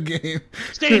 Fuck that game.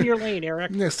 Stay in your lane,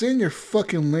 Eric. Yeah, stay in your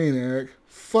fucking lane, Eric.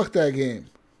 Fuck that game.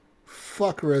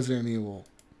 Fuck Resident Evil.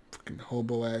 Fucking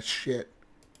hobo-ass shit.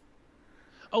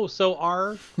 Oh,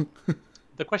 so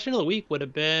the question of the week would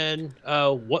have been,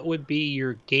 what would be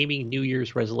your gaming New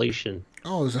Year's resolution?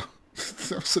 Oh, that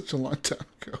was such a long time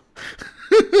ago.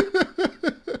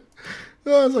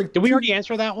 I was like, did we already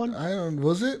answer that one?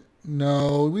 Was it?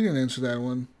 No, we didn't answer that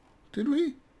one. Did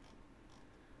we?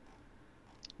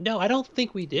 No, I don't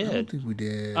think we did. I don't think we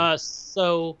did.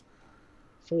 So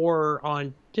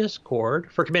on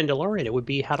Discord, for Commandalorian, it would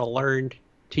be how to learn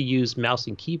to use mouse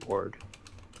and keyboard.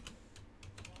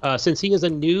 Since he is a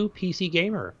new PC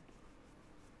gamer.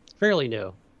 Fairly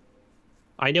new.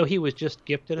 I know he was just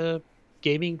gifted a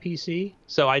gaming PC,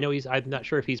 so I know I'm not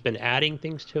sure if he's been adding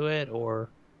things to it or.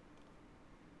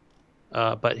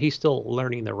 But he's still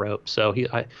learning the ropes. So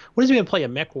what does he even play? A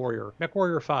Mech Warrior? Mech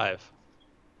Warrior 5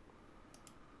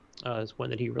 is one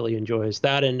that he really enjoys.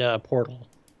 That and Portal.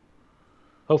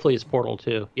 Hopefully it's Portal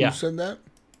too. Yeah. Who said that?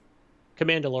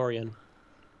 Commandalorian.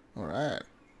 All right.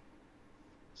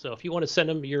 So if you want to send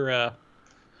him your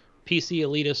PC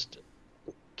elitist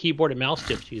keyboard and mouse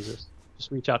tips, just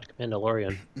reach out to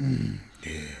Commandalorian.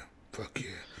 Yeah. Fuck yeah.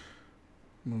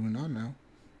 Moving on now.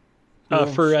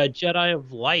 For Jedi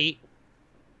of Light,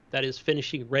 that is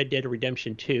finishing Red Dead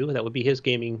Redemption 2. That would be his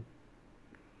New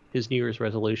Year's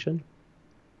resolution.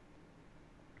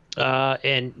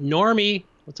 And Normie,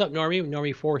 what's up, Normie?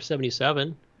 Normie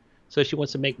 477. So she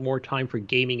wants to make more time for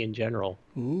gaming in general.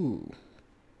 Ooh.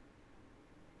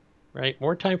 Right?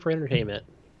 More time for entertainment.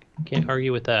 Can't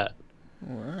argue with that.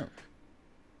 All right.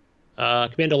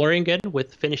 Commandalorian good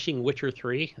with finishing Witcher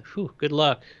 3. Whew, good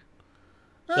luck.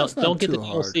 Don't get the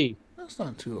DLC. That's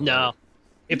not too hard. No.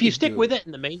 If you stick with it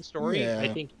in the main story, I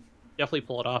think definitely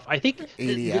pull it off. I think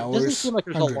 80 it hours, doesn't seem like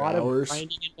there's a lot of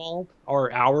grinding involved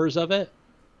or hours of it.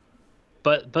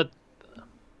 But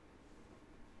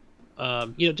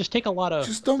just take a lot of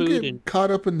just don't food get caught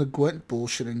up in the Gwent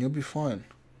bullshit and you'll be fine.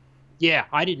 Yeah,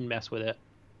 I didn't mess with it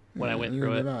when I went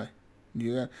through it.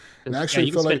 Yeah. And actually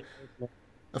I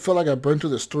felt like I burned through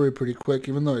the story pretty quick,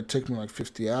 even though it took me like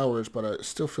 50 hours, but I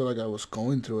still feel like I was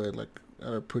going through it like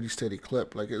at a pretty steady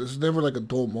clip. Like, there's never like a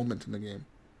dull moment in the game.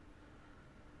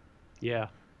 Yeah.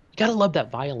 You gotta love that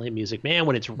violin music, man.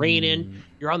 When it's raining,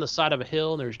 you're on the side of a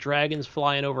hill, and there's dragons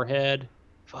flying overhead.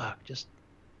 Fuck, just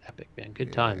epic, man.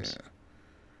 Good times.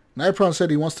 Nipron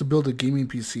said he wants to build a gaming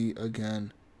PC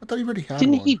again. I thought he already had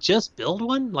Didn't one. he just build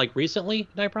one, like, recently,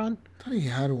 Nipron? I thought he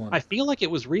had one. I feel like it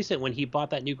was recent when he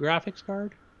bought that new graphics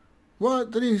card.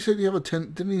 What? Didn't he say he have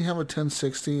didn't he have a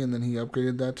 1060 and then he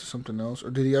upgraded that to something else?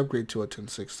 Or did he upgrade to a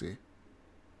 1060?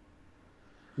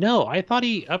 No, I thought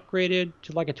he upgraded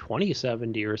to like a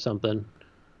 2070 or something.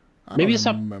 Maybe it's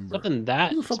something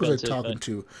that Who the fuck expensive, was I talking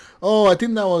to? Oh, I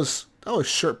think that was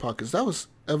Shirt Pockets. That was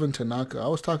Evan Tanaka. I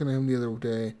was talking to him the other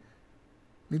day.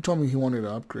 He told me he wanted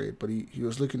to upgrade, but he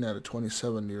was looking at a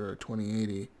 2070 or a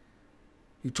 2080.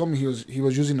 He told me he was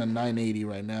using a 980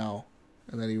 right now,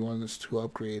 and that he wanted us to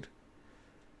upgrade.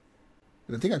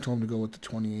 And I think I told him to go with the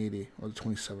 2080 or the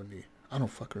 2070. I don't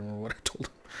fucking remember what I told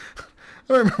him. I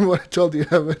don't remember what I told you,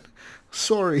 Evan.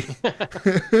 Sorry.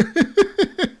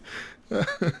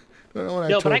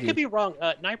 No, but I could be wrong.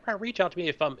 Nipron, reach out to me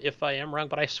if I am wrong.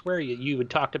 But I swear you had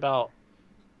talked about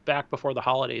back before the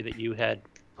holiday that you had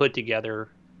put together.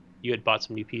 You had bought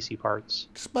some new PC parts.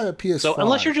 Just buy a PS5. So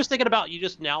unless you're just thinking about you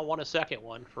just now want a second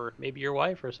one for maybe your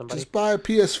wife or somebody. Just buy a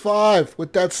PS5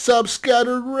 with that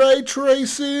sub-scattered ray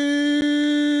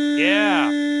tracing.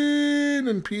 Yeah.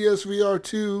 And PSVR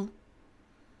 2.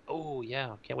 Oh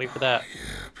yeah, can't wait for that.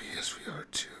 Yeah, PSVR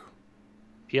 2.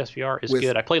 PSVR is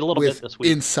good. I played a little bit this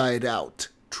week. Inside out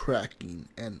tracking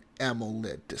and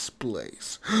AMOLED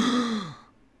displays.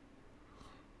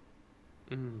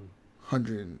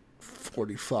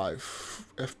 145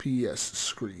 FPS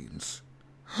screens.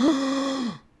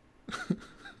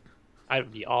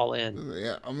 I'd be all in.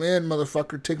 Yeah, I'm in,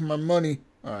 motherfucker. Take my money.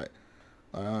 All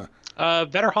right.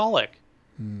 Vetterholic.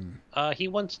 He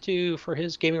wants to, for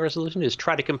his gaming resolution, is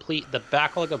try to complete the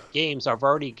backlog of games I've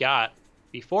already got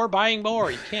before buying more.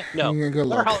 You can't. No.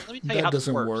 Vetterholic, let me tell you how this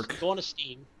works. You go on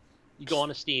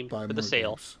to Steam for the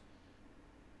sale. Games.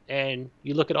 And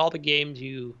you look at all the games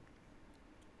you...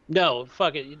 No,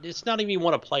 fuck it. It's not even you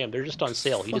want to play them. They're just on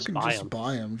sale. You just buy them.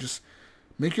 Buy them. Just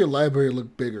make your library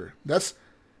look bigger. That's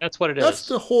what it is. That's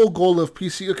the whole goal of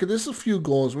PC. Okay, there's a few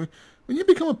goals. When you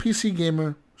become a PC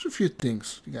gamer, there's a few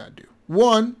things you gotta do.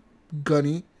 One,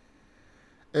 Gunny,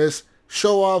 is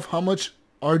show off how much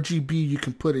RGB you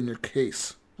can put in your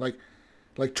case. Like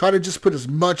try to just put as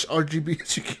much RGB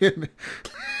as you can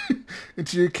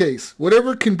into your case.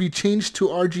 Whatever can be changed to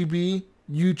RGB,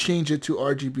 you change it to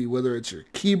RGB, whether it's your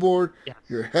keyboard,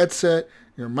 your headset,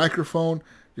 your microphone,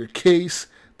 your case,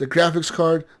 the graphics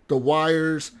card, the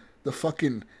wires, the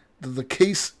fucking, the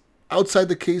case, outside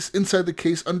the case, inside the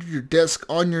case, under your desk,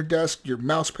 on your desk, your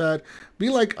mouse pad. Be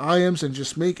like IAMS and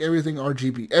just make everything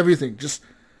RGB. Everything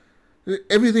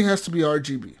has to be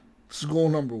RGB. This is goal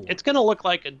number one. It's going to look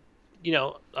like a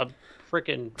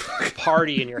freaking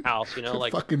party in your house,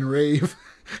 like fucking rave.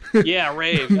 Yeah,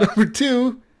 rave. Number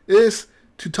two is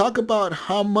to talk about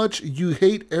how much you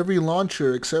hate every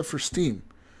launcher except for Steam.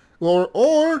 Or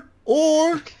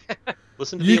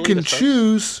Listen to you can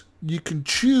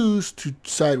choose to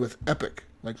side with Epic,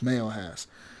 like Mayo has.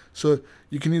 So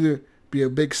you can either Be a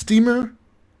big steamer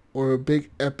or a big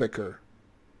epicer.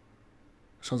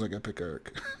 Sounds like Epic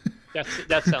Eric.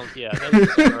 That sounds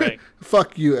right.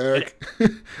 Fuck you, Eric.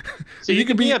 So you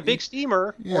can be a big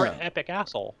steamer or an epic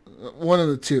asshole. One of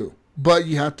the two. But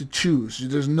you have to choose.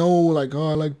 There's no like, oh,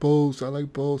 I like both.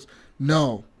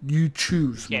 No, you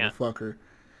choose, motherfucker.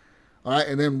 All right,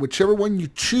 and then whichever one you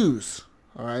choose,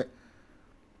 all right,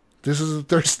 this is the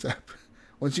third step.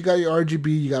 Once you got your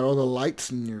RGB, you got all the lights,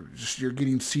 and you're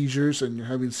getting seizures, and you're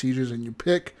having seizures, and you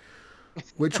pick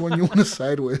which one you want to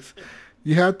side with.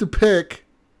 You have to pick.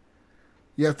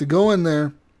 You have to go in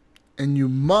there, and you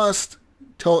must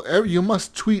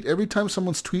tweet every time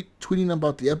someone's tweeting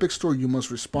about the Epic Store. You must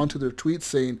respond to their tweet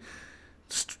saying,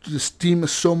 "Steam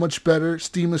is so much better.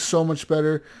 Steam is so much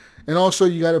better." And also,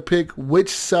 you got to pick which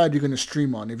side you're going to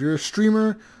stream on. If you're a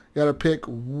streamer, you got to pick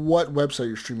what website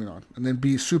you're streaming on, and then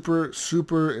be super,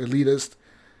 super elitist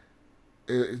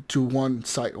to one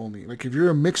site only. Like, if you're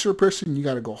a Mixer person, you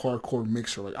got to go hardcore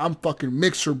Mixer. Like, I'm fucking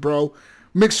Mixer, bro.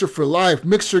 Mixer for life.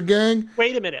 Mixer gang.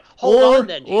 Wait a minute. Hold on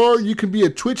then, James. Or you can be a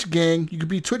Twitch gang. You can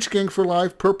be Twitch gang for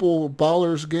life. Purple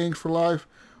Ballers gang for life.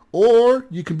 Or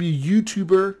you can be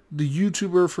the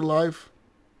YouTuber for life.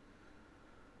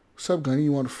 What's up, Gunny?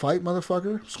 You want to fight,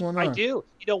 motherfucker? What's going on? I do.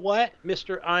 You know what,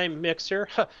 Mr. I'm Mixer?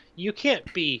 You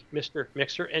can't be Mr.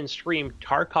 Mixer and stream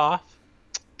Tarkov.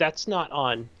 That's not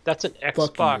on. That's an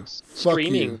Xbox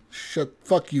streaming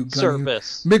Fuck you, Gunny.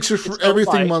 Service. Mixer for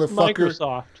everything, like motherfucker.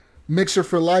 Microsoft. Mixer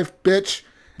for life, bitch.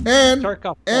 And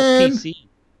Tarkov PC.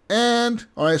 And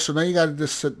all right, so now you got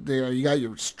this. You got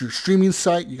your streaming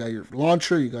site. You got your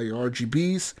launcher. You got your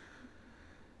RGBs.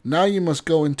 Now you must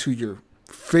go into your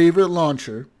favorite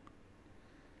launcher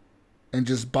and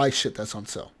just buy shit that's on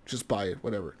sale. Just buy it,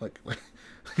 whatever. Like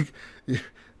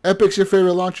Epic's your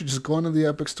favorite launcher. Just go into the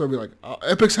Epic store. Be like,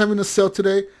 Epic's having a sale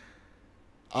today.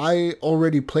 I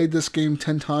already played this game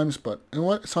 10 times, but you know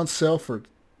what? It's on sale for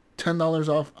 $10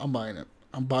 off. I'm buying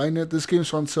it. This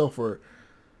game's on sale for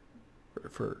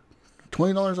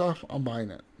 $20 off. I'm buying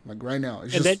it. Like right now.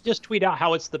 Then just tweet out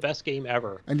how it's the best game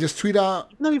ever. And just tweet out.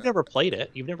 Even though you've never played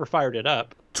it. You've never fired it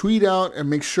up. Tweet out and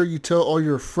make sure you tell all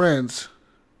your friends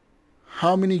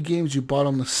how many games you bought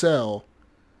on the sale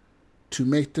to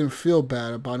make them feel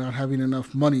bad about not having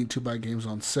enough money to buy games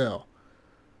on sale.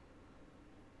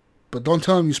 But don't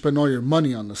tell them you spend all your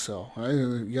money on the sale. Right?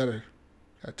 You gotta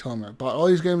tell them I bought all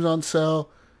these games on sale,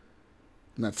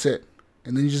 and that's it.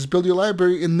 And then you just build your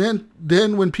library, and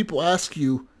then when people ask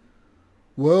you,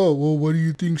 well, what do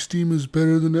you think Steam is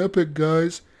better than Epic,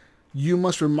 guys? You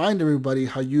must remind everybody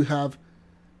how you have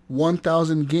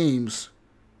 1,000 games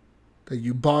that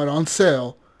you bought on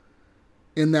sale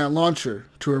in that launcher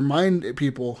to remind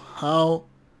people how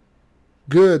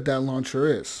good that launcher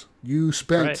is. You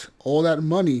spent all that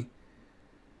money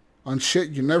on shit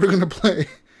you're never going to play.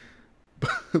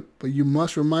 But you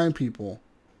must remind people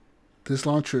this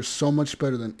launcher is so much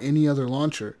better than any other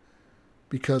launcher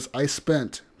because I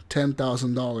spent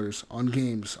 $10,000 on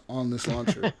games on this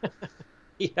launcher.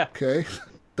 Yeah. Okay?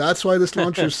 That's why this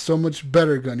launcher is so much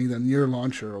better, Gunny, than your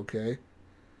launcher, okay?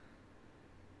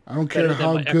 I don't care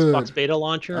how good. Xbox beta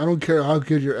launcher? I don't care how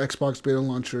good your Xbox beta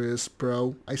launcher is,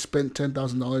 bro. I spent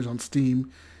 $10,000 on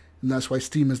Steam, and that's why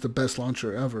Steam is the best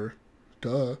launcher ever.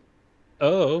 Duh.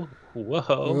 Oh,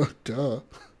 whoa. Duh.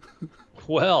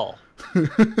 Well.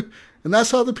 And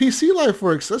that's how the PC life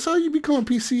works. That's how you become a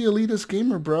PC elitist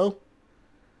gamer, bro.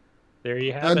 There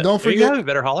you have it. Don't forget, there you have it,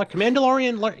 Better Holla.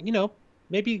 Mandalorian,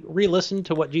 maybe re-listen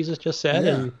to what Jesus just said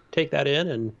and take that in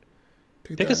and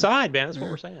pick a side, man. That's what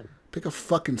we're saying. Pick a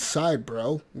fucking side,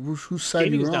 bro. Whose side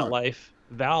Gaming you on? is not life.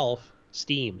 Valve,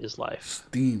 Steam is life.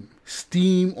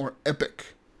 Steam or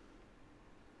Epic.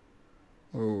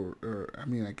 Or I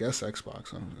mean, I guess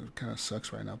Xbox. It kind of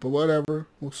sucks right now, but whatever.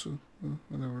 We'll see.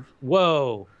 Whatever.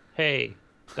 Whoa. Hey,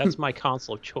 that's my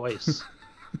console choice.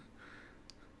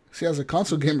 See, as a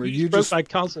console gamer, you broke just my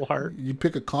console heart. You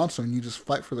pick a console and you just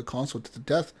fight for the console to the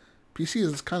death. PC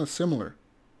is kind of similar.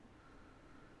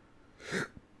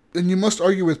 And you must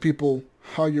argue with people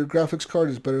how your graphics card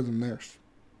is better than theirs.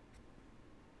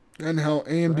 And how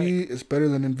AMD is better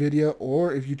than NVIDIA,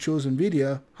 or if you chose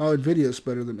NVIDIA, how NVIDIA is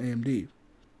better than AMD.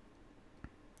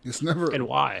 It's never... And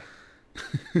why?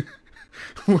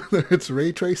 Whether it's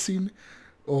ray tracing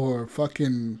or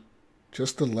fucking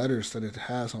just the letters that it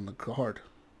has on the card.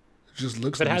 It just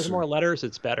looks If it nicer. has more letters,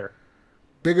 it's better.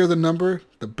 Bigger the number,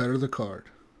 the better the card.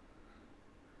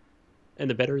 And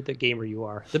the better the gamer you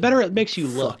are, the better it makes you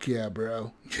look. Fuck yeah,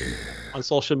 bro. Yeah. On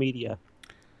social media.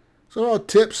 So all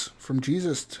tips from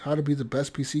Jesus how to be the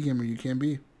best PC gamer you can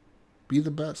be. Be the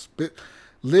best.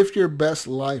 Live your best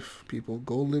life, people.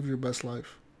 Go live your best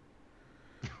life.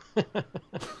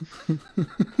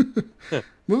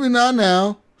 Moving on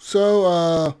now.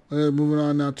 So, moving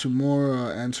on now to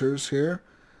more answers here.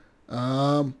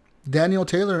 Daniel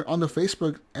Taylor on the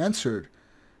Facebook answered,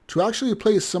 to actually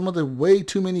play some of the way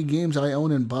too many games I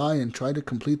own and buy and try to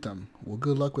complete them. Well,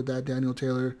 good luck with that, Daniel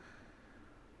Taylor.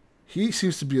 He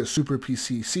seems to be a super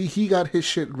PC. See, he got his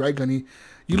shit right, Gunny.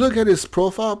 You look at his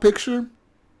profile picture,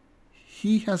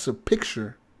 he has a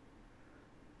picture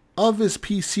of his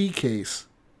PC case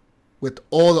with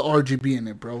all the RGB in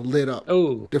it, bro, lit up.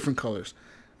 Oh. Different colors.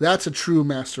 That's a true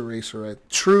master racer, right?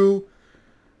 True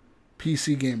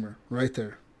PC gamer, right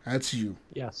there. That's you.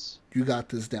 Yes. You got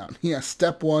this down. Yeah,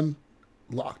 step 1,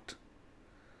 locked.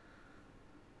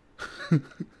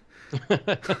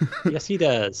 Yes, he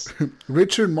does.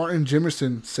 Richard Martin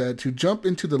Jimerson said to jump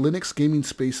into the Linux gaming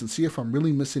space and see if I'm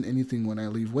really missing anything when I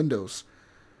leave Windows.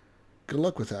 Good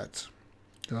luck with that.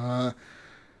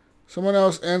 Someone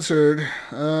else answered.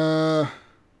 Brian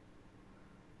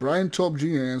Tolp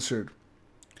Jr. answered,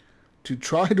 to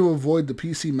try to avoid the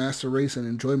PC master race and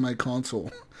enjoy my console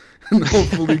and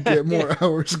hopefully get more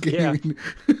hours gaming.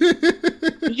 Yeah.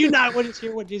 Did you not want to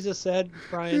hear what Jesus said,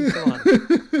 Brian? Come on.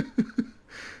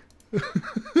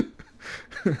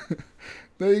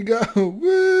 There you go.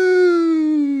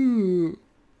 Woo!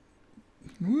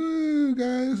 Woo,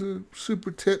 guys.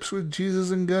 Super tips with Jesus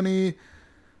and Gunny.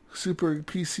 Super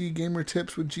PC gamer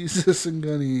tips with Jesus and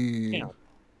Gunny. Yeah.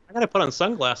 I gotta put on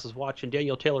sunglasses watching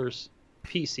Daniel Taylor's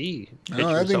PC That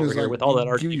pictures thing over is here like, with all that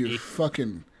give you RGB.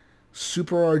 fucking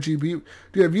super RGB.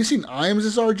 Dude, have you seen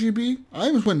Iams' RGB?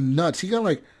 Iams went nuts. He got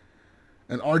like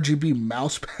an RGB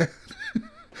mouse pad.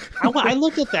 I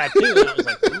looked at that too, and I was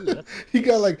like, ooh, that's... He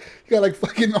got like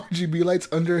fucking RGB lights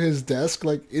under his desk,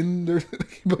 like in there.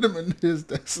 He put them in his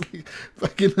desk, like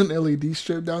fucking an LED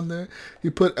strip down there. He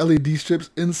put LED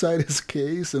strips inside his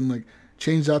case and like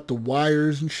changed out the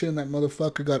wires and shit. And that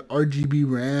motherfucker got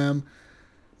RGB RAM.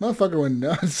 Motherfucker went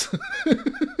nuts.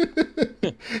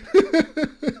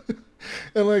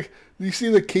 And like, you see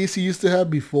the case he used to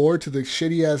have before to the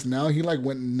shit he has now. He like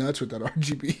went nuts with that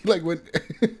RGB. He like went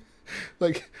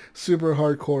like super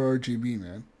hardcore RGB,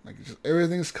 man. Like just,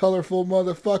 everything's colorful,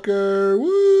 motherfucker.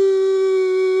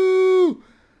 Woo!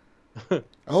 I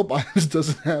hope Iams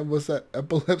doesn't have, what's that,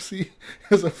 epilepsy? He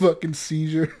has a fucking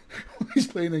seizure when he's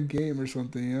playing a game or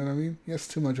something, you know what I mean? He has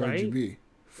too much Right? RGB.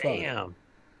 Fuck. Damn.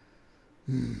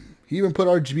 He even put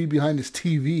RGB behind his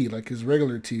TV, like his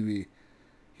regular TV.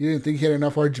 He didn't think he had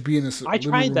enough RGB in his I living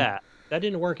tried room. that. That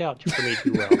didn't work out for me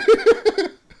too well.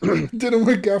 Didn't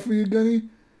work out for you, Gunny?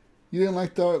 You didn't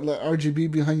like the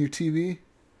RGB behind your TV?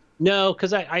 No,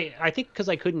 because I think because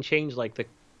I couldn't change like the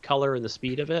color and the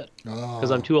speed of it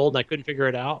because I'm too old and I couldn't figure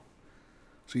it out.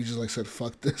 So you just like said,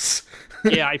 fuck this.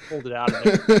 Yeah, I pulled it out of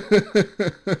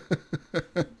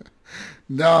there.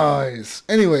 Nice.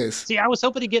 Anyways. See, I was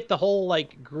hoping to get the whole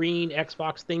like green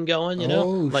Xbox thing going, you know, Oh,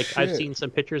 like I've shit. seen some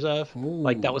pictures of.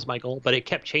 Like that Ooh. was my goal, but it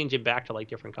kept changing back to like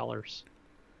different colors.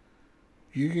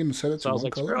 You can set it to So I was one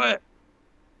like, color? screw it.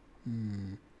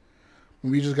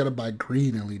 Maybe you just gotta buy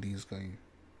green LEDs, Gunny.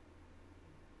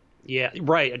 Yeah,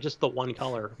 right. Just the one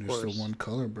color, of Just course. the one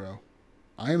color, bro.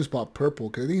 Iams bought purple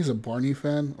because I think he's a Barney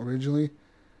fan originally.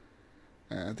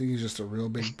 And I think he's just a real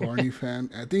big Barney fan.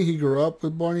 I think he grew up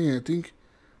with Barney, and I think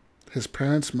his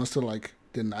parents must have like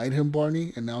denied him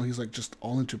Barney, and now he's like just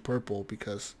all into purple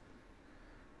because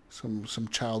some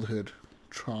childhood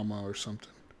trauma or something.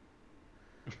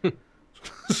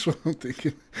 That's what I'm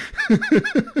thinking.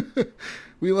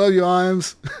 We love you,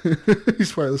 Iams.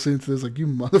 He's probably listening to this like, you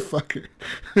motherfucker.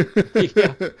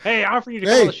 Yeah. Hey, I offered you to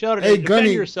call the show today. Defend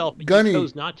Gunny, yourself, but Gunny. you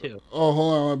chose not to. Oh,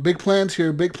 hold on. Big plans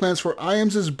here. Big plans for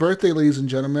Iams' birthday, ladies and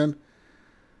gentlemen.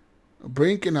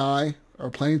 Brink and I are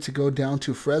planning to go down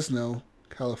to Fresno,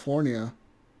 California,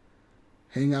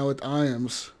 hang out with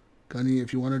Iams. Gunny,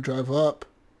 if you want to drive up.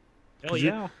 Hell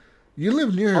yeah. You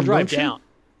live near him, I'll drive don't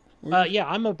you? down. Yeah,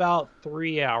 I'm about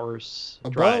 3 hours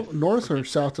Above, drive. north or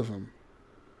south of him?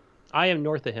 I am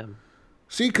north of him.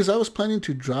 See, because I was planning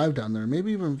to drive down there.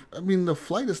 Maybe even, I mean, the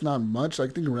flight is not much. I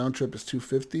think the round trip is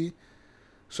 $250.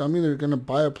 So I'm either going to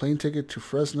buy a plane ticket to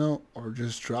Fresno or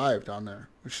just drive down there.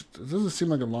 Which doesn't seem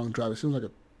like a long drive. It seems like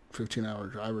a 15-hour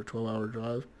drive or 12-hour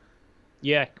drive.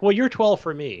 Yeah. Well, you're 12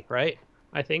 for me, right?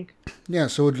 I think. Yeah,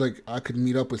 so it's like I could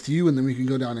meet up with you and then we can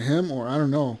go down to him, or I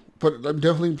don't know. But I'm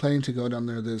definitely planning to go down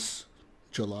there this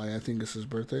July. I think it's his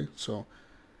birthday. So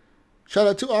shout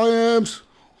out to Iams.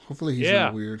 Hopefully he's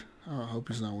not weird. I hope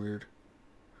he's not weird.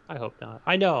 I hope not.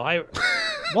 I know.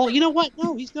 Well, you know what?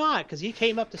 No, he's not, because he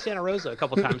came up to Santa Rosa a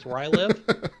couple times where I live.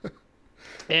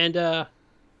 And no,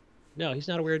 No, he's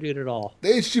not a weird dude at all. The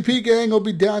HGP gang will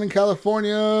be down in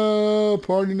California,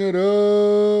 partying it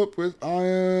up with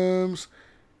IAMS.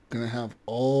 Gonna have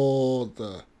all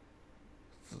the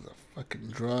fucking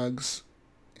drugs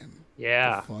and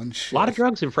the fun shit. A lot of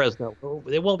drugs in Fresno.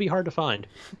 They won't be hard to find.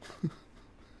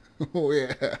 Oh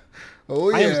yeah.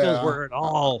 Oh IAMS yeah. knows where it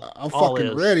all I'm all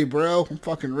fucking is. ready, bro. I'm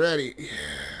fucking ready. Yeah.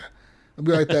 It'd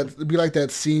be like that. It'd be like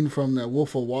that scene from the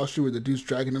Wolf of Wall Street where the dude's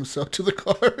dragging himself to the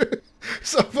car.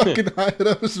 So fucking high it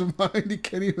up his mind, he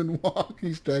can't even walk.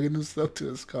 He's dragging himself to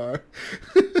his car.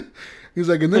 He's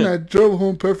like, and then I drove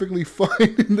home perfectly fine.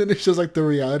 And then it shows like the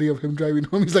reality of him driving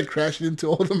home. He's like crashing into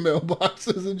all the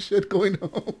mailboxes and shit going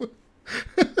home.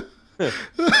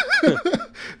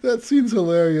 That scene's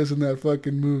hilarious in that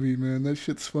fucking movie, man. That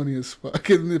shit's funny as fuck.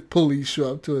 And the police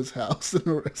show up to his house and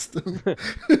arrest him.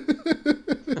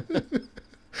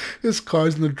 His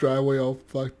car's in the driveway all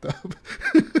fucked up.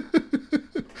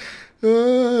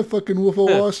 Fucking Wolf of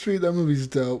Wall Street. That movie's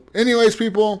dope. Anyways,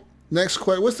 people, next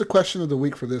question. What's the question of the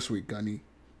week for this week, Gunny?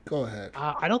 Go ahead.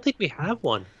 I don't think we have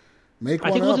one. Make one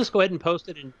I think up. we'll just go ahead and post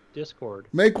it in Discord.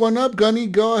 Make one up, Gunny.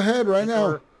 Go ahead right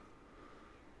now.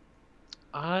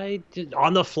 I did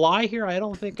on the fly here. I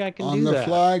don't think I can On do the that.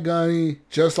 fly, Gunny.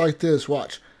 Just like this.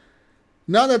 Watch.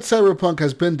 Now that Cyberpunk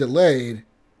has been delayed,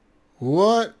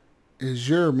 what is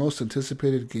your most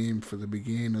anticipated game for the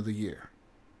beginning of the year?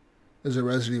 Is it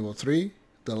Resident Evil 3?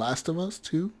 The Last of Us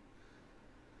 2?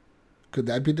 Could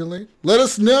that be delayed? Let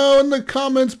us know in the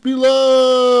comments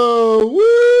below.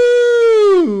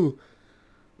 Woo!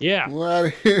 Yeah. We're out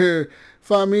of here.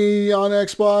 Find me on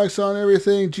Xbox, on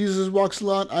everything. Jesus Walks a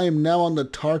Lot. I am now on the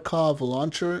Tarkov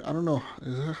launcher. I don't know.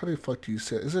 How the fuck do you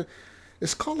say it? Is it?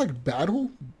 It's called like Battle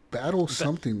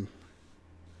something.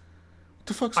 What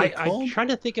the fuck's it called? I'm trying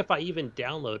to think if I even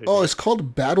downloaded Oh, it. it's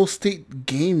called Battle State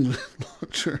Game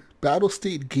Launcher. Battle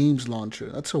State Games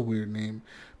Launcher. That's a weird name.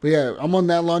 But yeah, I'm on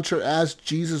that launcher as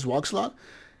Jesus Walks a Lot.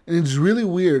 And it's really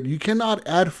weird. You cannot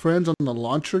add friends on the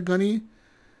launcher, Gunny.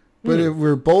 But if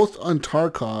we're both on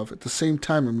Tarkov at the same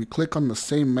time and we click on the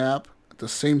same map at the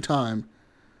same time,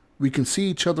 we can see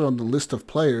each other on the list of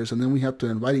players, and then we have to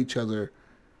invite each other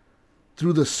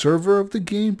through the server of the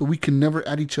game, but we can never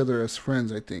add each other as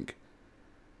friends, I think.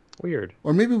 Weird.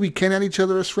 Or maybe we can add each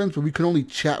other as friends, but we can only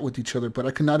chat with each other, but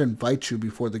I cannot invite you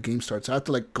before the game starts. I have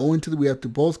to we have to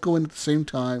both go in at the same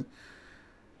time,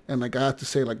 and I have to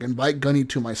say invite Gunny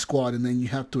to my squad, and then you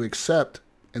have to accept.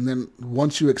 And then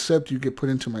once you accept, you get put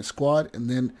into my squad, and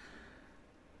then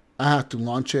I have to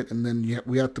launch it, and then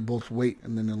we have to both wait,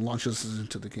 and then it launches us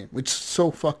into the game. Which is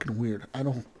so fucking weird. I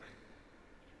don't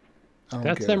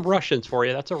That's them Russians for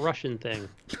you. That's a Russian thing.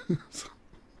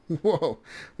 Whoa,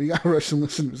 we got Russian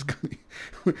listeners.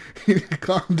 You need to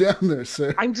calm down there,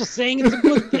 sir. I'm just saying it's a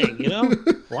good thing, you know?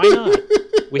 Why not?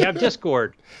 We have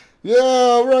Discord.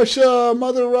 Yeah, Russia,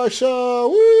 Mother Russia,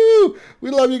 woo!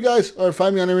 We love you guys. All right,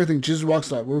 find me on everything. Jesus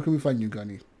Walks Live. Where can we find you,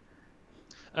 Gunny?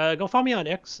 Go find me on the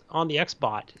Xbox,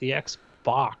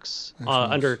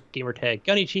 under gamertag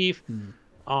Gunny Chief,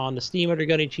 on the Steam under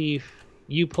Gunny Chief,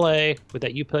 Uplay with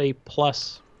that Uplay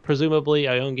Plus. Presumably,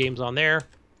 I own games on there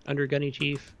under Gunny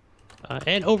Chief,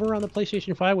 and over on the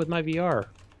PlayStation 5 with my VR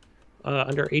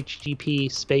under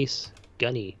HGP space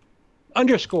Gunny.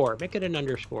 Underscore. Make it an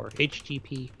underscore.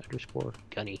 HGP underscore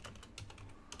Gunny.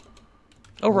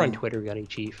 Over on Twitter, Gunny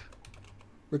Chief.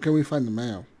 Where can we find the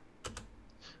mail?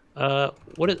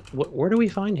 Where do we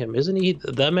find him? Isn't he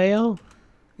the Mayo?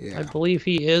 Yeah. I believe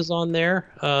he is on there.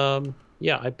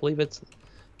 Yeah, I believe it's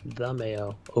the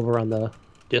Mayo over on the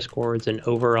Discords and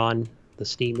over on the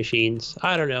Steam machines.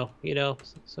 I don't know. You know,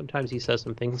 sometimes he says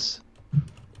some things.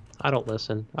 I don't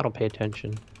listen. I don't pay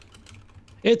attention.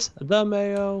 It's the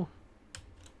Mayo.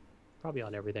 Probably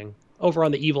on everything. Over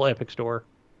on the Evil Epic Store.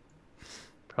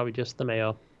 Probably just the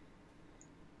Mayo.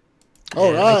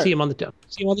 All right. I see him on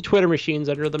the Twitter machines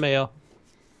under the Mayo.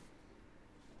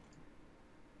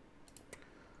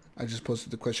 I just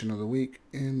posted the question of the week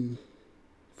in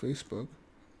Facebook.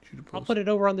 I'll put it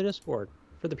over on the Discord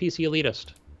for the PC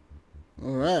Elitist.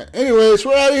 All right. Anyways,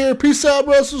 we're out of here. Peace out,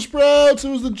 Brussels sprouts. It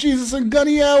was the Jesus and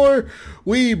Gunny Hour.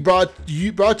 We brought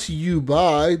to you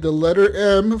by the letter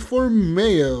M for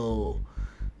Mayo.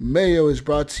 Mayo is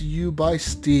brought to you by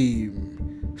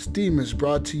Steam. Steam is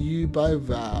brought to you by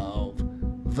Valve.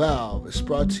 Valve is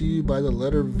brought to you by the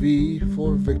letter V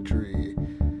for Victory.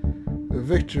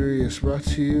 Victory is brought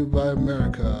to you by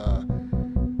America.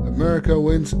 America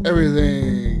wins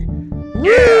everything.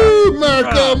 Woo!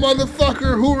 America,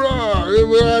 motherfucker! Hoorah!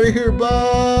 We're out of here.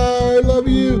 Bye. Love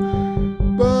you.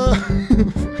 Bye.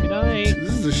 Good night.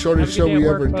 This is the shortest show we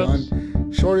ever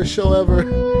done. Shortest show ever.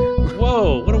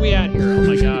 Whoa! What are we at here? Oh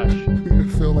my gosh! I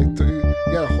feel like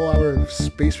got a whole hour of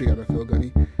space we gotta fill, Gunny.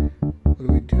 What do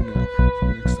we do now for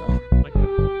the next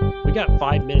hour? We got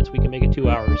 5 minutes. We can make it 2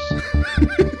 hours.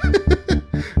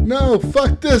 No,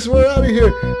 fuck this. We're out of here.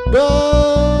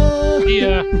 Bye.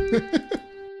 Yeah.